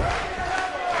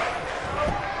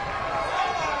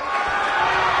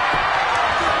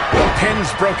 The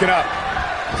pin's broken up.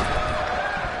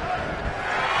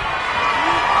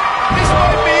 This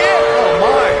might be it. Oh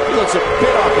my, he looks a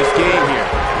bit off his game here.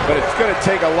 But it's going to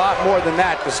take a lot more than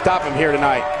that to stop him here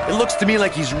tonight. It looks to me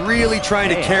like he's really trying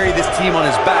to carry this team on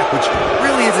his back, which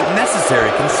really isn't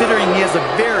necessary considering he has a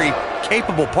very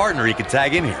capable partner he could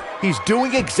tag in here. He's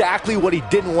doing exactly what he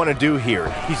didn't want to do here.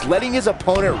 He's letting his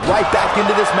opponent right back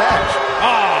into this match.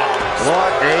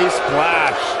 What a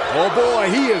splash. Oh boy,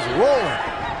 he is rolling.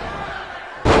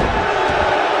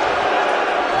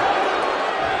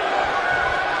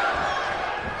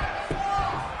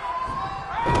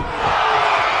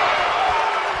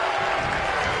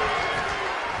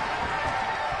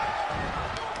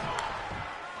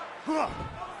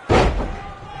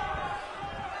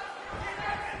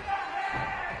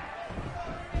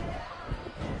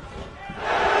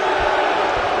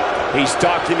 He's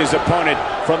stalking his opponent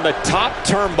from the top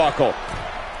turnbuckle.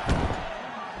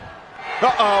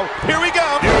 Uh-oh, here we go.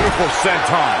 Beautiful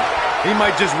senton. He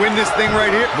might just win this thing right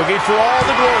here. Looking for all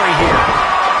the glory here.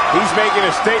 He's making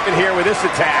a statement here with this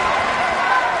attack.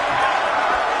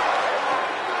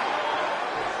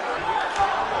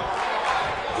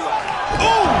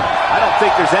 I don't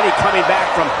think there's any coming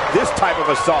back from this type of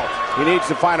assault. He needs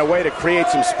to find a way to create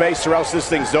some space or else this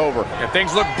thing's over. Yeah,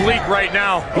 things look bleak right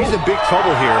now. He's in big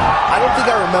trouble here. I don't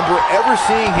think I remember ever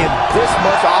seeing him this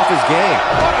much off his game.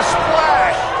 What a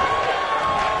splash!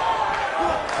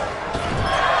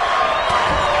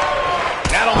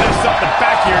 That'll mess up the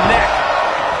back of your neck.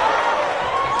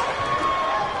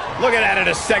 Looking at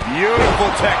it a second. Beautiful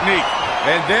technique.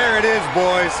 And there it is,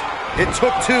 boys. It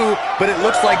took two, but it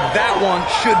looks like that one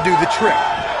should do the trick.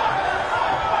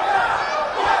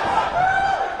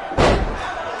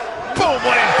 Boom,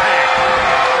 what impact!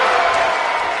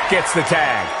 Gets the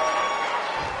tag.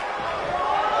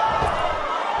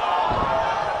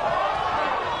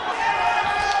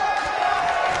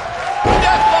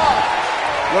 Deathmatch!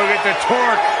 Look at the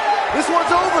torque. This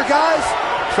one's over, guys.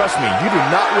 Trust me, you do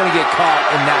not want to get caught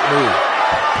in that move.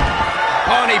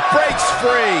 Oh, and he breaks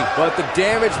free. But the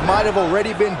damage might have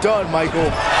already been done, Michael.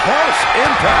 Harsh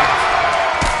impact.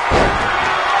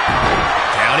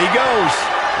 Down he goes.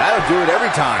 That'll do it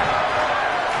every time.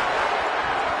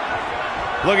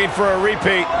 Looking for a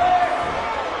repeat.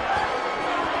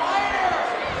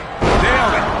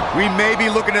 Nailed it. We may be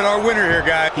looking at our winner here,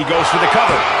 guys. He goes for the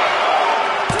cover.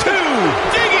 Two.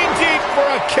 Digging deep for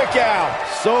a kick out.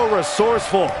 So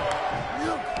resourceful.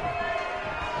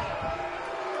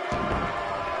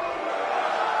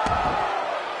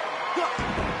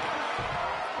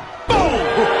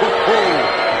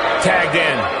 Tagged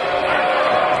in.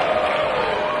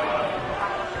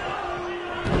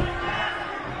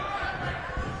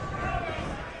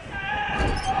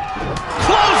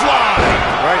 Clothesline!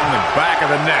 Right in the back of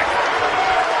the neck.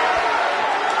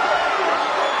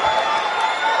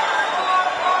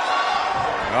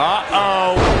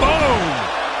 Uh-oh. Boom!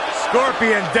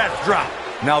 Scorpion death drop.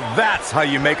 Now that's how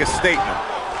you make a statement.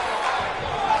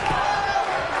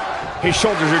 His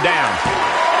shoulders are down.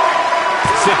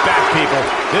 Sit back, people.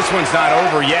 This one's not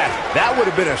over yet. That would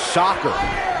have been a shocker.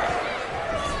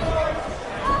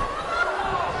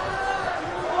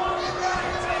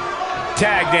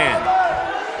 Tagged in.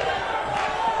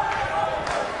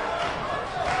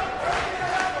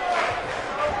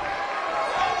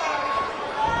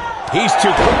 He's too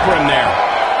quick for him there.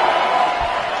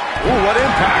 Ooh, what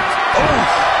impact.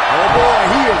 Oh boy,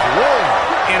 he is rolling.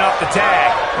 In off the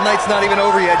tag. The night's not even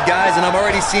over yet, guys, and I'm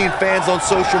already seeing fans on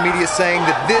social media saying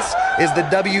that this is the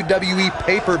WWE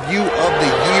pay-per-view of the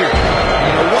year.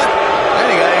 You know what? I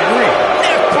think I agree.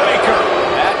 Neckbreaker.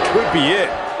 That could be it.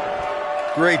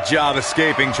 Great job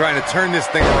escaping, trying to turn this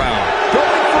thing around.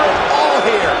 Going for it all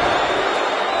here.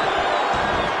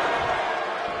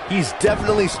 He's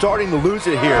definitely starting to lose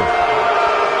it here.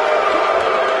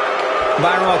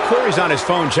 Byron, while Corey's on his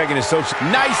phone checking his social,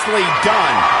 nicely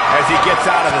done as he gets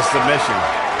out of the submission.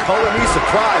 Color me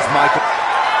surprised, Michael.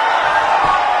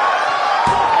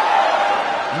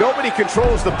 Nobody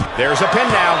controls the... There's a pin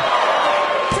now.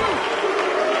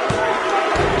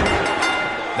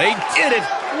 They did it.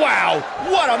 Wow,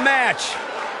 what a match!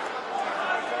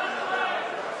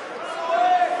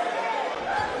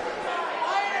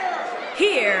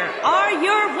 Here are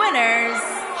your winners,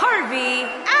 Harvey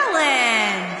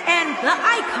Allin and the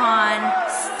Icon,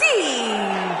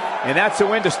 Steve. And that's a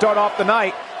win to start off the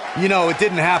night. You know, it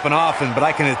didn't happen often, but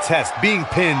I can attest, being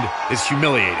pinned is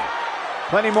humiliating.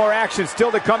 Plenty more action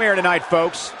still to come here tonight,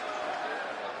 folks.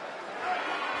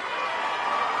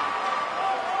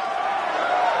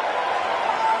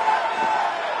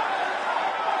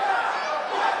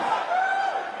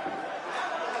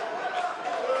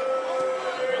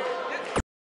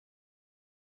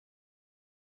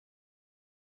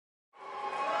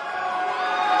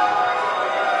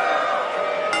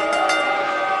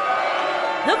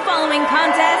 The following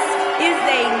contest is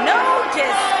a no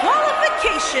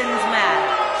disqualifications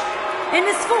match and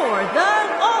is for the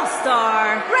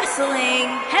All-Star Wrestling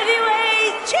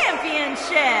Heavyweight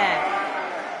Championship.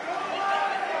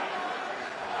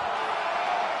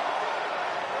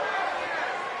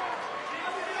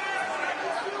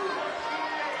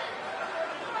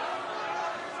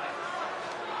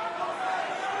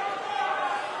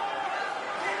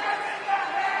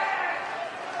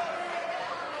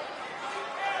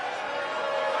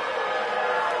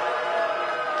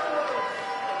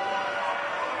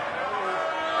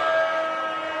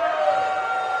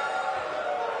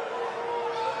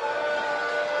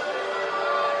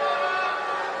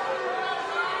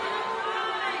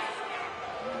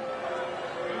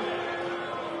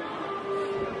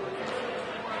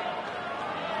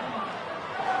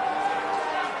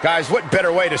 Guys, what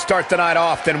better way to start the night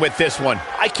off than with this one?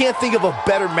 I can't think of a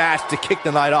better match to kick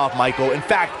the night off, Michael. In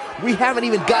fact, we haven't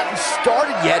even gotten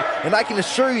started yet, and I can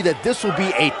assure you that this will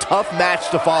be a tough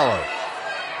match to follow.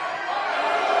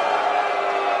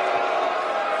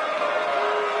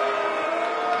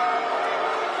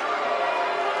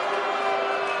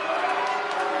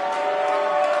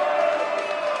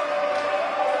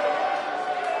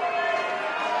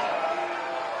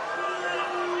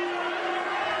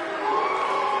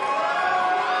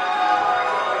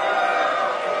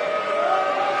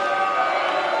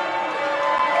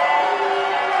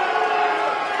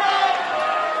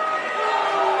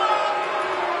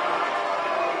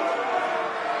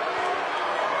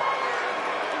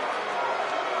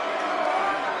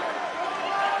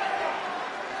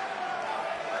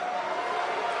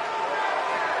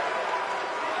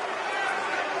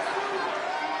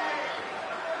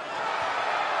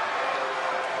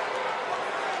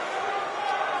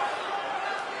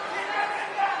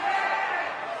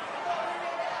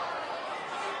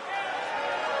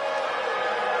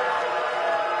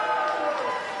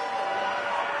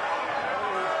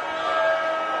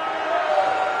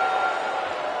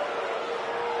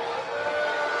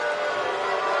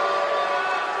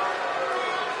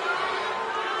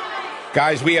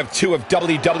 Guys, we have two of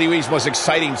WWE's most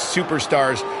exciting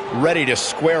superstars ready to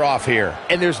square off here.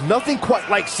 And there's nothing quite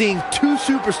like seeing two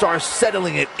superstars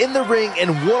settling it in the ring in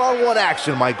one-on-one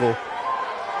action, Michael.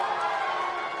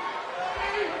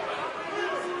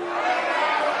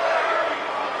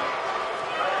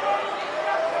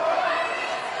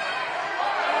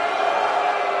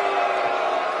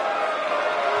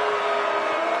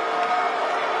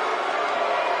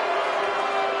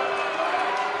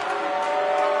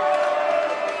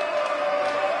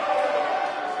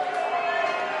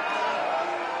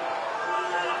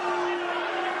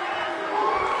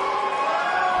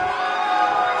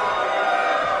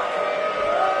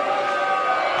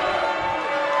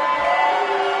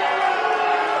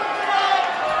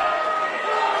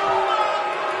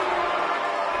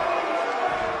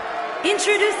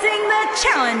 Introducing the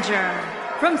challenger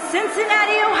from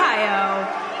Cincinnati, Ohio,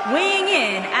 weighing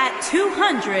in at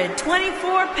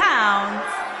 224 pounds,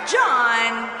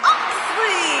 John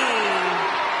Moxley.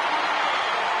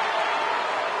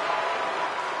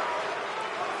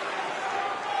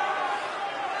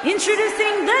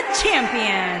 Introducing the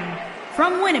champion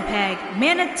from Winnipeg,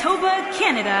 Manitoba,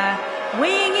 Canada,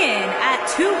 weighing in at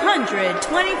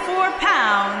 224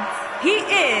 pounds, he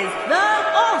is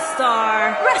the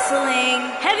All-Star Wrestling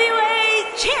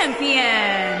Heavyweight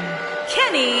Champion,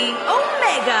 Kenny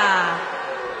Omega.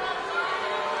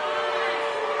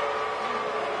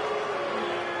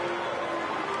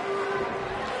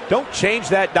 Don't change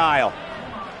that dial.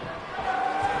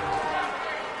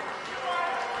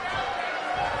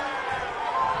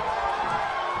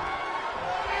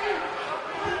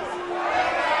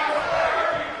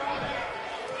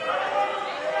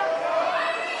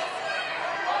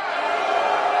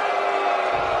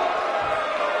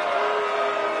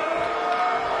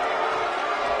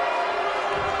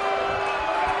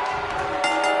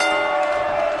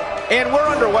 And we're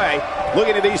underway.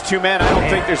 Looking at these two men, I don't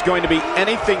think there's going to be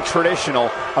anything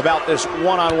traditional about this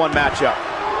one-on-one matchup.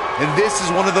 And this is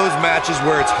one of those matches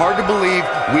where it's hard to believe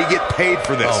we get paid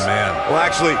for this. Oh, man. Well,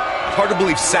 actually, hard to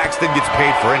believe Saxton gets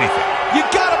paid for anything. You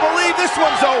gotta believe this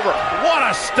one's over. What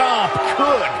a stomp.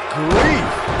 Good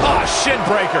grief. Ah, shin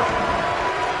breaker.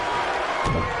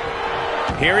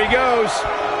 Here he goes.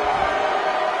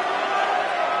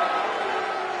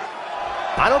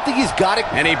 I don't think he's got it.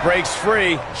 And he breaks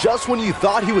free. Just when you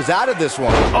thought he was out of this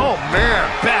one. Oh, man.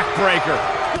 Backbreaker.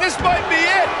 This might be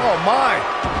it. Oh, my.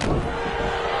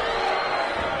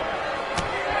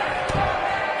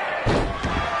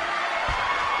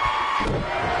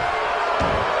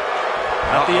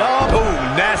 At the arm. Oh,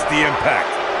 nasty impact.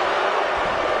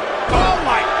 Oh,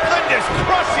 my goodness.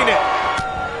 Crushing it.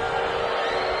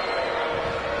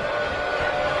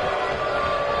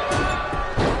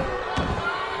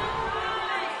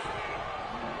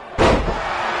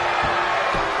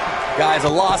 Guys, a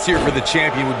loss here for the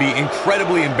champion would be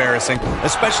incredibly embarrassing,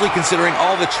 especially considering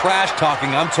all the trash talking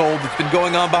I'm told that's been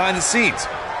going on behind the scenes.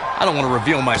 I don't want to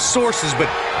reveal my sources, but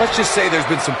let's just say there's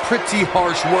been some pretty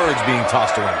harsh words being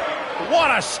tossed around. What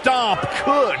a stomp.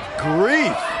 Good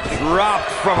grief.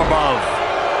 Dropped from above.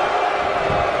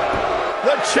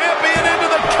 The champion into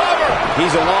the cover.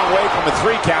 He's a long way from a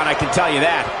 3 count, I can tell you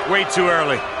that. Way too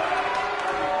early.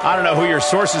 I don't know who your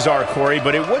sources are, Corey,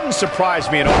 but it wouldn't surprise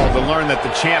me at all to learn that the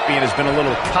champion has been a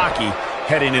little cocky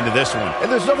heading into this one.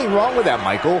 And there's nothing wrong with that,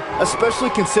 Michael,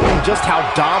 especially considering just how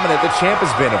dominant the champ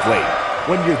has been of late.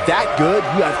 When you're that good,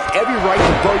 you have every right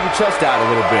to throw your chest out a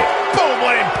little bit. Boom,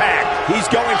 what impact. He's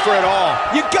going for it all.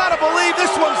 You gotta believe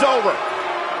this one's over.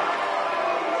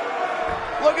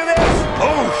 Look at this.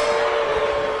 Oof.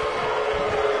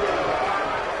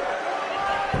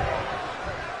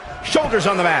 Shoulders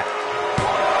on the mat.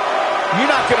 You're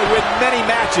not going to win many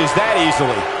matches that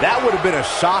easily. That would have been a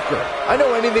shocker. I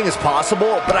know anything is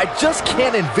possible, but I just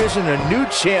can't envision a new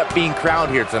champ being crowned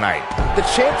here tonight. The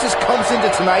champ just comes into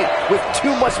tonight with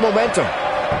too much momentum.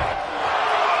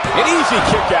 An easy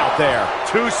kick out there.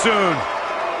 Too soon.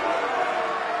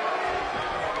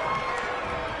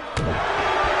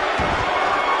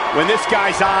 When this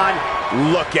guy's on,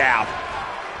 look out.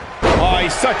 Oh,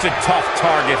 he's such a tough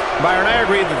target. Byron, I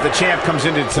agree that the champ comes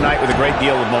into tonight with a great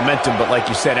deal of momentum, but like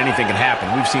you said, anything can happen.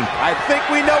 We've seen... I think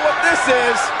we know what this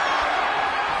is.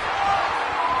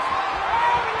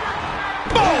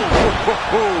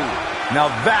 Boom!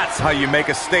 Now that's how you make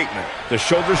a statement. The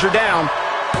shoulders are down.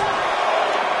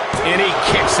 And he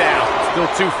kicks out. Still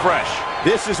too fresh.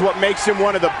 This is what makes him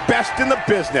one of the best in the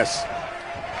business.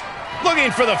 Looking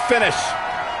for the finish.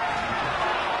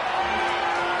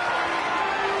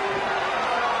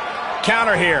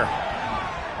 Counter here.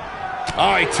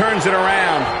 Oh, he turns it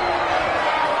around.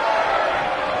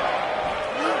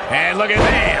 And look at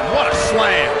that. What a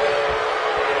slam.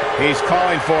 He's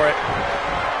calling for it.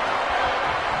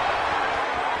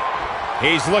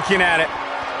 He's looking at it.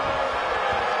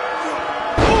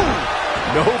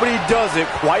 Ooh. Nobody does it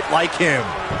quite like him.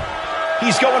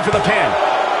 He's going for the pin.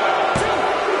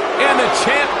 And the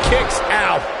champ kicks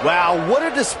out. Wow, what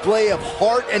a display of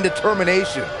heart and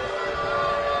determination.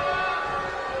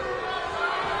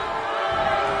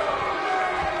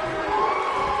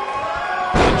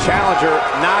 Challenger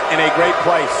not in a great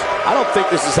place. I don't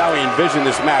think this is how he envisioned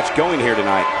this match going here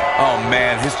tonight. Oh,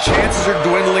 man, his chances are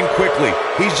dwindling quickly.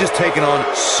 He's just taken on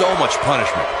so much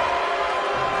punishment.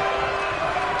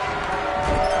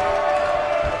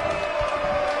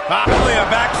 Really a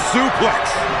back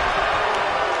suplex.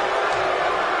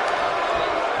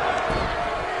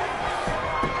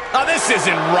 Oh, this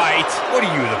isn't right. What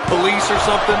are you, the police or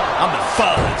something? I'm the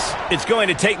fuzz. It's going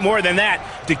to take more than that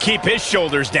to keep his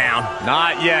shoulders down.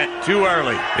 Not yet. Too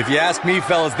early. If you ask me,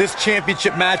 fellas, this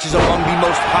championship match is among the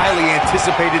most highly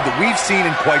anticipated that we've seen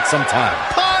in quite some time.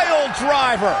 Pile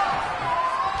driver.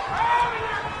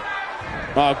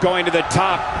 Oh, going to the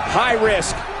top. High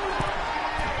risk.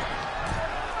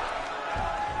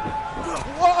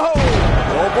 Whoa!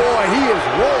 Oh, boy, he is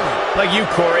rolling. Like you,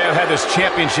 Corey, I've had this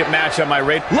championship match on my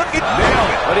radar. Look at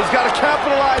nailed it. But he's got to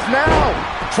capitalize now.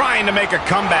 Trying to make a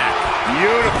comeback.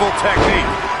 Beautiful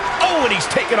technique. Oh, and he's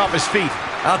taken off his feet.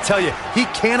 I'll tell you, he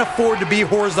can't afford to be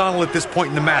horizontal at this point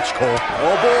in the match, Cole.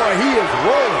 Oh, boy, he is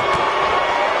rolling.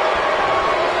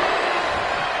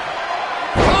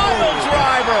 Pile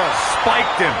driver.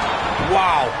 Spiked him.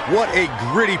 Wow, what a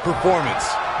gritty performance.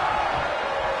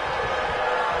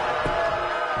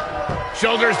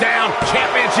 Shoulders down,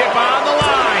 championship on the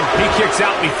line. He kicks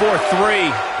out before 3.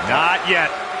 Not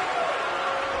yet.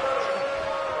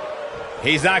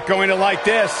 He's not going to like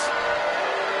this.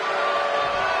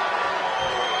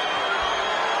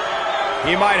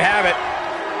 He might have it.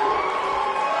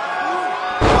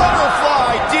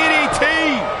 Butterfly DDT.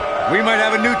 We might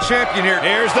have a new champion here.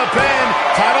 Here's the pin.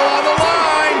 Title on the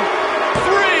line.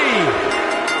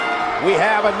 3. We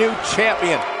have a new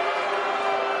champion.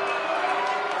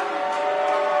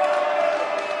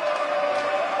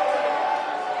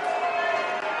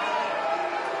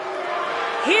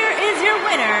 Here is your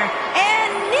winner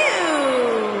and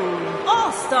new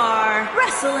All-Star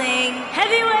Wrestling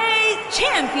Heavyweight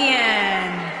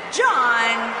Champion,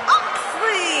 John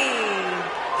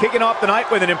Moxley. Kicking off the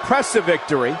night with an impressive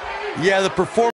victory. Yeah, the performance